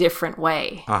totally different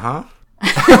way. Uh-huh.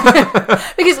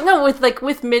 Because no, with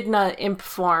Midna imp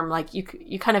form, like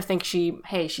you kind of think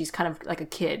she's kind of like a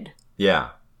kid. Yeah.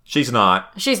 She's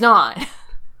not. She's not.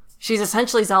 She's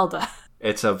essentially Zelda.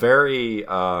 It's a very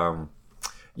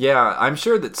yeah, I'm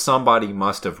sure that somebody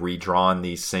must have redrawn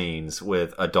these scenes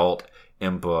with adult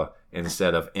Impa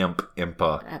instead of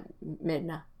Impa.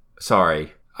 Midna.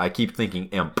 Sorry, I keep thinking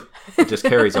imp. It just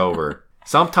carries over.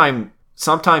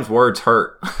 Sometimes words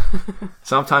hurt.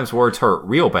 Sometimes words hurt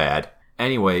real bad.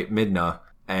 Anyway, Midna.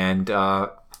 And,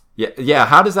 yeah,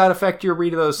 how does that affect your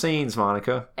read of those scenes,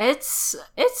 Monica? It's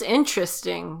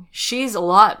interesting. She's a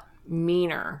lot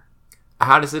meaner.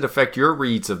 How does it affect your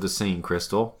reads of the scene,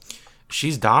 Crystal?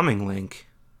 She's doming Link.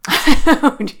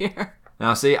 Oh, dear.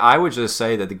 Now, see, I would just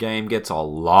say that the game gets a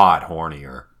lot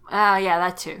hornier. Yeah,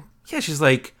 that too. Yeah, she's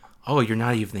like... Oh, you're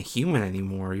not even a human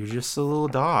anymore. You're just a little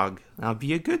dog. Now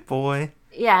be a good boy.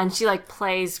 Yeah, and she like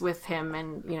plays with him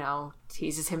and,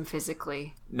 teases him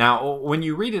physically. Now, when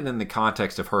you read it in the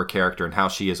context of her character and how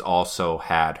she has also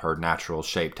had her natural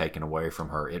shape taken away from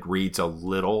her, it reads a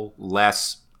little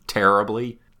less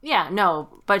terribly. Yeah,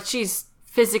 no, but she's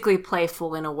physically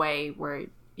playful in a way where,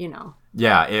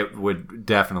 Yeah, it would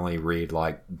definitely read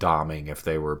like doming if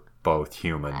they were both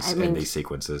humans in these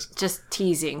sequences. Just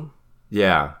teasing.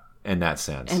 Yeah, in that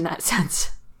sense.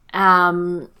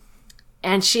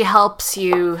 And she helps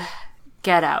you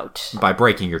get out. By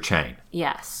breaking your chain.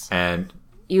 Yes. And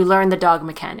you learn the dog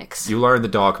mechanics. And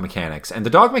the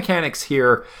dog mechanics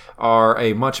here are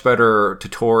a much better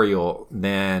tutorial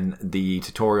than the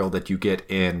tutorial that you get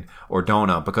in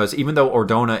Ordona. Because even though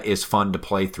Ordona is fun to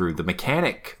play through, the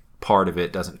mechanic part of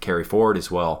it doesn't carry forward as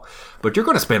well. But you're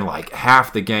going to spend like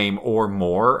half the game or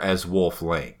more as Wolf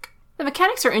Link. The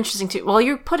mechanics are interesting too. Well,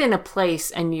 you're put in a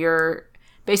place and you're...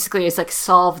 Basically, it's like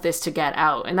solve this to get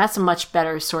out. And that's a much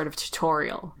better sort of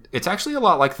tutorial. It's actually a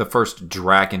lot like the first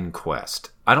Dragon Quest.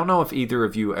 I don't know if either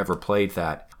of you ever played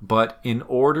that. But in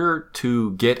order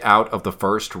to get out of the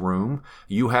first room,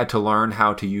 you had to learn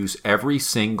how to use every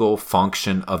single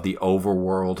function of the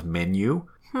overworld menu.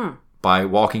 By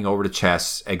walking over to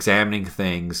chests, examining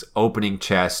things, opening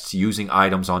chests, using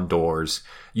items on doors.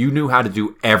 You knew how to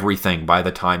do everything by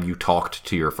the time you talked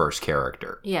to your first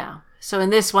character. Yeah. So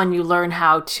in this one, you learn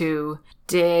how to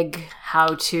dig,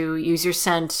 how to use your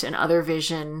scent and other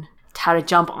vision, how to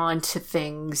jump onto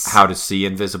things. How to see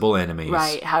invisible enemies.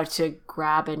 Right, how to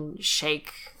grab and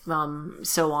shake them,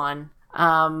 so on.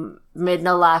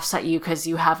 Midna laughs at you because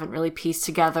you haven't really pieced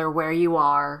together where you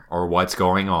are. Or what's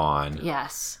going on.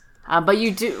 Yes. But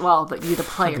you do, but you the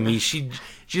player. She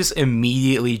just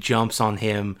immediately jumps on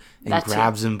him and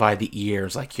grabs him by the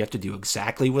ears like, you have to do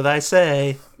exactly what I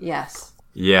say. Yes.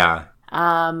 Yeah.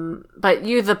 But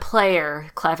you, the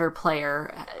player, clever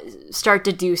player, start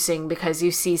deducing because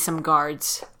you see some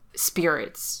guards'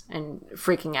 spirits and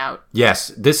freaking out. Yes,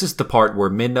 this is the part where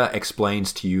Midna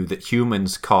explains to you that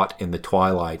humans caught in the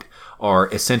twilight are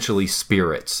essentially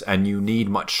spirits, and you need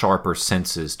much sharper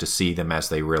senses to see them as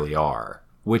they really are.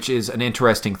 Which is an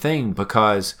interesting thing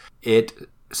because it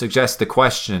suggests the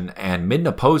question, and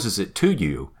Midna poses it to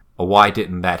you, why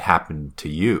didn't that happen to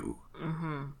you?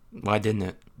 Mm-hmm. Why didn't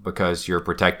it? Because you're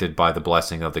protected by the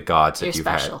blessing of the gods that you've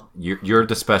special. Had. You're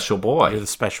the special boy. You're the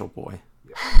special boy.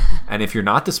 And if you're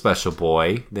not the special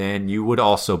boy, then you would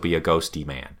also be a ghosty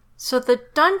man. So the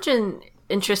dungeon,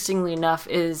 interestingly enough,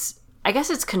 is... I guess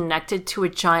it's connected to a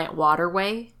giant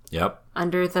waterway. Yep.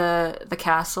 Under the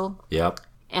castle. Yep.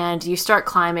 And you start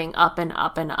climbing up and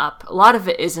up and up. A lot of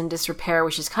it is in disrepair,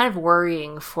 which is kind of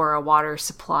worrying for a water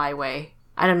supply way.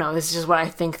 I don't know, this is just what I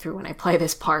think through when I play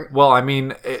this part. Well, I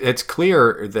mean, it's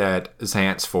clear that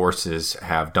Xant's forces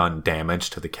have done damage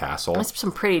to the castle. That's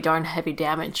some pretty darn heavy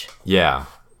damage. Yeah,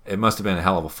 it must have been a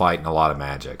hell of a fight and a lot of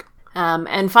magic.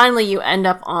 And finally you end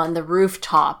up on the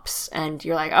rooftops, and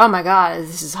you're like, oh my god,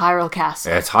 this is Hyrule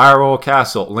Castle. It's Hyrule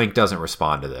Castle. Link doesn't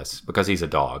respond to this, because he's a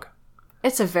dog.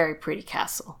 It's a very pretty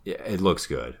castle. Yeah, it looks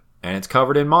good. And it's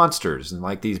covered in monsters, and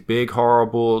like these big,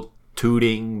 horrible...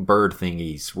 tooting bird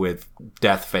thingies with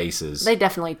death faces. They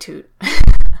definitely toot.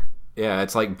 Yeah,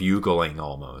 it's like bugling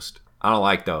almost. I don't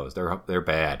like those. They're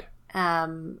bad.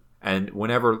 And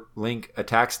whenever Link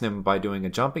attacks them by doing a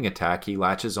jumping attack, he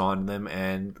latches on them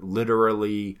and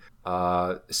literally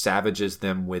savages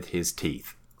them with his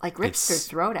teeth. Like rips their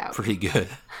throat out. Pretty good.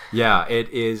 Yeah, it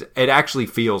is. It actually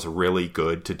feels really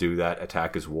good to do that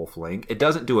attack as Wolf Link. It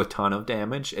doesn't do a ton of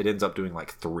damage. It ends up doing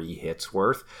like 3 hits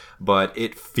worth, but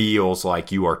it feels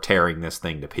like you are tearing this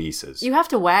thing to pieces. You have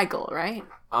to waggle, right?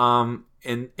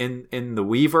 In the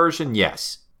Wii version,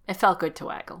 yes. It felt good to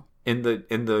waggle. In the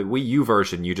Wii U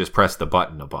version, you just press the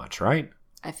button a bunch, right?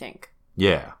 I think.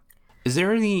 Yeah. Is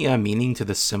there any meaning to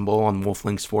the symbol on Wolf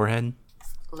Link's forehead?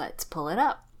 Let's pull it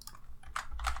up.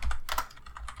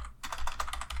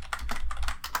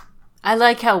 I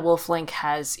like how Wolf Link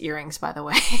has earrings, by the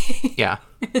way. Yeah.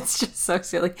 It's just so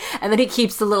silly. And then he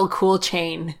keeps the little cool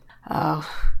chain. Oh.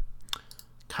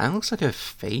 Kind of looks like a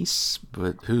face,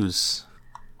 but whose?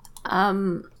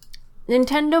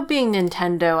 Nintendo being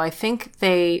Nintendo, I think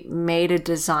they made a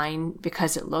design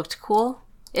because it looked cool.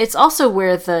 It's also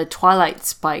where the Twilight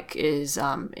spike is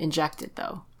injected,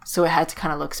 though. So it had to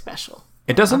kind of look special.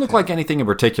 It doesn't look like anything in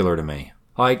particular to me.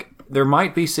 Like, there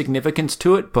might be significance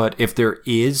to it, but if there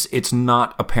is, it's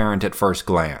not apparent at first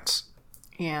glance.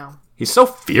 Yeah. He's so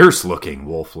fierce looking,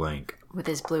 Wolf Link. With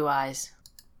his blue eyes.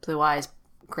 Blue eyes,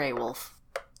 gray wolf.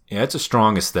 Yeah, it's a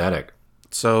strong aesthetic.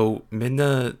 So,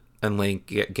 Midna and Link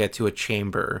get to a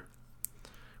chamber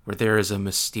where there is a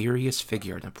mysterious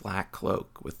figure in a black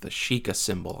cloak with the Sheikah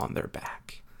symbol on their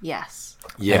back. Yes.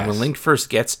 And when Link first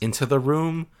gets into the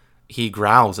room, he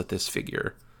growls at this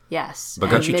figure. Yes. But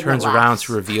then she turns around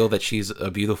to reveal that she's a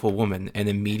beautiful woman, and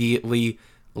immediately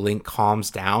Link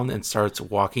calms down and starts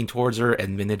walking towards her,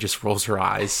 and Midna just rolls her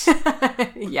eyes.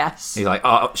 Yes.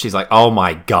 She's like, oh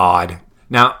my god.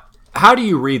 Now, how do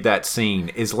you read that scene?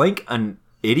 Is Link an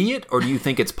idiot, or do you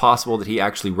think it's possible that he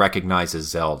actually recognizes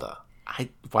Zelda?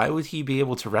 Why would he be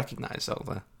able to recognize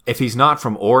Zelda? If he's not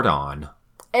from Ordon.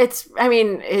 It's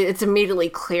immediately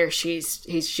clear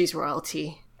she's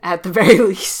royalty, at the very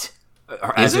least.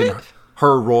 As in,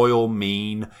 her royal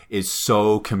mien is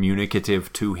so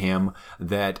communicative to him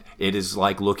that it is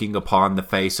like looking upon the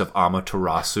face of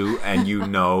Amaterasu, and you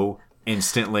know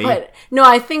instantly. But no,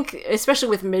 I think especially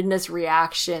with Midna's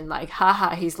reaction, like,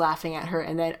 haha, he's laughing at her,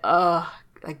 and then,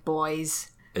 like, boys.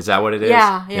 Is that what it is?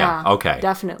 Yeah. Okay.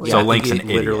 Definitely. So Link's an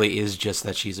idiot. Literally is just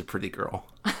that she's a pretty girl.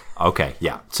 Okay,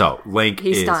 yeah. So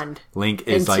He's stunned. Link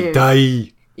is like,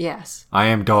 die. Yes. I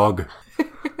am dog.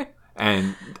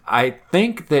 And I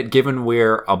think that given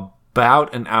we're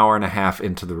about an hour and a half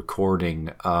into the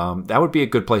recording, that would be a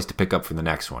good place to pick up for the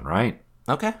next one, right?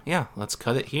 Okay, yeah. Let's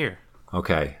cut it here.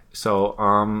 Okay.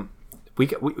 So,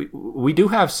 we do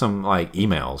have some, like,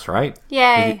 emails, right?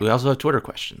 Yay. We also have Twitter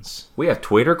questions. We have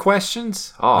Twitter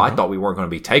questions? Oh, I thought we weren't going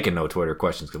to be taking no Twitter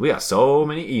questions because we have so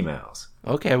many emails.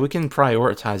 Okay, we can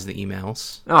prioritize the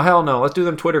emails. No, hell no. Let's do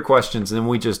them Twitter questions, and then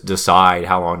we just decide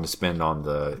how long to spend on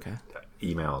the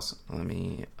emails.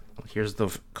 Here's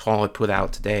the call I put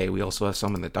out today. We also have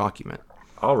some in the document.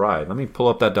 All right, let me pull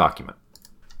up that document.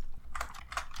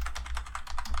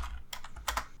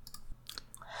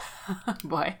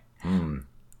 Boy.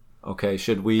 Okay,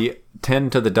 should we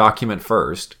tend to the document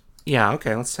first? Yeah,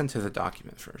 okay, let's tend to the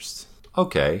document first.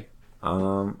 Okay.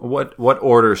 What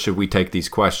order should we take these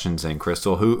questions in,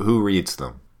 Crystal? Who reads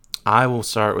them? I will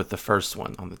start with the first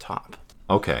one on the top.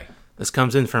 Okay. This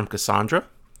comes in from Cassandra.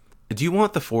 Do you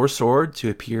want the Four Sword to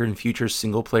appear in future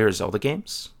single-player Zelda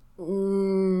games?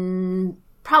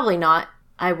 Probably not.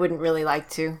 I wouldn't really like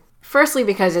to. Firstly,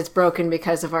 because it's broken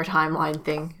because of our timeline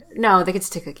thing. No, they could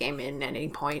stick a game in at any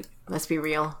point. Let's be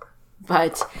real.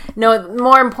 But, no,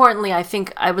 more importantly, I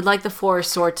think I would like the Four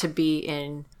Sword to be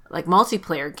in, like,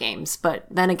 multiplayer games. But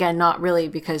then again, not really,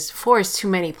 because 4 is too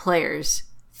many players.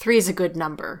 3 is a good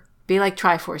number. Be like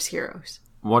Triforce Heroes.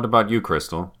 What about you,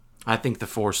 Crystal? I think the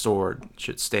Four Sword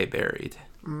should stay buried.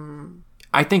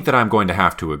 I think that I'm going to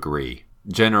have to agree.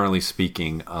 Generally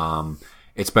speaking,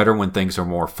 it's better when things are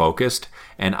more focused,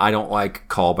 and I don't like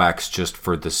callbacks just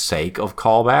for the sake of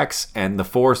callbacks, and the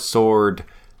Four Sword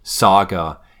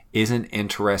saga isn't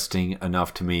interesting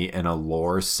enough to me in a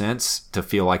lore sense to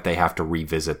feel like they have to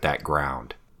revisit that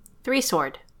ground. 3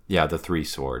 Sword. Yeah, the 3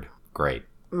 Sword. Great.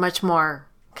 Much more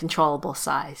controllable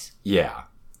size. Yeah.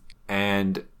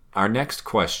 And our next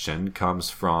question comes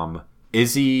from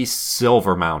Izzy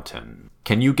Silvermountain.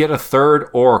 Can you get a third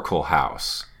Oracle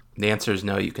house? The answer is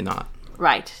no, you cannot.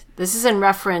 Right. This is in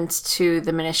reference to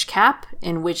the Minish Cap,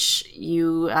 in which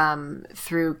you,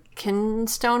 through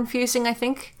kinstone fusing, I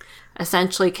think,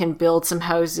 essentially can build some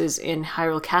houses in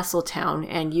Hyrule Castletown,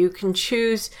 and you can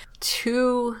choose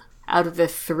 2 out of the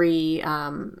 3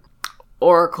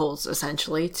 oracles,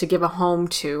 essentially, to give a home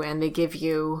to, and they give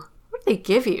you... What do they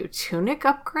give you? Tunic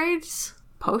upgrades?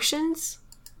 Potions?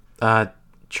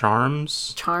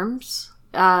 Charms? Charms?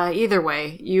 Either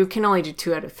way, you can only do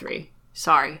 2 out of 3.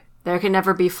 Sorry. There can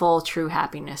never be full, true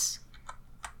happiness.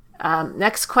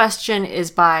 Next question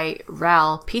is by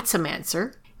Ral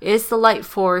Pizzamancer. Is the Light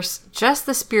Force just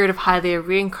the spirit of Hylia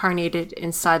reincarnated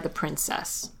inside the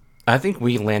princess? I think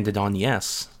we landed on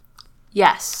yes.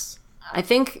 Yes. I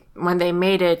think when they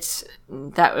made it,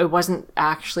 that it wasn't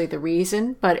actually the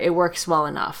reason, but it works well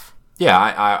enough. Yeah,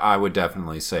 I would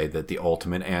definitely say that the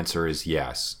ultimate answer is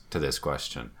yes to this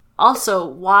question. Also,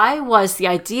 why was the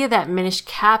idea that Minish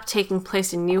Cap taking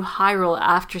place in New Hyrule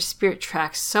after Spirit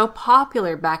Tracks so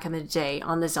popular back in the day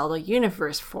on the Zelda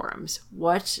Universe forums?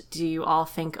 What do you all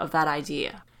think of that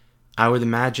idea? I would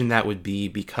imagine that would be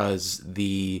because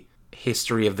the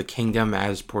history of the kingdom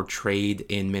as portrayed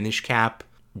in Minish Cap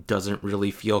doesn't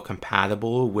really feel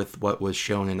compatible with what was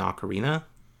shown in Ocarina.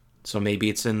 So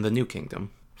maybe it's in the New Kingdom.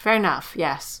 Fair enough,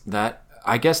 yes.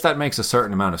 I guess that makes a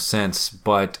certain amount of sense,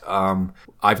 but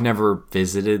I've never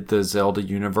visited the Zelda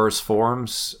Universe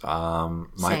forums.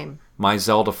 Same. My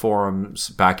Zelda forums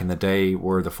back in the day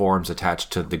were the forums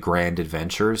attached to the Grand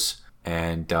Adventures,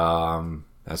 and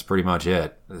that's pretty much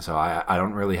it. So I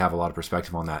don't really have a lot of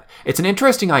perspective on that. It's an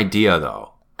interesting idea,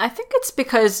 though. I think it's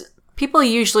because people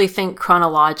usually think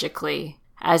chronologically,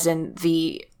 as in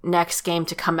the next game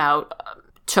to come out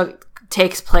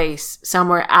takes place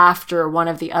somewhere after one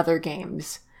of the other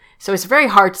games. So it's very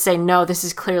hard to say, no, this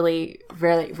is clearly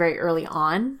very, very early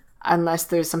on, unless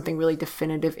there's something really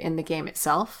definitive in the game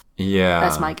itself. Yeah.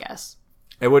 That's my guess.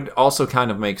 It would also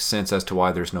kind of make sense as to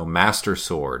why there's no Master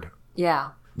Sword.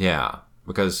 Yeah. Yeah,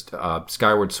 because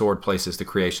Skyward Sword places the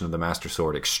creation of the Master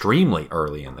Sword extremely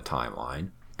early in the timeline.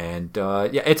 And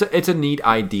yeah, it's a neat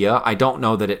idea. I don't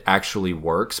know that it actually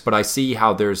works, but I see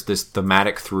how there's this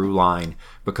thematic through line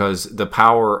because the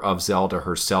power of Zelda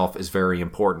herself is very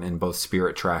important in both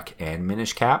Spirit Track and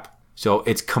Minish Cap. So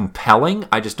it's compelling.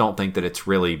 I just don't think that it's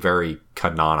really very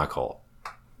canonical.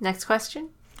 Next question.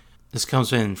 This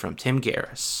comes in from Tim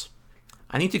Garris.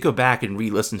 I need to go back and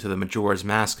re-listen to the Majora's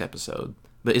Mask episode,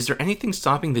 but is there anything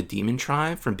stopping the Demon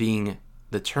Tribe from being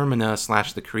the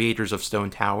Termina / the creators of Stone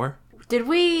Tower? Did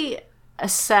we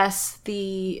assess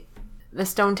the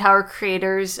Stone Tower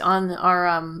creators on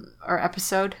our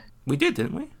episode? We did,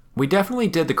 didn't we? We definitely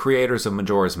did the creators of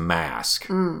Majora's Mask.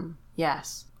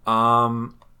 Yes.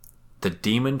 The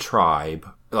Demon Tribe,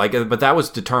 but that was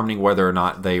determining whether or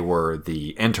not they were the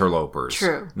interlopers.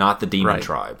 True. Not the Demon Right.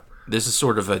 Tribe. This is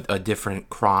sort of a different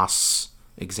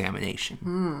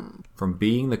cross-examination. From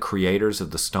being the creators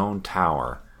of the Stone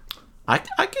Tower. I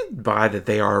could buy that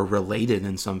they are related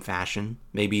in some fashion.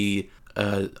 Maybe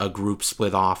a group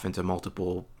split off into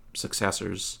multiple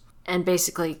successors. And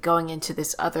basically going into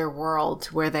this other world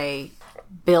where they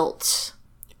built.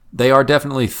 They are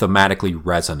definitely thematically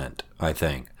resonant, I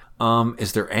think.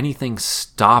 Is there anything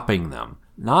stopping them?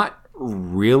 Not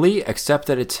really, except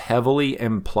that it's heavily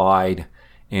implied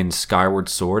in Skyward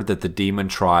Sword that the Demon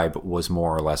Tribe was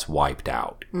more or less wiped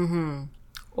out. Mm-hmm.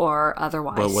 Or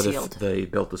otherwise But what sealed. if they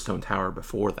built the Stone Tower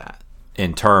before that?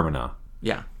 In Termina.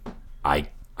 Yeah. I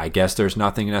guess there's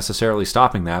nothing necessarily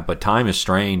stopping that, but time is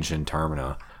strange in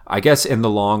Termina. I guess in the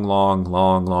long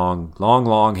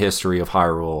history of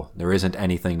Hyrule, there isn't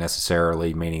anything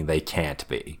necessarily meaning they can't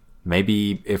be.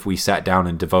 Maybe if we sat down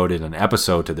and devoted an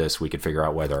episode to this, we could figure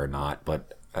out whether or not.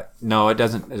 But no, it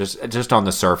doesn't. Just on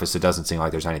the surface, it doesn't seem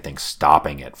like there's anything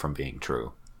stopping it from being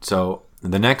true. So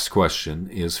the next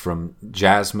question is from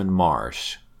Jasmine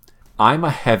Marsh. I'm a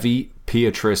heavy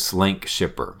Beatrice Link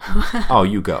shipper. Oh,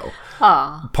 you go.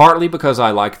 Partly because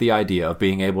I like the idea of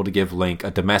being able to give Link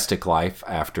a domestic life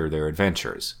after their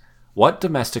adventures. What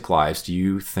domestic lives do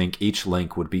you think each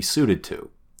Link would be suited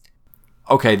to?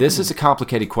 Okay, this is a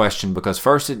complicated question because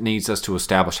first it needs us to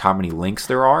establish how many Links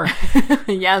there are.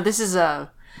 Yeah, this is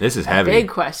heavy. Big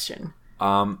question.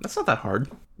 That's not that hard.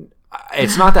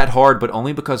 It's not that hard, but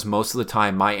only because most of the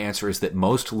time my answer is that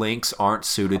most Links aren't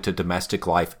suited to domestic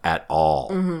life at all.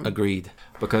 Mm-hmm. Agreed.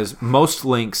 Because most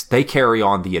Links, they carry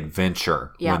on the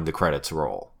adventure Yeah. when the credits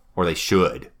roll. Or they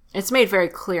should. It's made very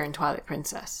clear in Twilight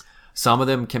Princess. Some of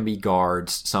them can be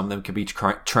guards, some of them can be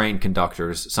train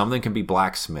conductors, some of them can be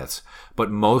blacksmiths,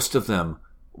 but most of them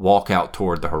walk out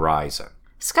toward the horizon.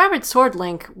 Skyward Sword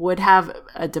Link would have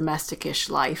a domestic-ish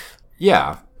life.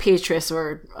 Yeah. Beatrice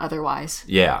or otherwise.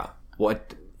 Yeah.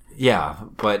 Yeah,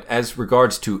 but as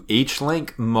regards to each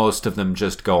Link, most of them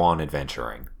just go on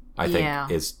adventuring. I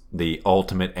think is the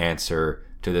ultimate answer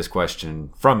to this question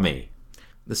from me.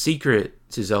 The secret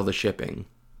to Zelda shipping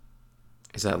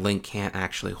is that Link can't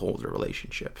actually hold a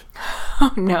relationship.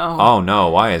 Oh, no. Oh, no.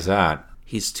 Why is that?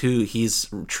 He's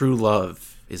true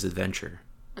love is adventure.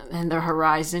 And the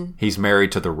horizon. He's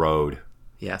married to the road.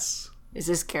 Yes. Is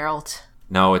this Geralt?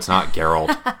 No, it's not Geralt.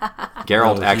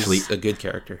 Geralt No, actually... he's a good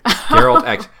character.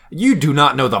 You do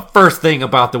not know the first thing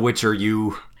about The Witcher,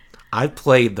 you... I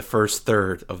played the first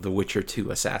third of The Witcher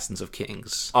 2 Assassins of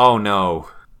Kings. Oh, no.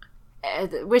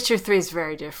 Witcher 3 is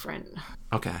very different.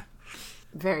 Okay.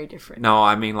 Very different. No,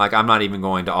 I mean, I'm not even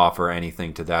going to offer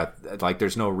anything to that.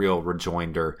 There's no real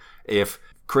rejoinder. If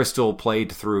Crystal played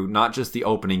through not just the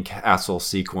opening castle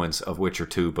sequence of Witcher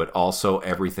 2, but also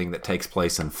everything that takes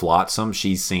place in Flotsam,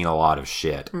 she's seen a lot of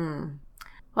shit.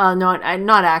 Well, no,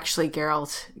 not actually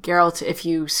Geralt. Geralt, if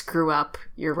you screw up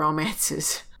your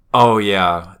romances. Oh,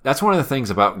 yeah. That's one of the things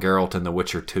about Geralt in The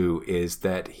Witcher 2 is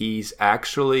that he's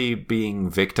actually being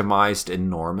victimized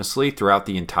enormously throughout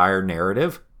the entire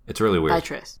narrative. It's really weird. By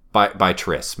Triss. By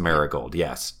Triss Marigold,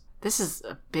 yes. This is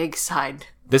a big side.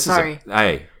 It's Segue.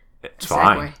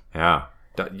 fine. Yeah.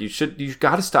 You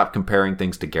got to stop comparing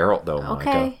things to Geralt, though, Micah.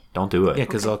 Okay. Don't do it. Yeah,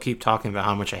 because I'll keep talking about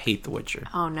how much I hate The Witcher.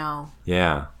 Oh, no.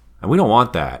 Yeah. And we don't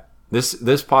want that. This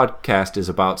podcast is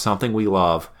about something we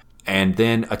love, and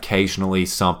then occasionally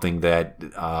something that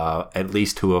at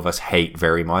least two of us hate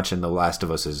very much, and the last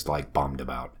of us is, bummed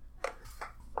about.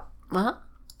 What?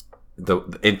 The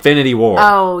Infinity War.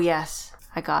 Oh, yes.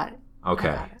 I got it.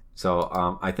 Okay.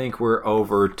 So I think we're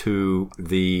over to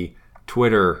the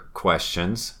Twitter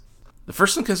questions. The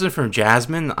first one comes in from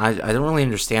Jasmine. I don't really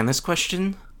understand this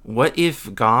question. What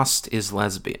if Gost is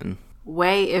lesbian?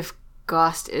 Way if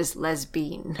Gost is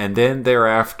lesbian. And then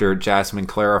thereafter, Jasmine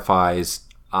clarifies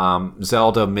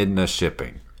Zelda Midna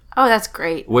shipping. Oh, that's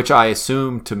great. Which I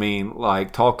assume to mean,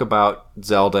 like, talk about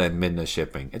Zelda and Midna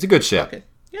shipping. It's a good ship. Okay.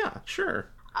 Yeah, sure.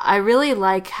 I really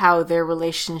like how their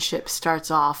relationship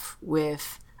starts off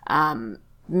with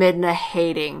Midna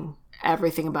hating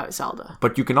everything about Zelda.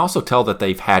 But you can also tell that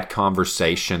they've had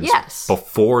conversations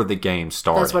before the game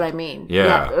started. That's what I mean.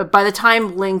 Yeah. By the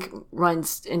time Link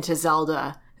runs into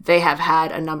Zelda, they have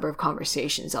had a number of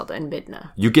conversations, Zelda and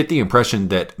Midna. You get the impression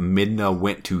that Midna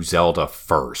went to Zelda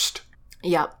first.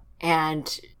 Yep.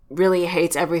 And really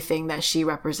hates everything that she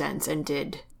represents and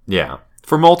did. Yeah.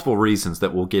 For multiple reasons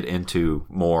that we'll get into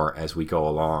more as we go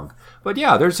along. But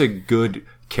yeah, there's a good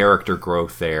character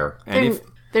growth there. And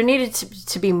there needed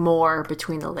to be more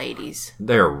between the ladies.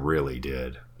 There really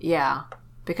did. Yeah.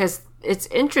 Because it's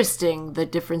interesting, the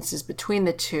differences between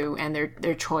the two and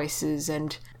their choices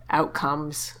and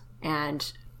outcomes.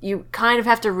 And you kind of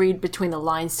have to read between the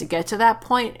lines to get to that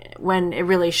point when it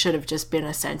really should have just been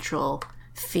a central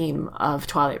theme of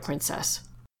Twilight Princess.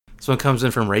 So it comes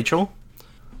in from Rachel.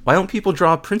 Why don't people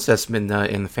draw Princess Midna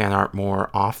in the fan art more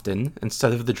often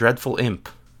instead of the dreadful imp?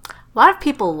 A lot of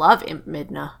people love Imp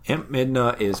Midna. Imp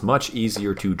Midna is much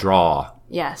easier to draw.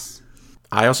 Yes.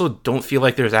 I also don't feel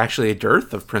like there's actually a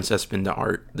dearth of Princess Midna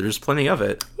art. There's plenty of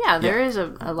it. Yeah, there is a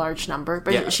large number,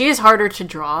 but she is harder to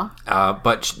draw.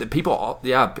 But people,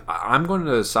 I'm going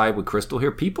to side with Crystal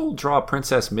here. People draw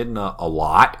Princess Midna a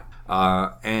lot.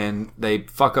 And they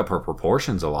fuck up her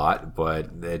proportions a lot, but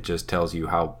it just tells you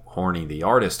how horny the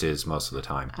artist is most of the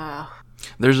time.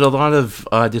 There's a lot of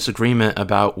disagreement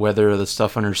about whether the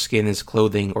stuff on her skin is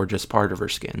clothing or just part of her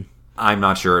skin. I'm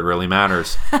not sure it really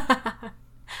matters.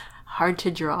 Hard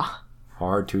to draw.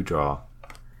 Hard to draw.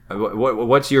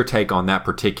 What's your take on that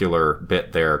particular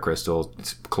bit there, Crystal?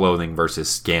 It's clothing versus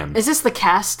skin. Is this the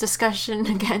cast discussion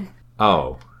again?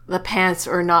 Oh. The pants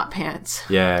or not pants?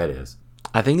 Yeah, it is.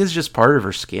 I think it's just part of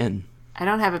her skin. I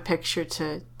don't have a picture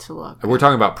to look. We're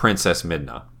talking about Princess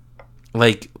Midna.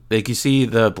 Like you see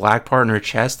the black part in her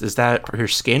chest. Is that her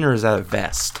skin or is that a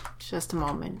vest? Just a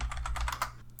moment.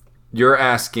 You're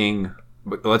asking...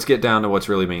 Let's get down to what's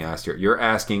really being asked here. You're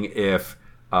asking if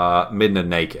Midna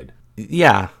naked.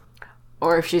 Yeah.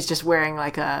 Or if she's just wearing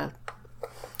like a...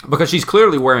 Because she's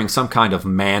clearly wearing some kind of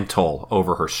mantle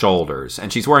over her shoulders.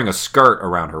 And she's wearing a skirt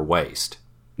around her waist.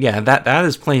 Yeah, that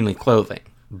is plainly clothing.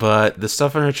 But the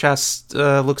stuff on her chest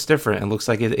looks different. It looks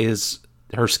like it is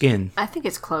her skin. I think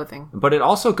it's clothing. But it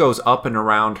also goes up and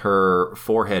around her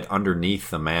forehead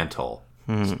underneath the mantle.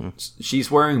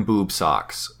 She's wearing boob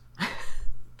socks.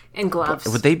 And gloves.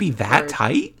 Would they be that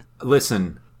tight?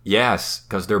 Listen, yes,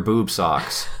 because they're boob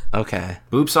socks. Okay.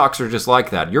 Boob socks are just like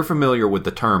that. You're familiar with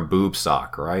the term boob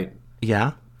sock, right?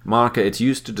 Yeah. Monica, it's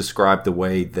used to describe the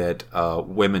way that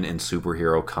women in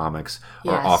superhero comics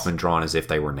are often drawn as if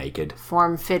they were naked.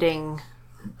 Form-fitting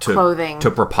clothing.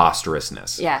 To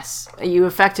preposterousness. Yes. You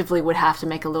effectively would have to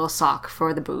make a little sock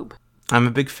for the boob. I'm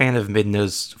a big fan of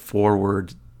Midna's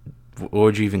forward... What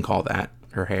would you even call that?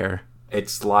 Her hair.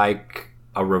 It's like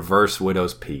a reverse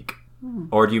widow's peak.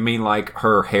 Or do you mean like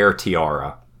her hair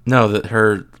tiara? No,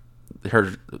 the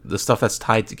stuff that's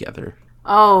tied together.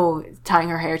 Oh, tying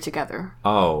her hair together.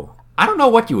 Oh, I don't know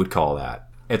what you would call that.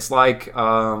 It's like,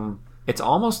 it's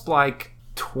almost like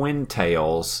twin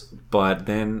tails, but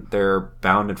then they're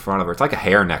bound in front of her. It's like a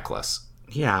hair necklace.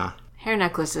 Yeah. Hair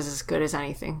necklace is as good as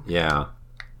anything. Yeah.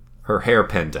 Her hair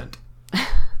pendant.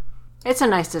 It's a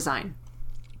nice design.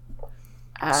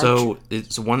 So,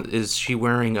 is she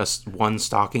wearing one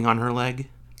stocking on her leg?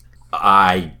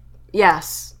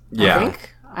 Yes. Yeah. I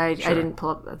think. I didn't pull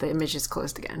up. The image is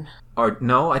closed again. Or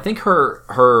no, I think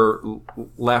her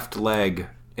left leg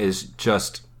is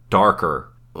just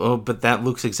darker. Oh, but that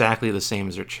looks exactly the same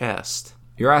as her chest.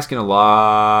 You're asking a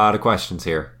lot of questions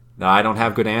here that I don't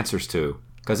have good answers to.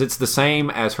 Because it's the same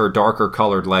as her darker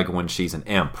colored leg when she's an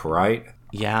imp, right?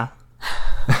 Yeah.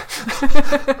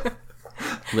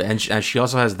 And she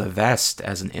also has the vest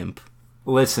as an imp.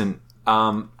 Listen,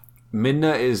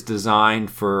 Midna is designed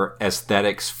for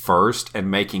aesthetics first and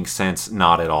making sense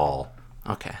not at all.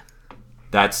 Okay.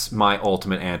 That's my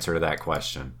ultimate answer to that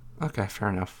question. Okay, fair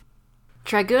enough.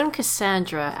 Dragoon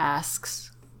Cassandra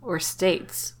asks, or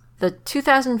states, the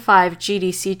 2005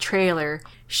 GDC trailer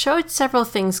showed several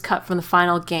things cut from the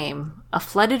final game. A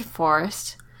flooded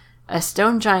forest, a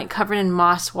stone giant covered in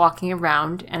moss walking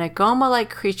around, and a Goma-like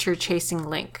creature chasing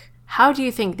Link. How do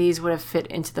you think these would have fit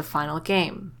into the final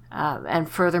game? And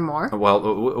furthermore... Well,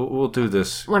 we'll do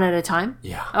this... One at a time?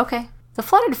 Yeah. Okay. The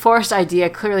flooded forest idea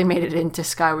clearly made it into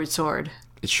Skyward Sword.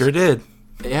 It sure did.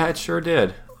 Yeah, it sure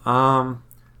did. A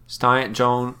stone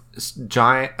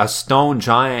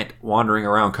giant wandering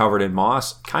around covered in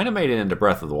moss kind of made it into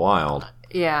Breath of the Wild.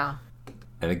 Yeah.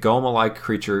 And a Goma-like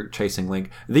creature chasing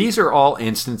Link. These are all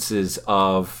instances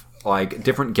of like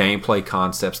different gameplay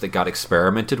concepts that got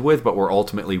experimented with but were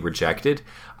ultimately rejected.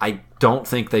 I don't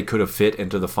think they could have fit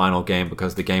into the final game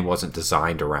because the game wasn't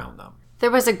designed around them.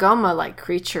 There was a Goma-like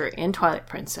creature in Twilight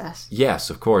Princess. Yes,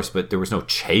 of course, but there was no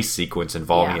chase sequence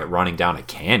involving it running down a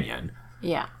canyon.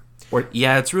 Yeah.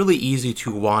 Yeah, it's really easy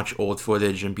to watch old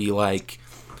footage and be like,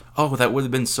 oh, that would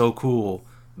have been so cool.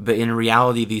 But in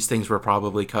reality, these things were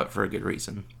probably cut for a good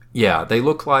reason. Yeah, they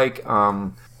look like...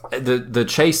 The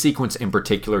chase sequence in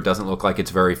particular doesn't look like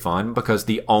it's very fun because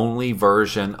the only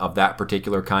version of that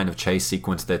particular kind of chase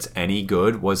sequence that's any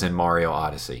good was in Mario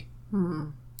Odyssey. Hmm.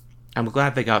 I'm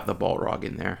glad they got the Balrog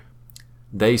in there.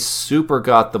 They super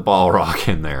got the Balrog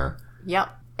in there. Yep.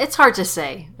 It's hard to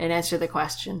say in answer to the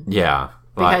question. Yeah.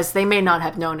 Because they may not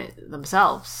have known it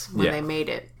themselves when they made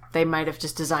it. They might have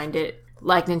just designed it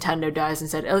like Nintendo does and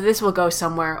said, oh, this will go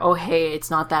somewhere. Oh, hey,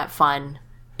 it's not that fun.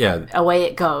 Yeah. Away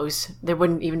it goes. There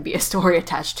wouldn't even be a story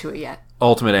attached to it yet.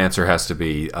 Ultimate answer has to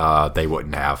be they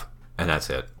wouldn't have. And that's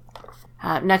it.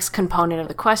 Next component of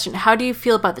the question. How do you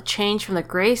feel about the change from the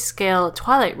grayscale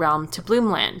Twilight Realm to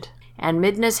Bloomland? And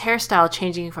Midna's hairstyle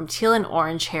changing from teal and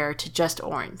orange hair to just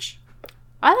orange?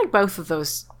 I like both of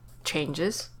those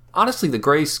changes. Honestly, the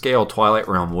grayscale Twilight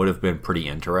Realm would have been pretty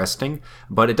interesting,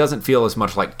 but it doesn't feel as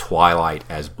much like Twilight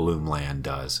as Bloomland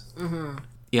does. Mm-hmm.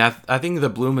 Yeah, I think the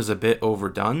Bloom is a bit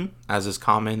overdone, as is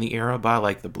common in the era, but I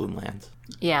like the Bloomland.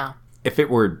 Yeah. If it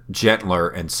were gentler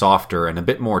and softer and a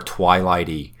bit more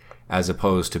Twilighty, as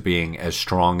opposed to being as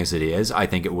strong as it is, I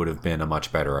think it would have been a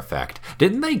much better effect.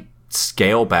 Didn't they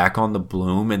scale back on the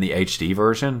Bloom in the HD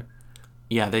version?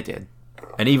 Yeah, they did.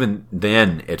 And even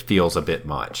then, it feels a bit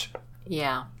much.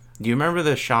 Yeah. Do you remember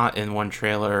the shot in one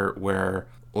trailer where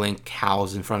Link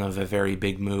howls in front of a very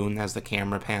big moon as the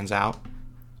camera pans out?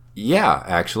 Yeah,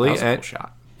 actually. That was a cool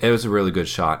shot. It was a really good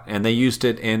shot. And they used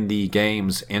it in the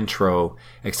game's intro,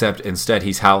 except instead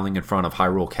he's howling in front of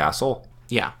Hyrule Castle.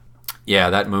 Yeah. Yeah,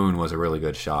 that moon was a really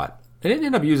good shot. They didn't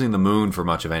end up using the moon for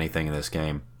much of anything in this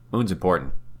game. Moon's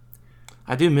important.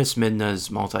 I do miss Midna's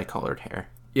multicolored hair.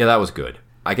 Yeah, that was good.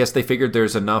 I guess they figured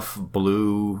there's enough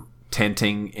blue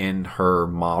tinting in her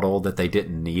model that they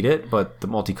didn't need it, but the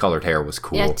multicolored hair was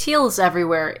cool. Yeah, teal's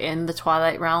everywhere in the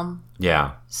Twilight Realm.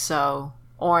 Yeah. So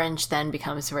orange then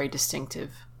becomes very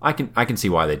distinctive. I can see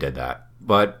why they did that,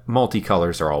 but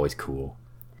multicolors are always cool.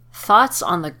 Thoughts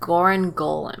on the Goron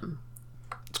Golem?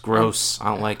 It's gross. I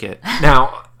don't like it.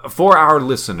 Now, for our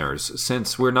listeners,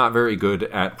 since we're not very good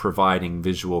at providing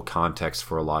visual context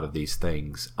for a lot of these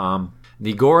things,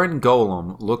 the Goron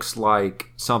Golem looks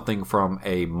like something from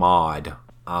a mod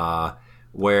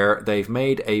where they've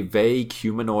made a vague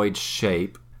humanoid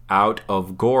shape out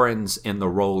of Gorons in the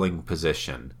rolling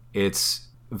position. It's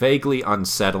vaguely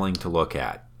unsettling to look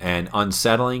at, and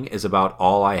unsettling is about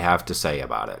all I have to say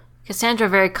about it. Cassandra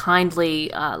very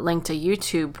kindly linked a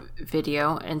YouTube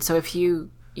video, and so if you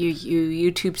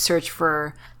YouTube search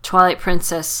for Twilight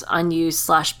Princess unused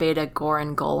 /beta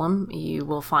Goron Golem, you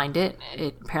will find it.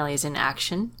 It apparently is in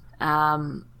action.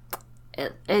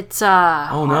 It's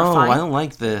oh no, horrifying. I don't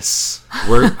like this.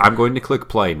 I'm going to click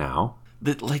play now.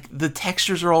 The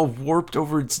textures are all warped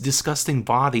over its disgusting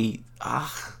body.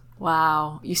 Ugh.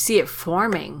 Wow, you see it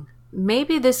forming.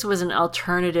 Maybe this was an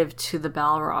alternative to the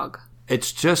Balrog.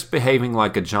 It's just behaving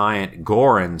like a giant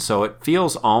Goron, so it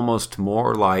feels almost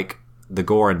more like the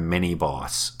Goron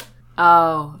mini-boss.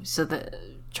 Oh, so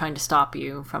trying to stop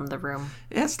you from the room.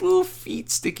 It has little feet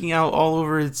sticking out all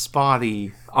over its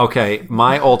body. Okay,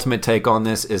 my ultimate take on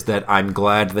this is that I'm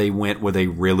glad they went with a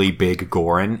really big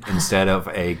Goron instead of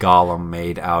a golem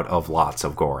made out of lots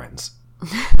of Gorons.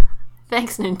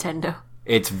 Thanks, Nintendo.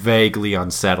 It's vaguely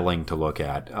unsettling to look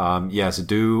at. Yes,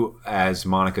 do as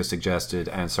Monica suggested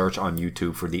and search on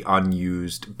YouTube for the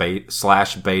unused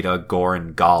 /beta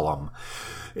Goron Golem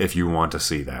if you want to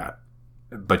see that.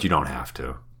 But you don't have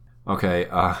to. Okay,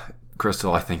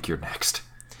 Crystal, I think you're next.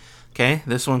 Okay,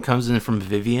 this one comes in from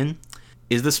Vivian.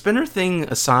 Is the spinner thing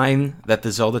a sign that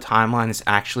the Zelda timeline is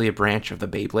actually a branch of the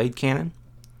Beyblade canon?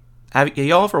 Have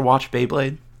y'all ever watched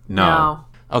Beyblade? No.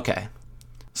 Okay.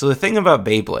 So the thing about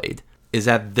Beyblade is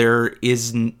that there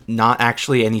is not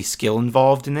actually any skill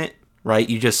involved in it, right?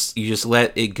 You just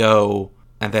let it go,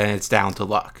 and then it's down to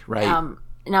luck, right?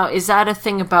 Now, is that a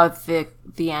thing about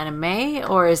the anime,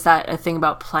 or is that a thing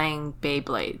about playing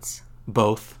Beyblades?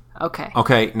 Both. Okay.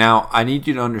 Okay, now I need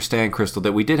you to understand, Crystal,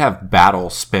 that we did have battle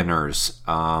spinners.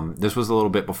 This was a little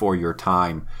bit before your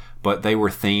time, but they were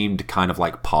themed kind of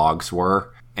like Pogs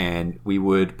were. And we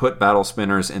would put battle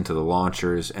spinners into the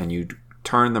launchers, and you'd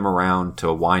turn them around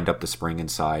to wind up the spring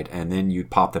inside, and then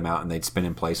you'd pop them out, and they'd spin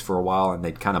in place for a while, and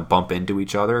they'd kind of bump into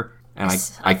each other. And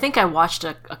I think I watched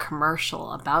a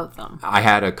commercial about them. I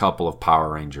had a couple of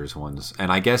Power Rangers ones,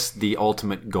 and I guess the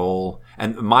ultimate goal,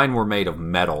 and mine were made of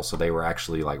metal, so they were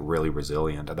actually like really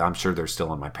resilient. I'm sure they're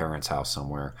still in my parents' house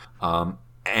somewhere.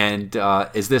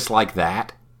 Is this like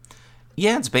that?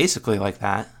 Yeah, it's basically like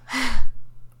that.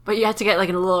 But you have to get like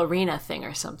a little arena thing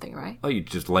or something, right? Oh, you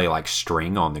just lay like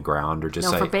string on the ground, or just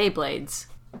No, say for Beyblades.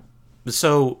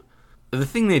 So, the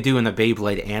thing they do in the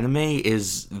Beyblade anime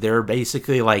is they're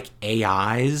basically like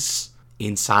AIs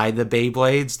inside the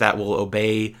Beyblades that will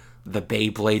obey the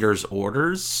Beyblader's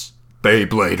orders.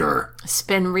 Beyblader.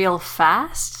 Spin real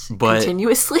fast? But-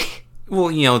 continuously? Well,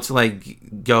 to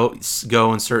like go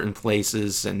in certain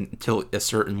places and tilt a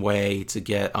certain way to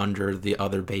get under the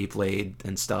other Beyblade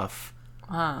and stuff.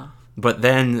 Wow. But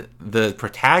then the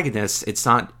protagonist, it's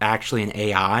not actually an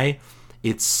AI.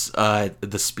 It's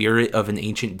the spirit of an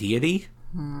ancient deity.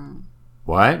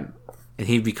 What? And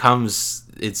he becomes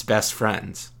its best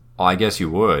friend. Well, I guess you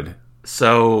would.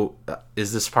 So,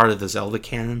 is this part of the Zelda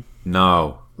canon?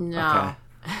 No. No.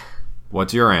 Okay.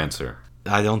 What's your answer?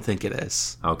 I don't think it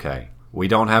is. Okay. We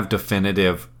don't have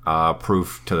definitive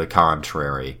proof to the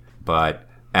contrary, but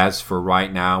as for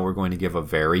right now, we're going to give a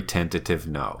very tentative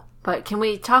no. But can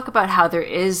we talk about how there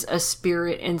is a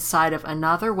spirit inside of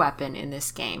another weapon in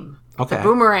this game? Okay. The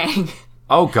boomerang.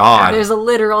 Oh, God. There's a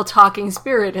literal talking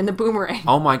spirit in the boomerang.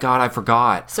 Oh, my God, I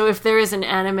forgot. So if there is an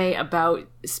anime about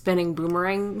spinning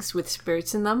boomerangs with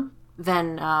spirits in them,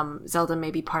 then Zelda may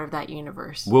be part of that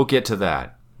universe. We'll get to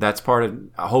that. That's part of...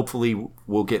 Hopefully,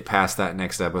 we'll get past that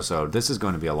next episode. This is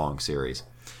going to be a long series.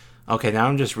 Okay, now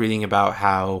I'm just reading about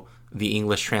how the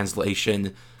English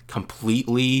translation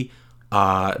completely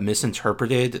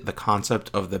misinterpreted the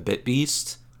concept of the Bit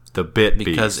Beast. The Bit Beast.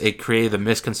 Because it created the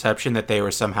misconception that they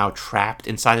were somehow trapped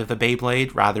inside of the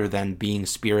Beyblade rather than being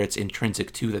spirits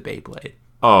intrinsic to the Beyblade.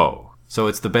 Oh, so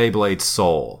it's the Beyblade's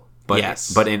soul. But,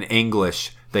 yes. But in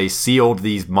English, they sealed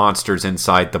these monsters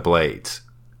inside the blades.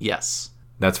 Yes.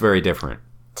 That's very different.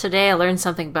 Today I learned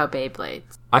something about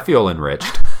Beyblades. I feel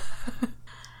enriched.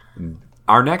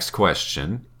 Our next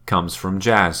question comes from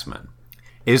Jasmine.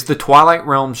 Is the Twilight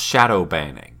Realm shadow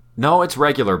banning? No, it's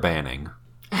regular banning.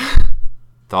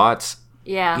 Thoughts?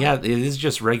 Yeah. Yeah, it is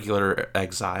just regular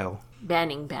exile.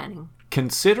 Banning.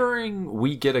 Considering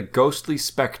we get a ghostly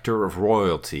specter of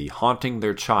royalty haunting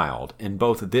their child in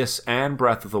both this and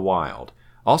Breath of the Wild,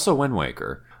 also Wind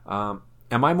Waker, am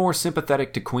I more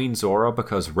sympathetic to Queen Zora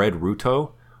because Red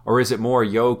Ruto? Or is it more,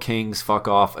 yo, kings, fuck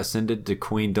off, ascended to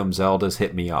Queendom Zeldas,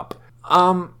 hit me up?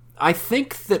 I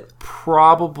think that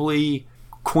probably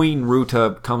Queen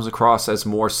Ruta comes across as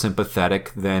more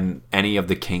sympathetic than any of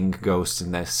the king ghosts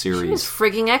in this series. She was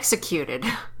frigging executed.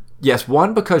 Yes,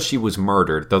 one, because she was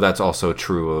murdered, though that's also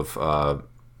true of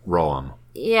Roam.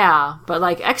 Yeah, but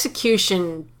like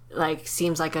execution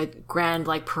seems like a grand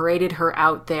paraded her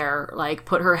out there,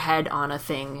 put her head on a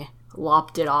thing,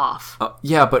 lopped it off.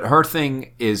 Yeah, but her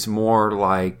thing is more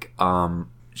like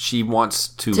she wants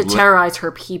to terrorize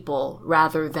her people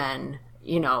rather than,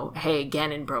 hey,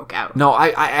 Ganon broke out. No,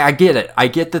 I get it. I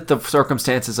get that the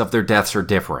circumstances of their deaths are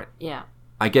different. Yeah.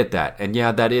 I get that. And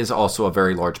yeah, that is also a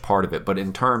very large part of it. But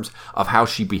in terms of how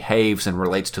she behaves and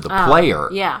relates to the player,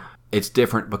 yeah, it's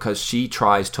different because she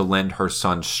tries to lend her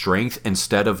son strength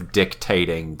instead of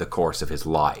dictating the course of his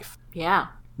life. Yeah.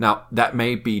 Now, that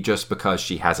may be just because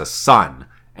she has a son,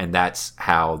 and that's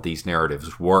how these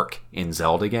narratives work in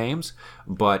Zelda games,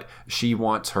 but she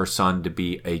wants her son to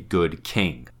be a good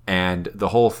king. And the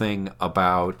whole thing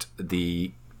about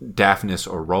the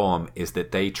Daphnis or Roam is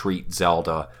that they treat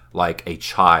Zelda like a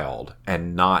child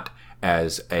and not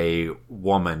as a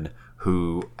woman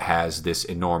who has this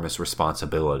enormous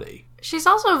responsibility. She's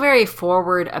also very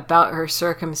forward about her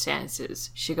circumstances.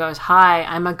 She goes, hi,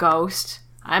 I'm a ghost.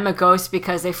 I'm a ghost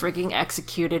because they freaking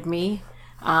executed me.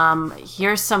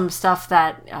 Here's some stuff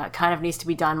that kind of needs to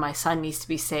be done. My son needs to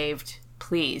be saved.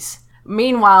 Please.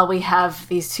 Meanwhile, we have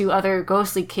these two other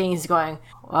ghostly kings going,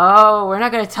 oh, we're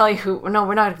not going to tell you who. No,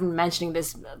 we're not even mentioning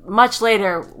this. Much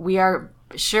later, we are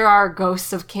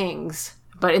ghosts of kings.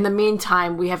 But in the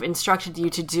meantime, we have instructed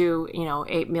you to do,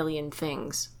 8 million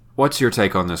things. What's your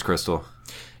take on this, Crystal?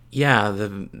 Yeah,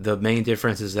 the main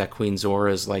difference is that Queen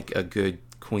Zora is like a good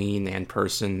queen and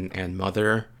person and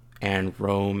mother, and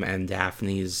Rome and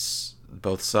Daphne's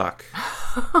both suck.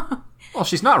 Well,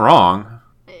 she's not wrong.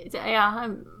 Yeah,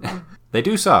 They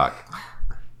do suck.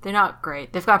 they're not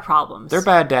great. They've got problems. They're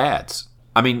bad dads.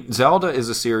 I mean, Zelda is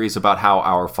a series about how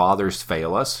our fathers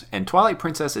fail us, and Twilight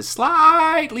Princess is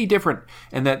slightly different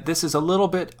in that this is a little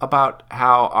bit about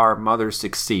how our mothers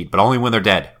succeed, but only when they're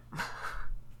dead.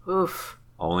 Oof.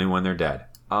 Only when they're dead.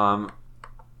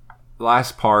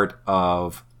 Last part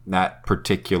of that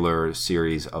particular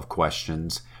series of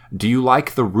questions. Do you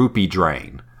like the rupee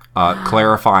drain?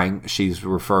 Clarifying, she's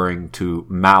referring to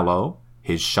Mallow,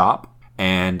 his shop,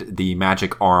 and the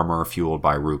magic armor fueled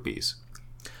by rupees.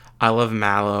 I love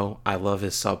Mallow, I love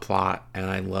his subplot, and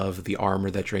I love the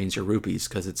armor that drains your rupees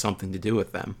because it's something to do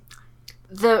with them.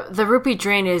 The rupee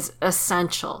drain is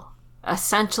essential.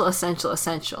 Essential.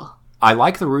 I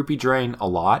like the rupee drain a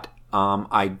lot.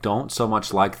 I don't so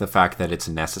much like the fact that it's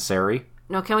necessary.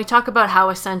 No, can we talk about how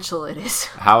essential it is?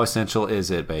 How essential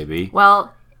is it, baby?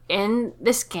 Well, in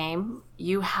this game,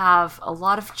 you have a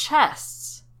lot of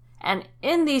chests. And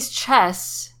in these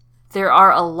chests, there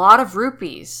are a lot of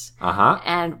rupees. Uh-huh.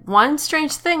 And one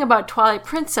strange thing about Twilight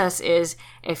Princess is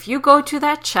if you go to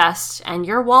that chest and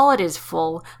your wallet is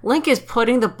full, Link is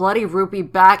putting the bloody rupee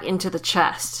back into the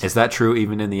chest. Is that true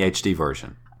even in the HD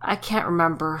version? I can't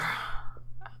remember.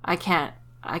 I can't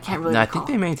really I recall. think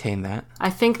they maintain that. I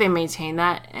think they maintain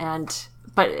that,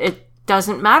 but it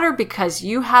doesn't matter because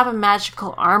you have a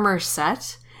magical armor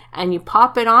set and you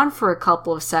pop it on for a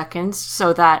couple of seconds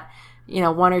so that,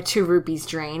 1 or 2 rupees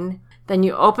drain. Then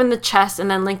you open the chest and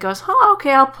then Link goes, oh,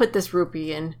 okay, I'll put this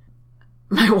rupee in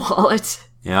my wallet.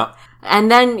 Yeah.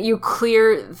 And then you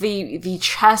clear the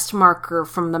chest marker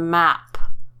from the map.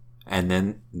 And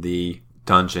then the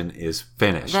dungeon is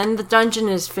finished. Then the dungeon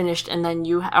is finished and then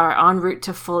you are en route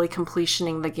to fully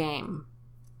completioning the game.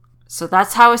 So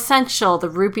that's how essential the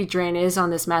rupee drain is on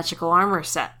this magical armor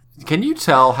set. Can you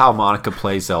tell how Monica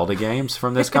plays Zelda games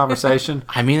from this conversation?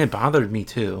 I mean, it bothered me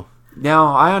too. No,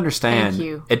 I understand. Thank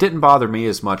you. It didn't bother me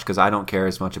as much because I don't care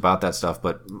as much about that stuff,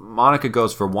 but Monica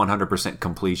goes for 100%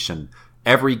 completion.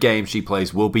 Every game she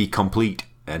plays will be complete,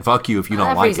 and fuck you if you don't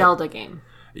like it. Every Zelda game.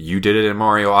 You did it in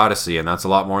Mario Odyssey, and that's a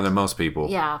lot more than most people.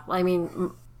 Yeah, I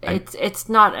mean, it's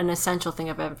not an essential thing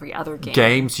of every other game.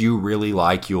 Games you really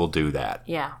like, you'll do that.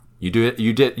 Yeah. You do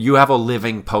it. You have a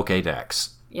living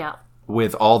Pokédex Yeah.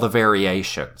 with all the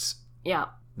variations. Yeah.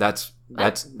 That's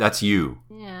you.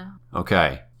 Yeah.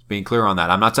 Okay. Being clear on that.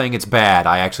 I'm not saying it's bad.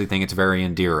 I actually think it's very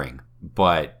endearing.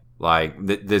 But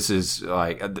this is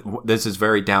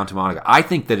very down to Monica. I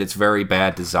think that it's very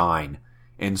bad design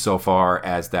insofar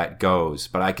as that goes.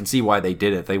 But I can see why they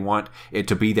did it. They want it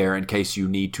to be there in case you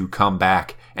need to come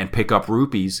back and pick up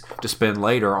rupees to spend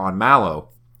later on Mallow.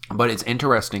 But it's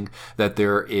interesting that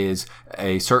there is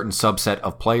a certain subset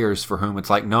of players for whom it's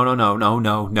like, no,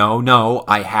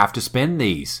 I have to spend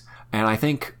these. And I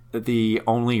think the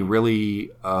only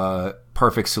really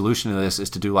perfect solution to this is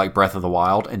to do like Breath of the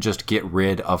Wild and just get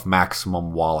rid of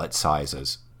maximum wallet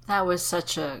sizes. That was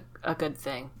such a good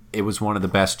thing. It was one of the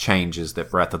best changes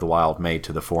that Breath of the Wild made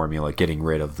to the formula, getting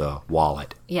rid of the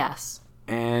wallet. Yes.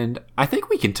 And I think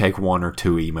we can take 1 or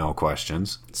 2 email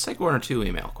questions. Let's take 1 or 2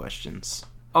 email questions.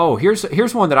 Oh,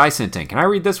 here's one that I sent in. Can I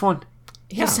read this one?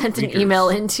 You sent an email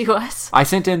in to us? I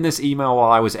sent in this email while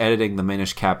I was editing the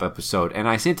Minish Cap episode, and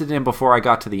I sent it in before I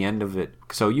got to the end of it.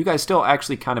 So you guys still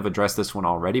actually kind of addressed this one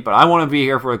already, but I want to be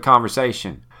here for a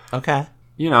conversation. Okay.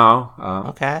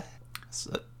 Okay.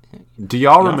 So, Do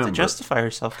y'all you remember? have to justify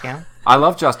yourself, Cam. I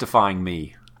love justifying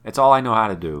me. It's all I know how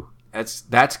to do.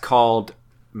 That's called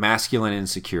masculine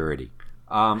insecurity.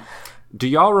 Do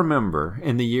y'all remember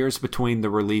in the years between the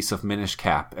release of Minish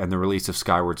Cap and the release of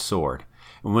Skyward Sword,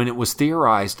 when it was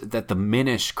theorized that the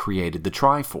Minish created the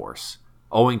Triforce,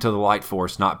 owing to the Light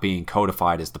Force not being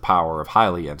codified as the power of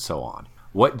Hylia and so on?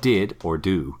 What did, or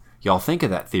do, y'all think of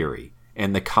that theory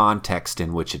and the context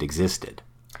in which it existed?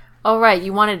 Oh, right.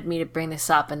 You wanted me to bring this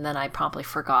up, and then I promptly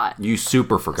forgot. You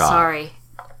super forgot. Sorry.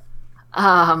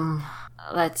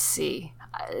 Let's see.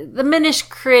 The Minish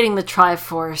creating the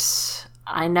Triforce,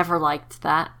 I never liked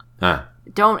that.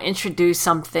 Don't introduce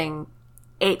something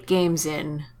 8 games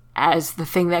in as the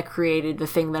thing that created the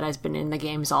thing that has been in the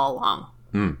games all along.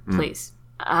 Please.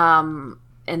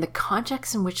 In the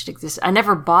context in which it exists, I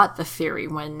never bought the theory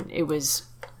when it was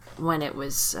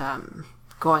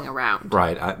going around.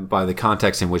 Right. By the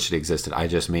context in which it existed, I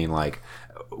just mean like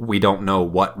we don't know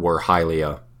what were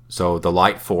Hylia. So the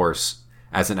Light Force,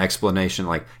 as an explanation,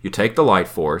 like you take the Light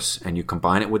Force and you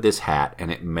combine it with this hat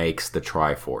and it makes the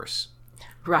Triforce.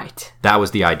 Right. That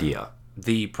was the idea.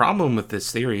 The problem with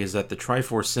this theory is that the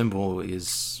Triforce symbol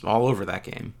is all over that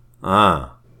game.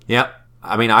 Yep.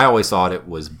 I mean, I always thought it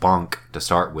was bunk to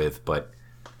start with, but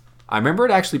I remember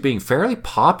it actually being fairly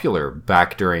popular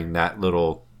back during that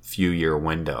little few-year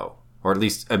window, or at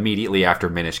least immediately after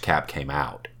Minish Cap came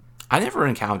out. I never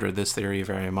encountered this theory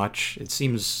very much. It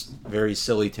seems very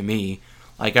silly to me.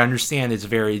 Like, I understand it's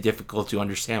very difficult to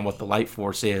understand what the light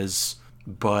force is,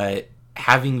 but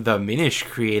having the Minish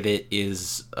create it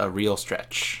is a real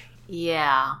stretch.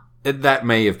 Yeah. That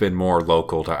may have been more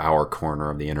local to our corner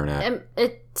of the internet.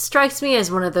 It strikes me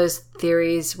as one of those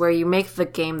theories where you make the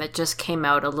game that just came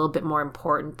out a little bit more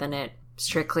important than it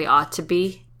strictly ought to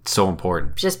be. So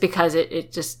important. Just because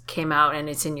it just came out and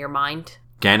it's in your mind.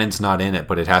 Ganon's not in it,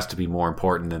 but it has to be more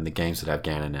important than the games that have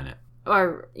Ganon in it.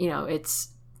 Or,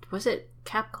 was it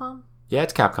Capcom? Yeah,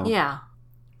 it's Capcom. Yeah.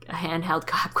 A handheld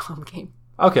Capcom game.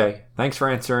 Okay, thanks for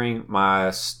answering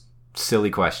my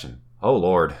silly question. Oh,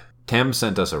 Lord. Tim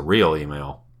sent us a real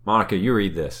email. Monica, you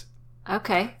read this.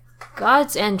 Okay.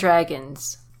 Gods and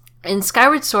Dragons. In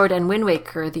Skyward Sword and Wind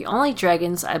Waker, the only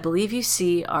dragons I believe you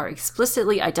see are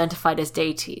explicitly identified as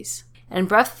deities. In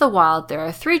Breath of the Wild, there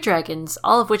are 3 dragons,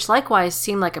 all of which likewise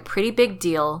seem like a pretty big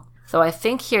deal, though I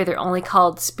think here they're only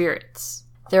called spirits.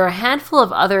 There are a handful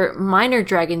of other minor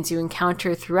dragons you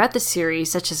encounter throughout the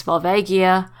series, such as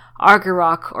Volvagia,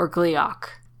 Argarok, or Gleeok.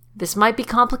 This might be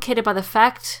complicated by the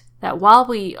fact that while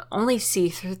we only see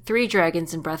 3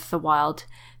 dragons in Breath of the Wild,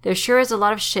 there sure is a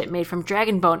lot of shit made from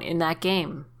dragon bone in that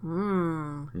game.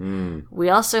 We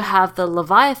also have the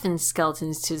Leviathan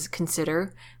skeletons to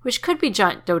consider, which could be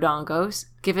giant Dodongos,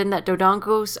 given that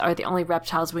Dodongos are the only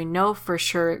reptiles we know for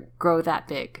sure grow that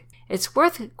big. It's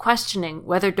worth questioning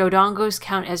whether Dodongos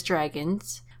count as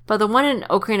dragons, but the one in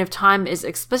Ocarina of Time is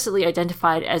explicitly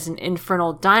identified as an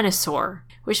infernal dinosaur,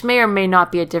 which may or may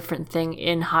not be a different thing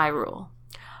in Hyrule.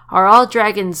 Are all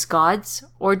dragons gods,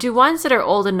 or do ones that are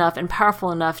old enough and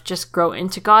powerful enough just grow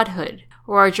into godhood?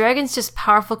 Or are dragons just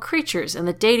powerful creatures and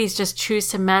the deities just choose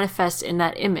to manifest in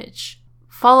that image?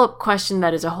 Follow-up question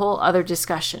that is a whole other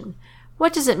discussion.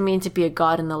 What does it mean to be a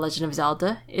god in The Legend of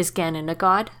Zelda? Is Ganon a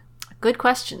god? Good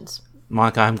questions.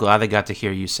 Monica, I'm glad I got to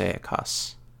hear you say a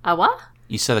cuss. A what?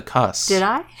 You said a cuss. Did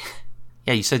I?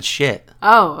 Yeah, you said shit.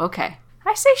 Oh, okay.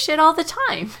 I say shit all the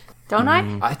time. Don't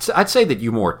I? I'd say that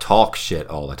you more talk shit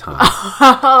all the time.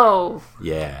 Oh.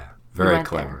 Yeah. Very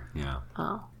clever. There.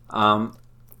 Yeah. Oh.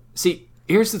 See,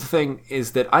 here's the thing,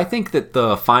 is that I think that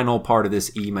the final part of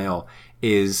this email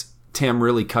is Tim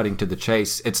really cutting to the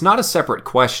chase. It's not a separate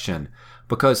question,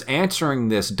 because answering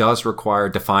this does require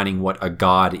defining what a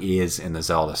god is in the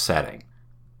Zelda setting.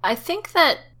 I think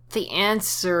that the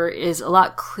answer is a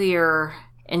lot clearer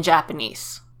in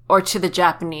Japanese, or to the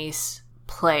Japanese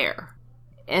player.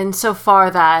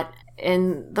 Insofar that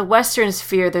in the Western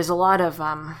sphere, there's a lot of,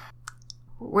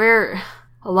 we're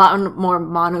a lot more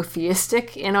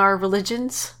monotheistic in our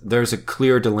religions. There's a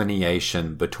clear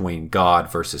delineation between God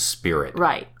versus spirit.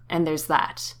 Right, and there's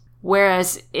that.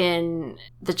 Whereas in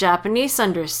the Japanese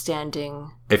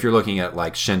understanding, if you're looking at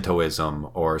like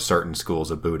Shintoism or certain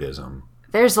schools of Buddhism,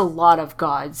 there's a lot of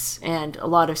gods and a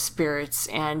lot of spirits,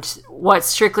 and what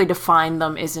strictly define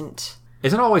them isn't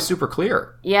always super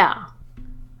clear. Yeah.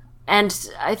 And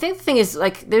I think the thing is,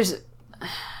 like,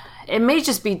 it may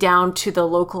just be down to the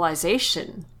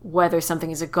localization, whether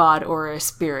something is a god or a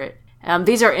spirit.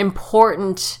 These are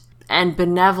important and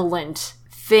benevolent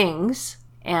things,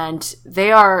 and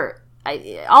they are,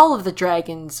 all of the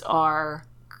dragons are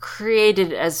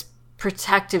created as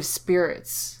protective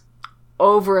spirits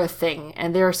over a thing,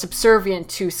 and they're subservient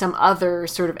to some other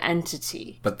sort of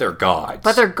entity. But they're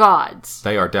gods.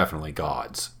 They are definitely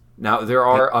gods. Now, there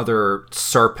are other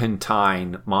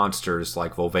serpentine monsters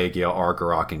like Volvagia,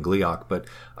 Argarok, and Gleeok, but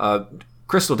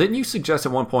Crystal, didn't you suggest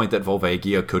at one point that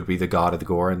Volvagia could be the god of the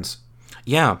Gorons?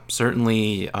 Yeah,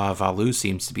 certainly Valu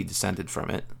seems to be descended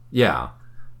from it. Yeah,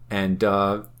 and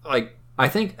I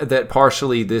think that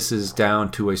partially this is down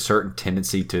to a certain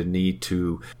tendency to need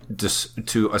to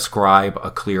ascribe a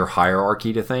clear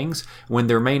hierarchy to things, when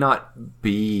there may not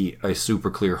be a super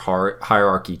clear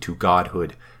hierarchy to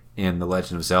godhood in The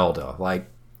Legend of Zelda. Like,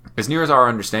 as near as our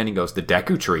understanding goes, the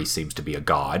Deku Tree seems to be a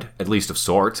god, at least of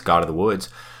sorts, god of the woods.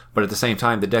 But at the same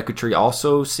time, the Deku Tree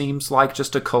also seems like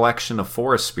just a collection of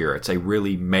forest spirits, a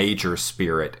really major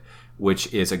spirit,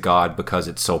 which is a god because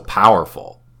it's so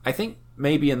powerful. I think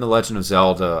maybe in The Legend of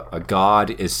Zelda, a god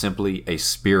is simply a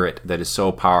spirit that is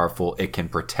so powerful it can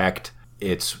protect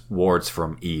its wards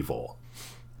from evil.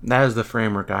 That is the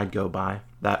framework I'd go by,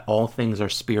 that all things are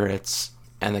spirits,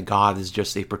 and the god is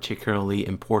just a particularly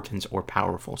important or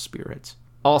powerful spirit.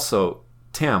 Also,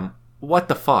 Tim, what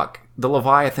the fuck? The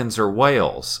Leviathans are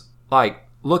whales. Like,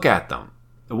 look at them.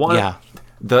 Yeah.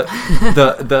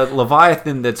 The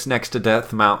Leviathan that's next to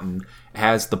Death Mountain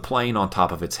has the plane on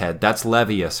top of its head. That's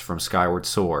Levius from Skyward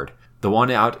Sword. The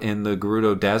one out in the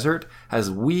Gerudo Desert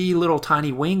has wee little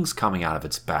tiny wings coming out of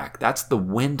its back. That's the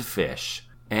windfish.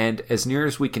 And as near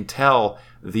as we can tell,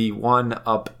 the one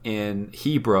up in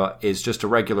Hebra is just a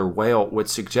regular whale, which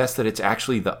suggests that it's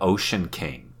actually the Ocean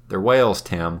King. They're whales,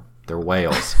 Tim. They're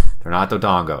whales. They're not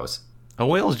Dodongos. A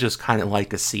whale is just kind of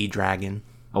like a sea dragon.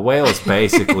 A whale is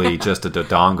basically just a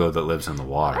Dodongo that lives in the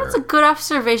water. That's a good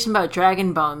observation about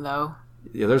dragon bone, though.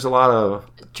 Yeah, there's a lot of...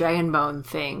 dragon bone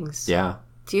things. Yeah.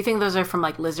 Do you think those are from,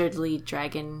 like, lizardly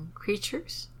dragon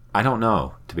creatures? I don't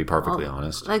know, to be perfectly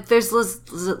honest. Like, there's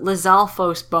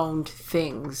Lizalfos-boned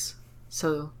things.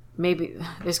 So maybe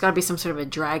there's got to be some sort of a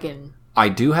dragon. I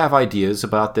do have ideas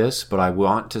about this, but I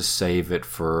want to save it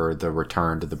for the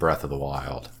return to the Breath of the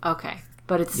Wild. Okay.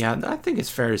 But it's... Yeah, I think it's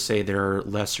fair to say there are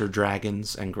lesser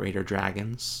dragons and greater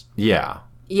dragons. Yeah.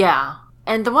 Yeah.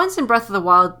 And the ones in Breath of the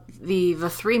Wild, the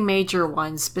three major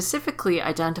ones specifically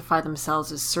identify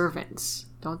themselves as servants,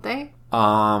 don't they? They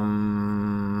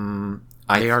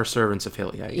are servants of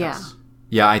Hylia, yes. Yeah.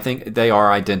 Yeah, I think they are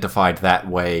identified that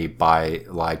way by,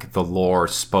 like, the lore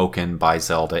spoken by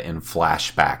Zelda in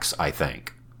flashbacks, I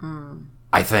think.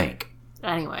 I think.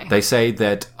 Anyway. They say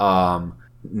that,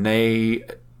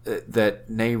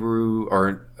 Nehru,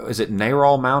 or is it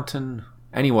Nehral Mountain?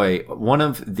 Anyway, one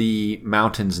of the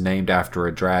mountains named after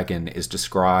a dragon is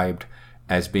described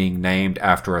as being named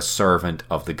after a servant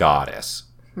of the goddess,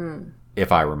 if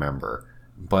I remember.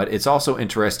 But it's also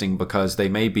interesting because they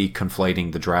may be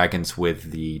conflating the dragons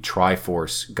with the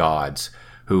Triforce gods,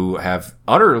 who have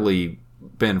utterly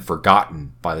been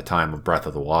forgotten by the time of Breath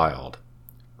of the Wild.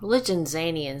 Religion's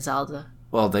zany in Zelda.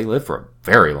 Well, they lived for a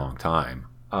very long time.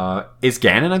 Is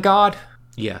Ganon a god?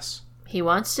 Yes. He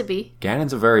wants to be.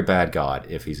 Ganon's a very bad god,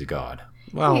 if he's a god.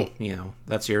 Well,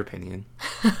 that's your opinion.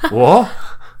 What?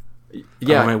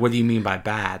 Yeah. I mean, what do you mean by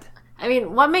bad? I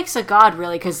mean, what makes a god,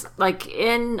 really? Because, like,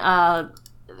 in,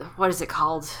 what is it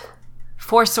called?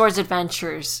 Four Swords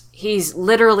Adventures, he's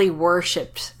literally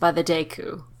worshipped by the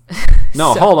Deku.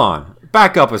 No, hold on.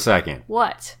 Back up a second.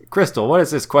 What? Crystal, what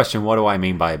is this question? What do I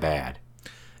mean by bad?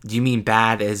 Do you mean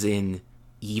bad as in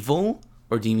evil?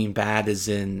 Or do you mean bad as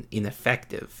in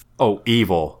ineffective? Oh,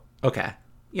 evil. Okay.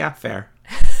 Yeah, fair.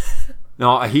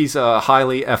 No, he's a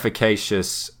highly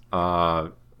efficacious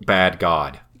bad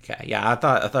god. Okay, yeah, I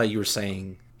thought you were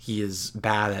saying he is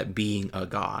bad at being a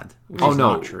god, which Oh, is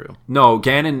no. not true. No,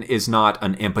 Ganon is not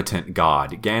an impotent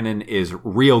god. Ganon is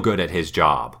real good at his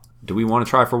job. Do we want to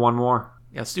try for one more?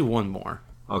 Yeah, let's do one more.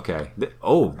 Okay.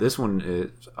 This one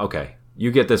is... Okay.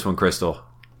 You get this one, Crystal.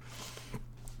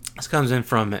 This comes in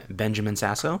from Benjamin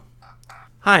Sasso.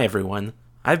 Hi, everyone.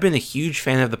 I've been a huge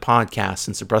fan of the podcast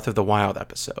since the Breath of the Wild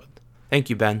episode. Thank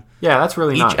you, Ben. Yeah, that's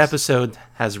really nice. Each episode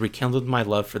has rekindled my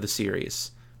love for the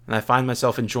series, and I find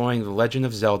myself enjoying The Legend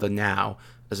of Zelda now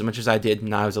as much as I did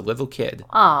when I was a little kid.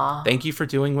 Aww. Thank you for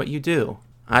doing what you do.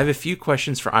 I have a few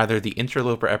questions for either the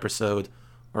Interloper episode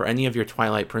or any of your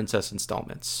Twilight Princess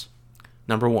installments.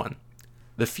 Number 1.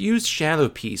 The fused shadow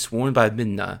piece worn by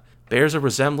Midna bears a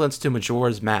resemblance to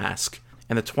Majora's Mask,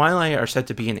 and the Twilight are said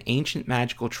to be an ancient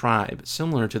magical tribe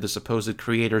similar to the supposed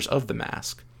creators of the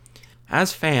mask.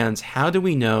 As fans, how do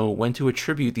we know when to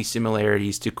attribute these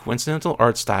similarities to coincidental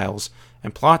art styles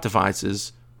and plot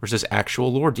devices versus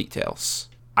actual lore details?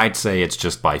 I'd say it's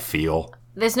just by feel.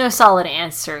 There's no solid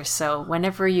answer, so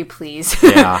whenever you please.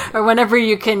 Yeah. Or whenever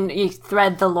you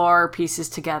thread the lore pieces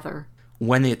together.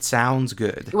 When it sounds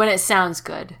good. When it sounds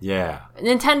good. Yeah.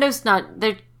 Nintendo's not...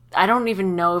 I don't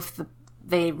even know if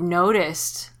they've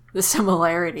noticed the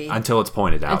similarity. Until it's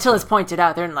pointed out. Until it's pointed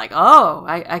out. They're like, oh,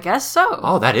 I guess so.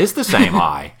 Oh, that is the same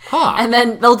eye. Huh. And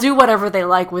then they'll do whatever they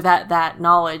like with that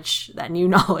knowledge, that new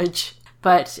knowledge.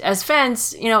 But as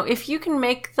fans, if you can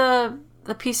make the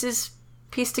pieces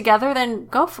piece together, then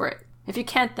go for it. If you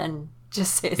can't, then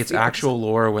just say it's actual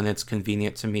lore when it's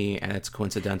convenient to me, and it's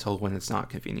coincidental when it's not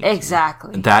convenient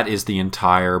Exactly. to me. That is the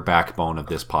entire backbone of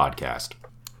this podcast.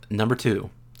 Number 2.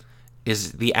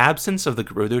 Is the absence of the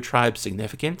Gerudo tribe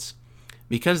significant?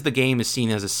 Because the game is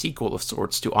seen as a sequel of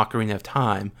sorts to Ocarina of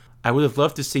Time, I would have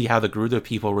loved to see how the Gerudo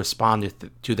people responded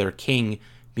to their king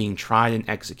being tried and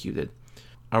executed.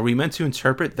 Are we meant to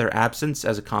interpret their absence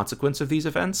as a consequence of these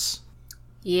events?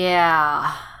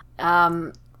 Yeah.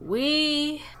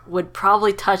 We would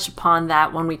probably touch upon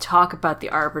that when we talk about the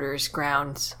Arbiter's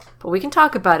grounds. But we can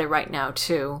talk about it right now,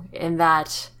 too, in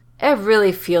that it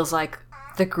really feels like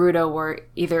the Gerudo were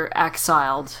either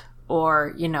exiled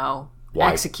or,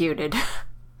 executed.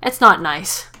 It's not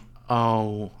nice.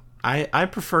 Oh, I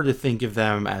prefer to think of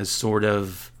them as sort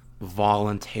of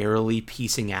voluntarily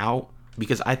piecing out,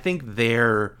 because I think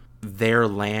their their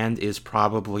land is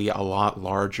probably a lot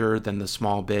larger than the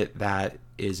small bit that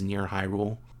is near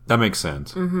Hyrule. That makes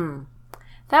sense.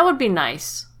 That would be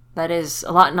nice. That is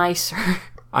a lot nicer.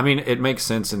 I mean, it makes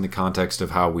sense in the context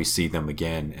of how we see them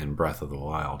again in Breath of the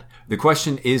Wild. The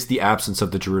question, is the absence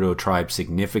of the Gerudo tribe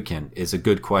significant, is a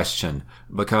good question,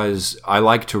 because I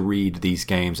like to read these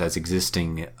games as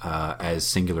existing as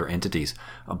singular entities.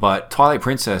 But Twilight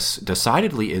Princess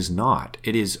decidedly is not.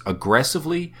 It is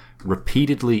aggressively,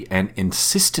 repeatedly, and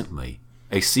insistently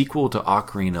a sequel to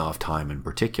Ocarina of Time in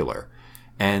particular.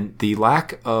 And the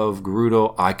lack of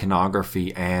Gerudo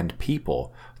iconography and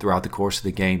people throughout the course of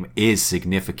the game is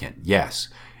significant, yes.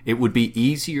 It would be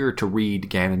easier to read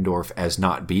Ganondorf as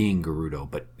not being Gerudo,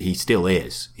 but he still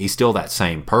is. He's still that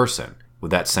same person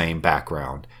with that same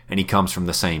background, and he comes from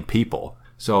the same people.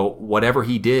 So whatever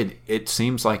he did, it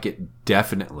seems like it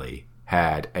definitely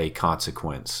had a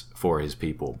consequence for his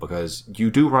people, because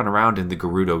you do run around in the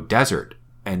Gerudo Desert,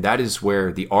 and that is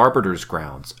where the Arbiter's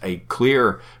Grounds, a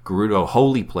clear Gerudo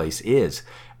holy place, is.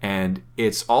 And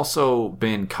it's also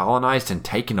been colonized and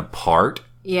taken apart.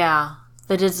 Yeah.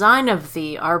 The design of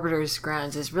the Arbiter's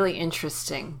Grounds is really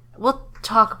interesting. We'll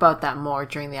talk about that more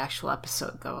during the actual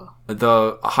episode, though.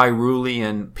 The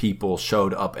Hyrulean people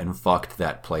showed up and fucked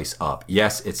that place up.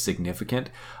 Yes, it's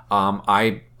significant.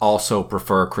 I also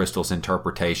prefer Crystal's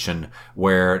interpretation,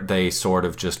 where they sort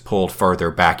of just pulled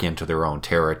further back into their own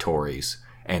territories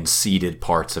and ceded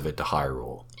parts of it to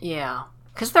Hyrule. Yeah.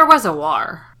 Because there was a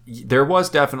war. There was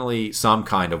definitely some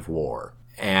kind of war.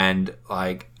 And,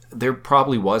 there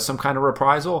probably was some kind of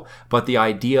reprisal, but the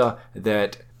idea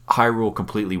that Hyrule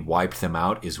completely wiped them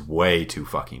out is way too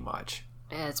fucking much.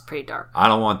 Yeah, it's pretty dark. I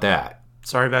don't want that.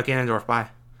 Sorry about Ganondorf, bye.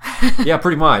 Yeah,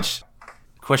 pretty much.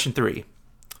 Question 3.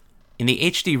 In the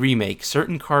HD remake,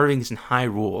 certain carvings in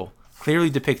Hyrule clearly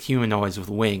depict humanoids with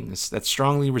wings that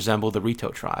strongly resemble the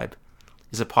Rito tribe.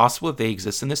 Is it possible that they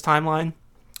exist in this timeline?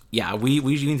 Yeah, we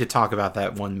need to talk about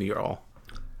that one mural.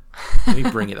 Let me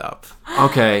bring it up.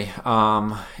 Okay.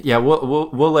 Yeah,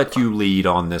 we'll let you lead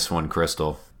on this one,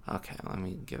 Crystal. Okay, let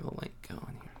me get a link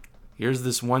going here. Here's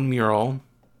this one mural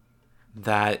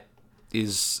that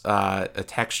is a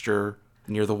texture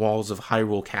near the walls of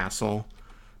Hyrule Castle.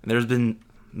 And there's been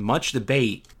much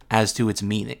debate as to its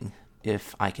meaning.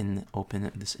 If I can open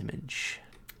this image.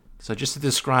 So just to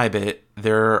describe it,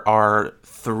 there are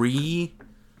 3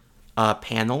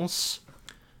 panels.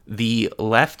 The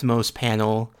leftmost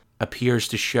panel appears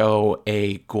to show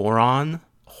a Goron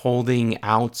holding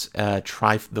out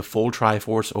the full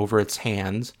Triforce over its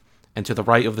hand. And to the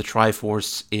right of the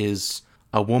Triforce is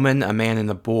a woman, a man, and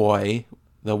a boy.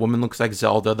 The woman looks like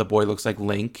Zelda. The boy looks like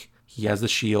Link. He has the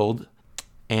shield.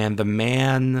 And the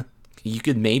man, you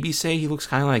could maybe say he looks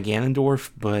kind of like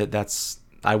Ganondorf, but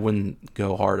I wouldn't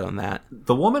go hard on that.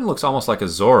 The woman looks almost like a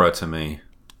Zora to me.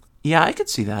 Yeah, I could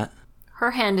see that.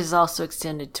 Her hand is also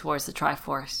extended towards the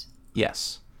Triforce.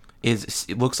 Yes.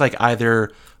 It looks like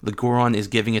either the Goron is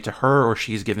giving it to her or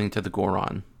she's giving it to the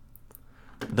Goron.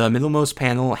 The middlemost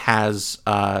panel has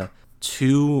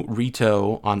 2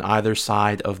 Rito on either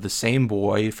side of the same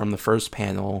boy from the first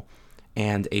panel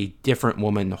and a different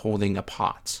woman holding a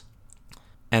pot.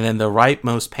 And then the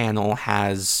rightmost panel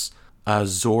has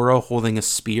Zora holding a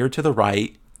spear to the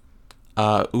right,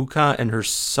 Uka and her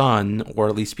son, or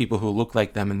at least people who look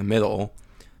like them, in the middle,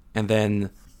 and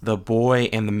then the boy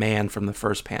and the man from the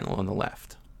first panel on the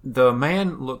left. The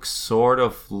man looks sort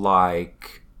of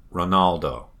like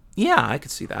Ronaldo. Yeah, I could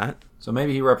see that. So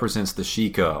maybe he represents the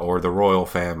Sheikah or the royal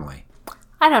family.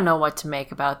 I don't know what to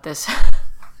make about this.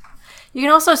 You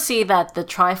can also see that the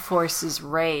Triforce's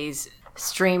rays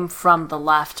stream from the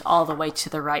left all the way to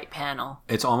the right panel.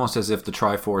 It's almost as if the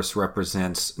Triforce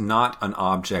represents not an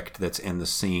object that's in the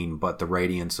scene, but the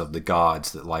radiance of the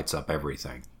gods that lights up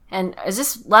everything. And is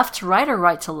this left to right or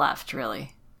right to left,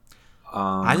 really?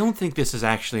 I don't think this is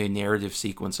actually a narrative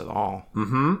sequence at all.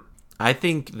 Mm-hmm. I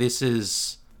think this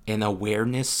is an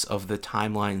awareness of the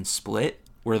timeline split,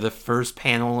 where the first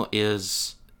panel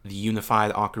is the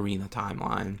unified Ocarina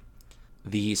timeline.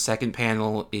 The second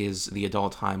panel is the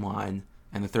adult timeline,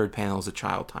 and the third panel is a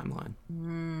child timeline.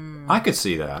 I could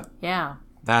see that. Yeah.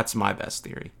 That's my best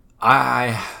theory.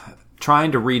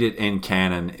 Trying to read it in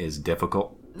canon is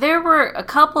difficult. There were a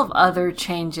couple of other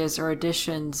changes or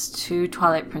additions to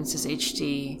Twilight Princess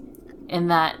HD, in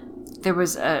that there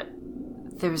was a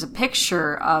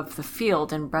picture of the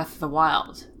field in Breath of the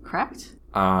Wild, correct?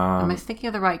 Am I thinking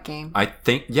of the right game? I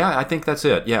think that's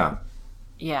it, yeah.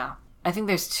 Yeah. I think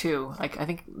there's 2. I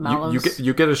think Mallow's...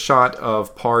 You get a shot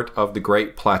of part of the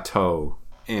Great Plateau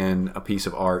in a piece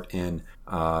of art in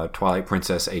Twilight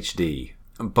Princess HD.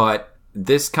 But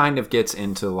This kind of gets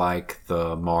into like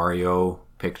the Mario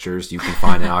pictures you can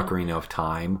find in Ocarina of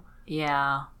Time.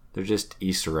 Yeah. They're just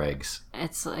Easter eggs.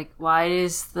 It's like, why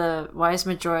is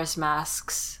Majora's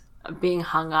Masks being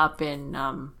hung up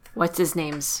in what's his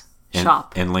name's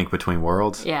shop? In Link Between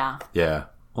Worlds? Yeah. Yeah.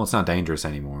 Well, it's not dangerous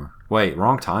anymore. Wait,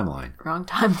 wrong timeline. Wrong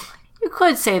timeline. You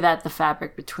could say that the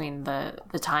fabric between the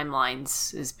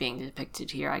timelines is being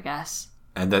depicted here, I guess.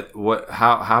 And that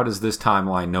how does this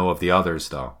timeline know of the others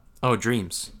though? Oh,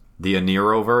 dreams. The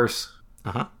Aneroverse?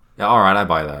 Uh-huh. Yeah, all right, I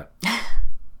buy that.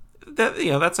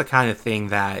 That's a kind of thing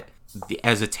that the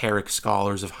esoteric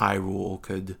scholars of Hyrule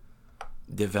could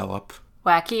develop.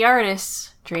 Wacky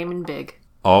artists, dreaming big.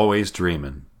 Always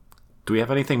dreaming. Do we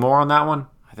have anything more on that one?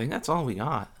 I think that's all we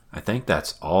got. I think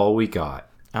that's all we got.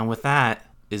 And with that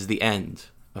is the end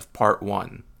of part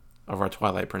 1 of our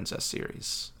Twilight Princess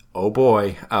series. Oh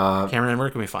boy. Cameron, where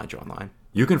can we find you online?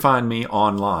 You can find me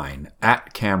online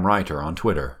at CamWriter on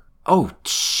Twitter. Oh,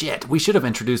 shit. We should have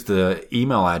introduced the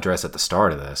email address at the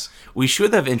start of this. We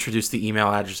should have introduced the email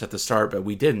address at the start, but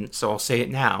we didn't, so I'll say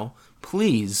it now.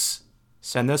 Please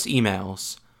send us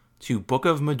emails to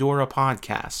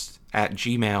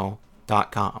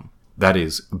bookofmedorapodcast@gmail.com. That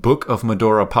is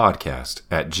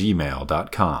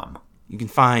bookofmedorapodcast@gmail.com. You can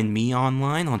find me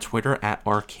online on Twitter at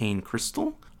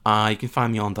arcanecrystal. You can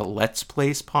find me on the Let's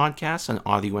Plays podcast on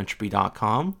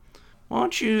audioentropy.com. Why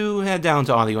don't you head down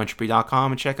to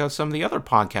audioentropy.com and check out some of the other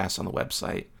podcasts on the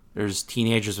website. There's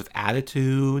Teenagers with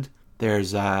Attitude.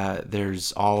 There's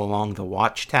All Along the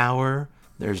Watchtower.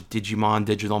 There's Digimon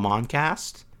Digital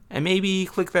Moncast. And maybe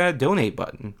click that donate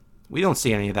button. We don't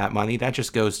see any of that money. That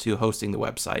just goes to hosting the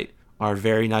website. Our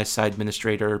very nice site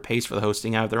administrator pays for the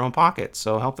hosting out of their own pocket,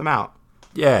 so help them out.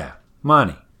 Yeah,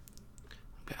 money.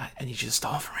 I need you to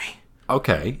stall for me.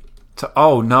 Okay.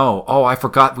 Oh, no. Oh, I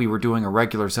forgot we were doing a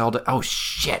regular Zelda. Oh,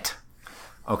 shit.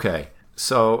 Okay.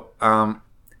 So, and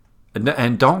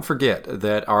don't forget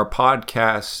that our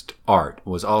podcast art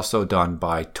was also done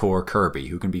by Tor Kirby,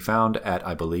 who can be found at,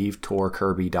 I believe,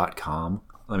 torkirby.com.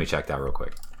 Let me check that real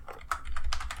quick.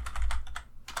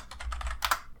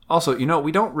 Also,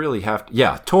 we don't really have to...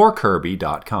 Yeah,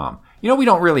 torkirby.com. We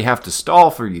don't really have to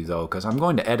stall for you, though, because I'm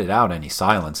going to edit out any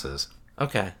silences.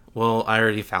 Okay. Well, I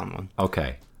already found one.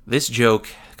 Okay. This joke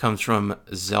comes from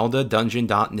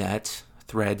zeldadungeon.net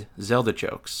thread Zelda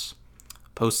Jokes,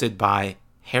 posted by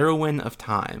Heroine of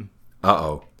Time.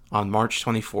 Uh-oh. On March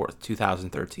 24th,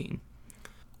 2013.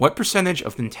 What percentage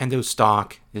of Nintendo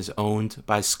stock is owned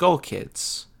by Skull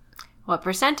Kids? What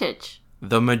percentage?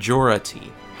 The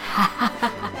majority.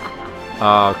 Okay.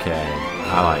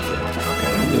 I like it.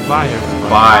 Okay. Goodbye, everybody.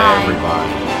 Bye,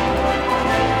 everybody.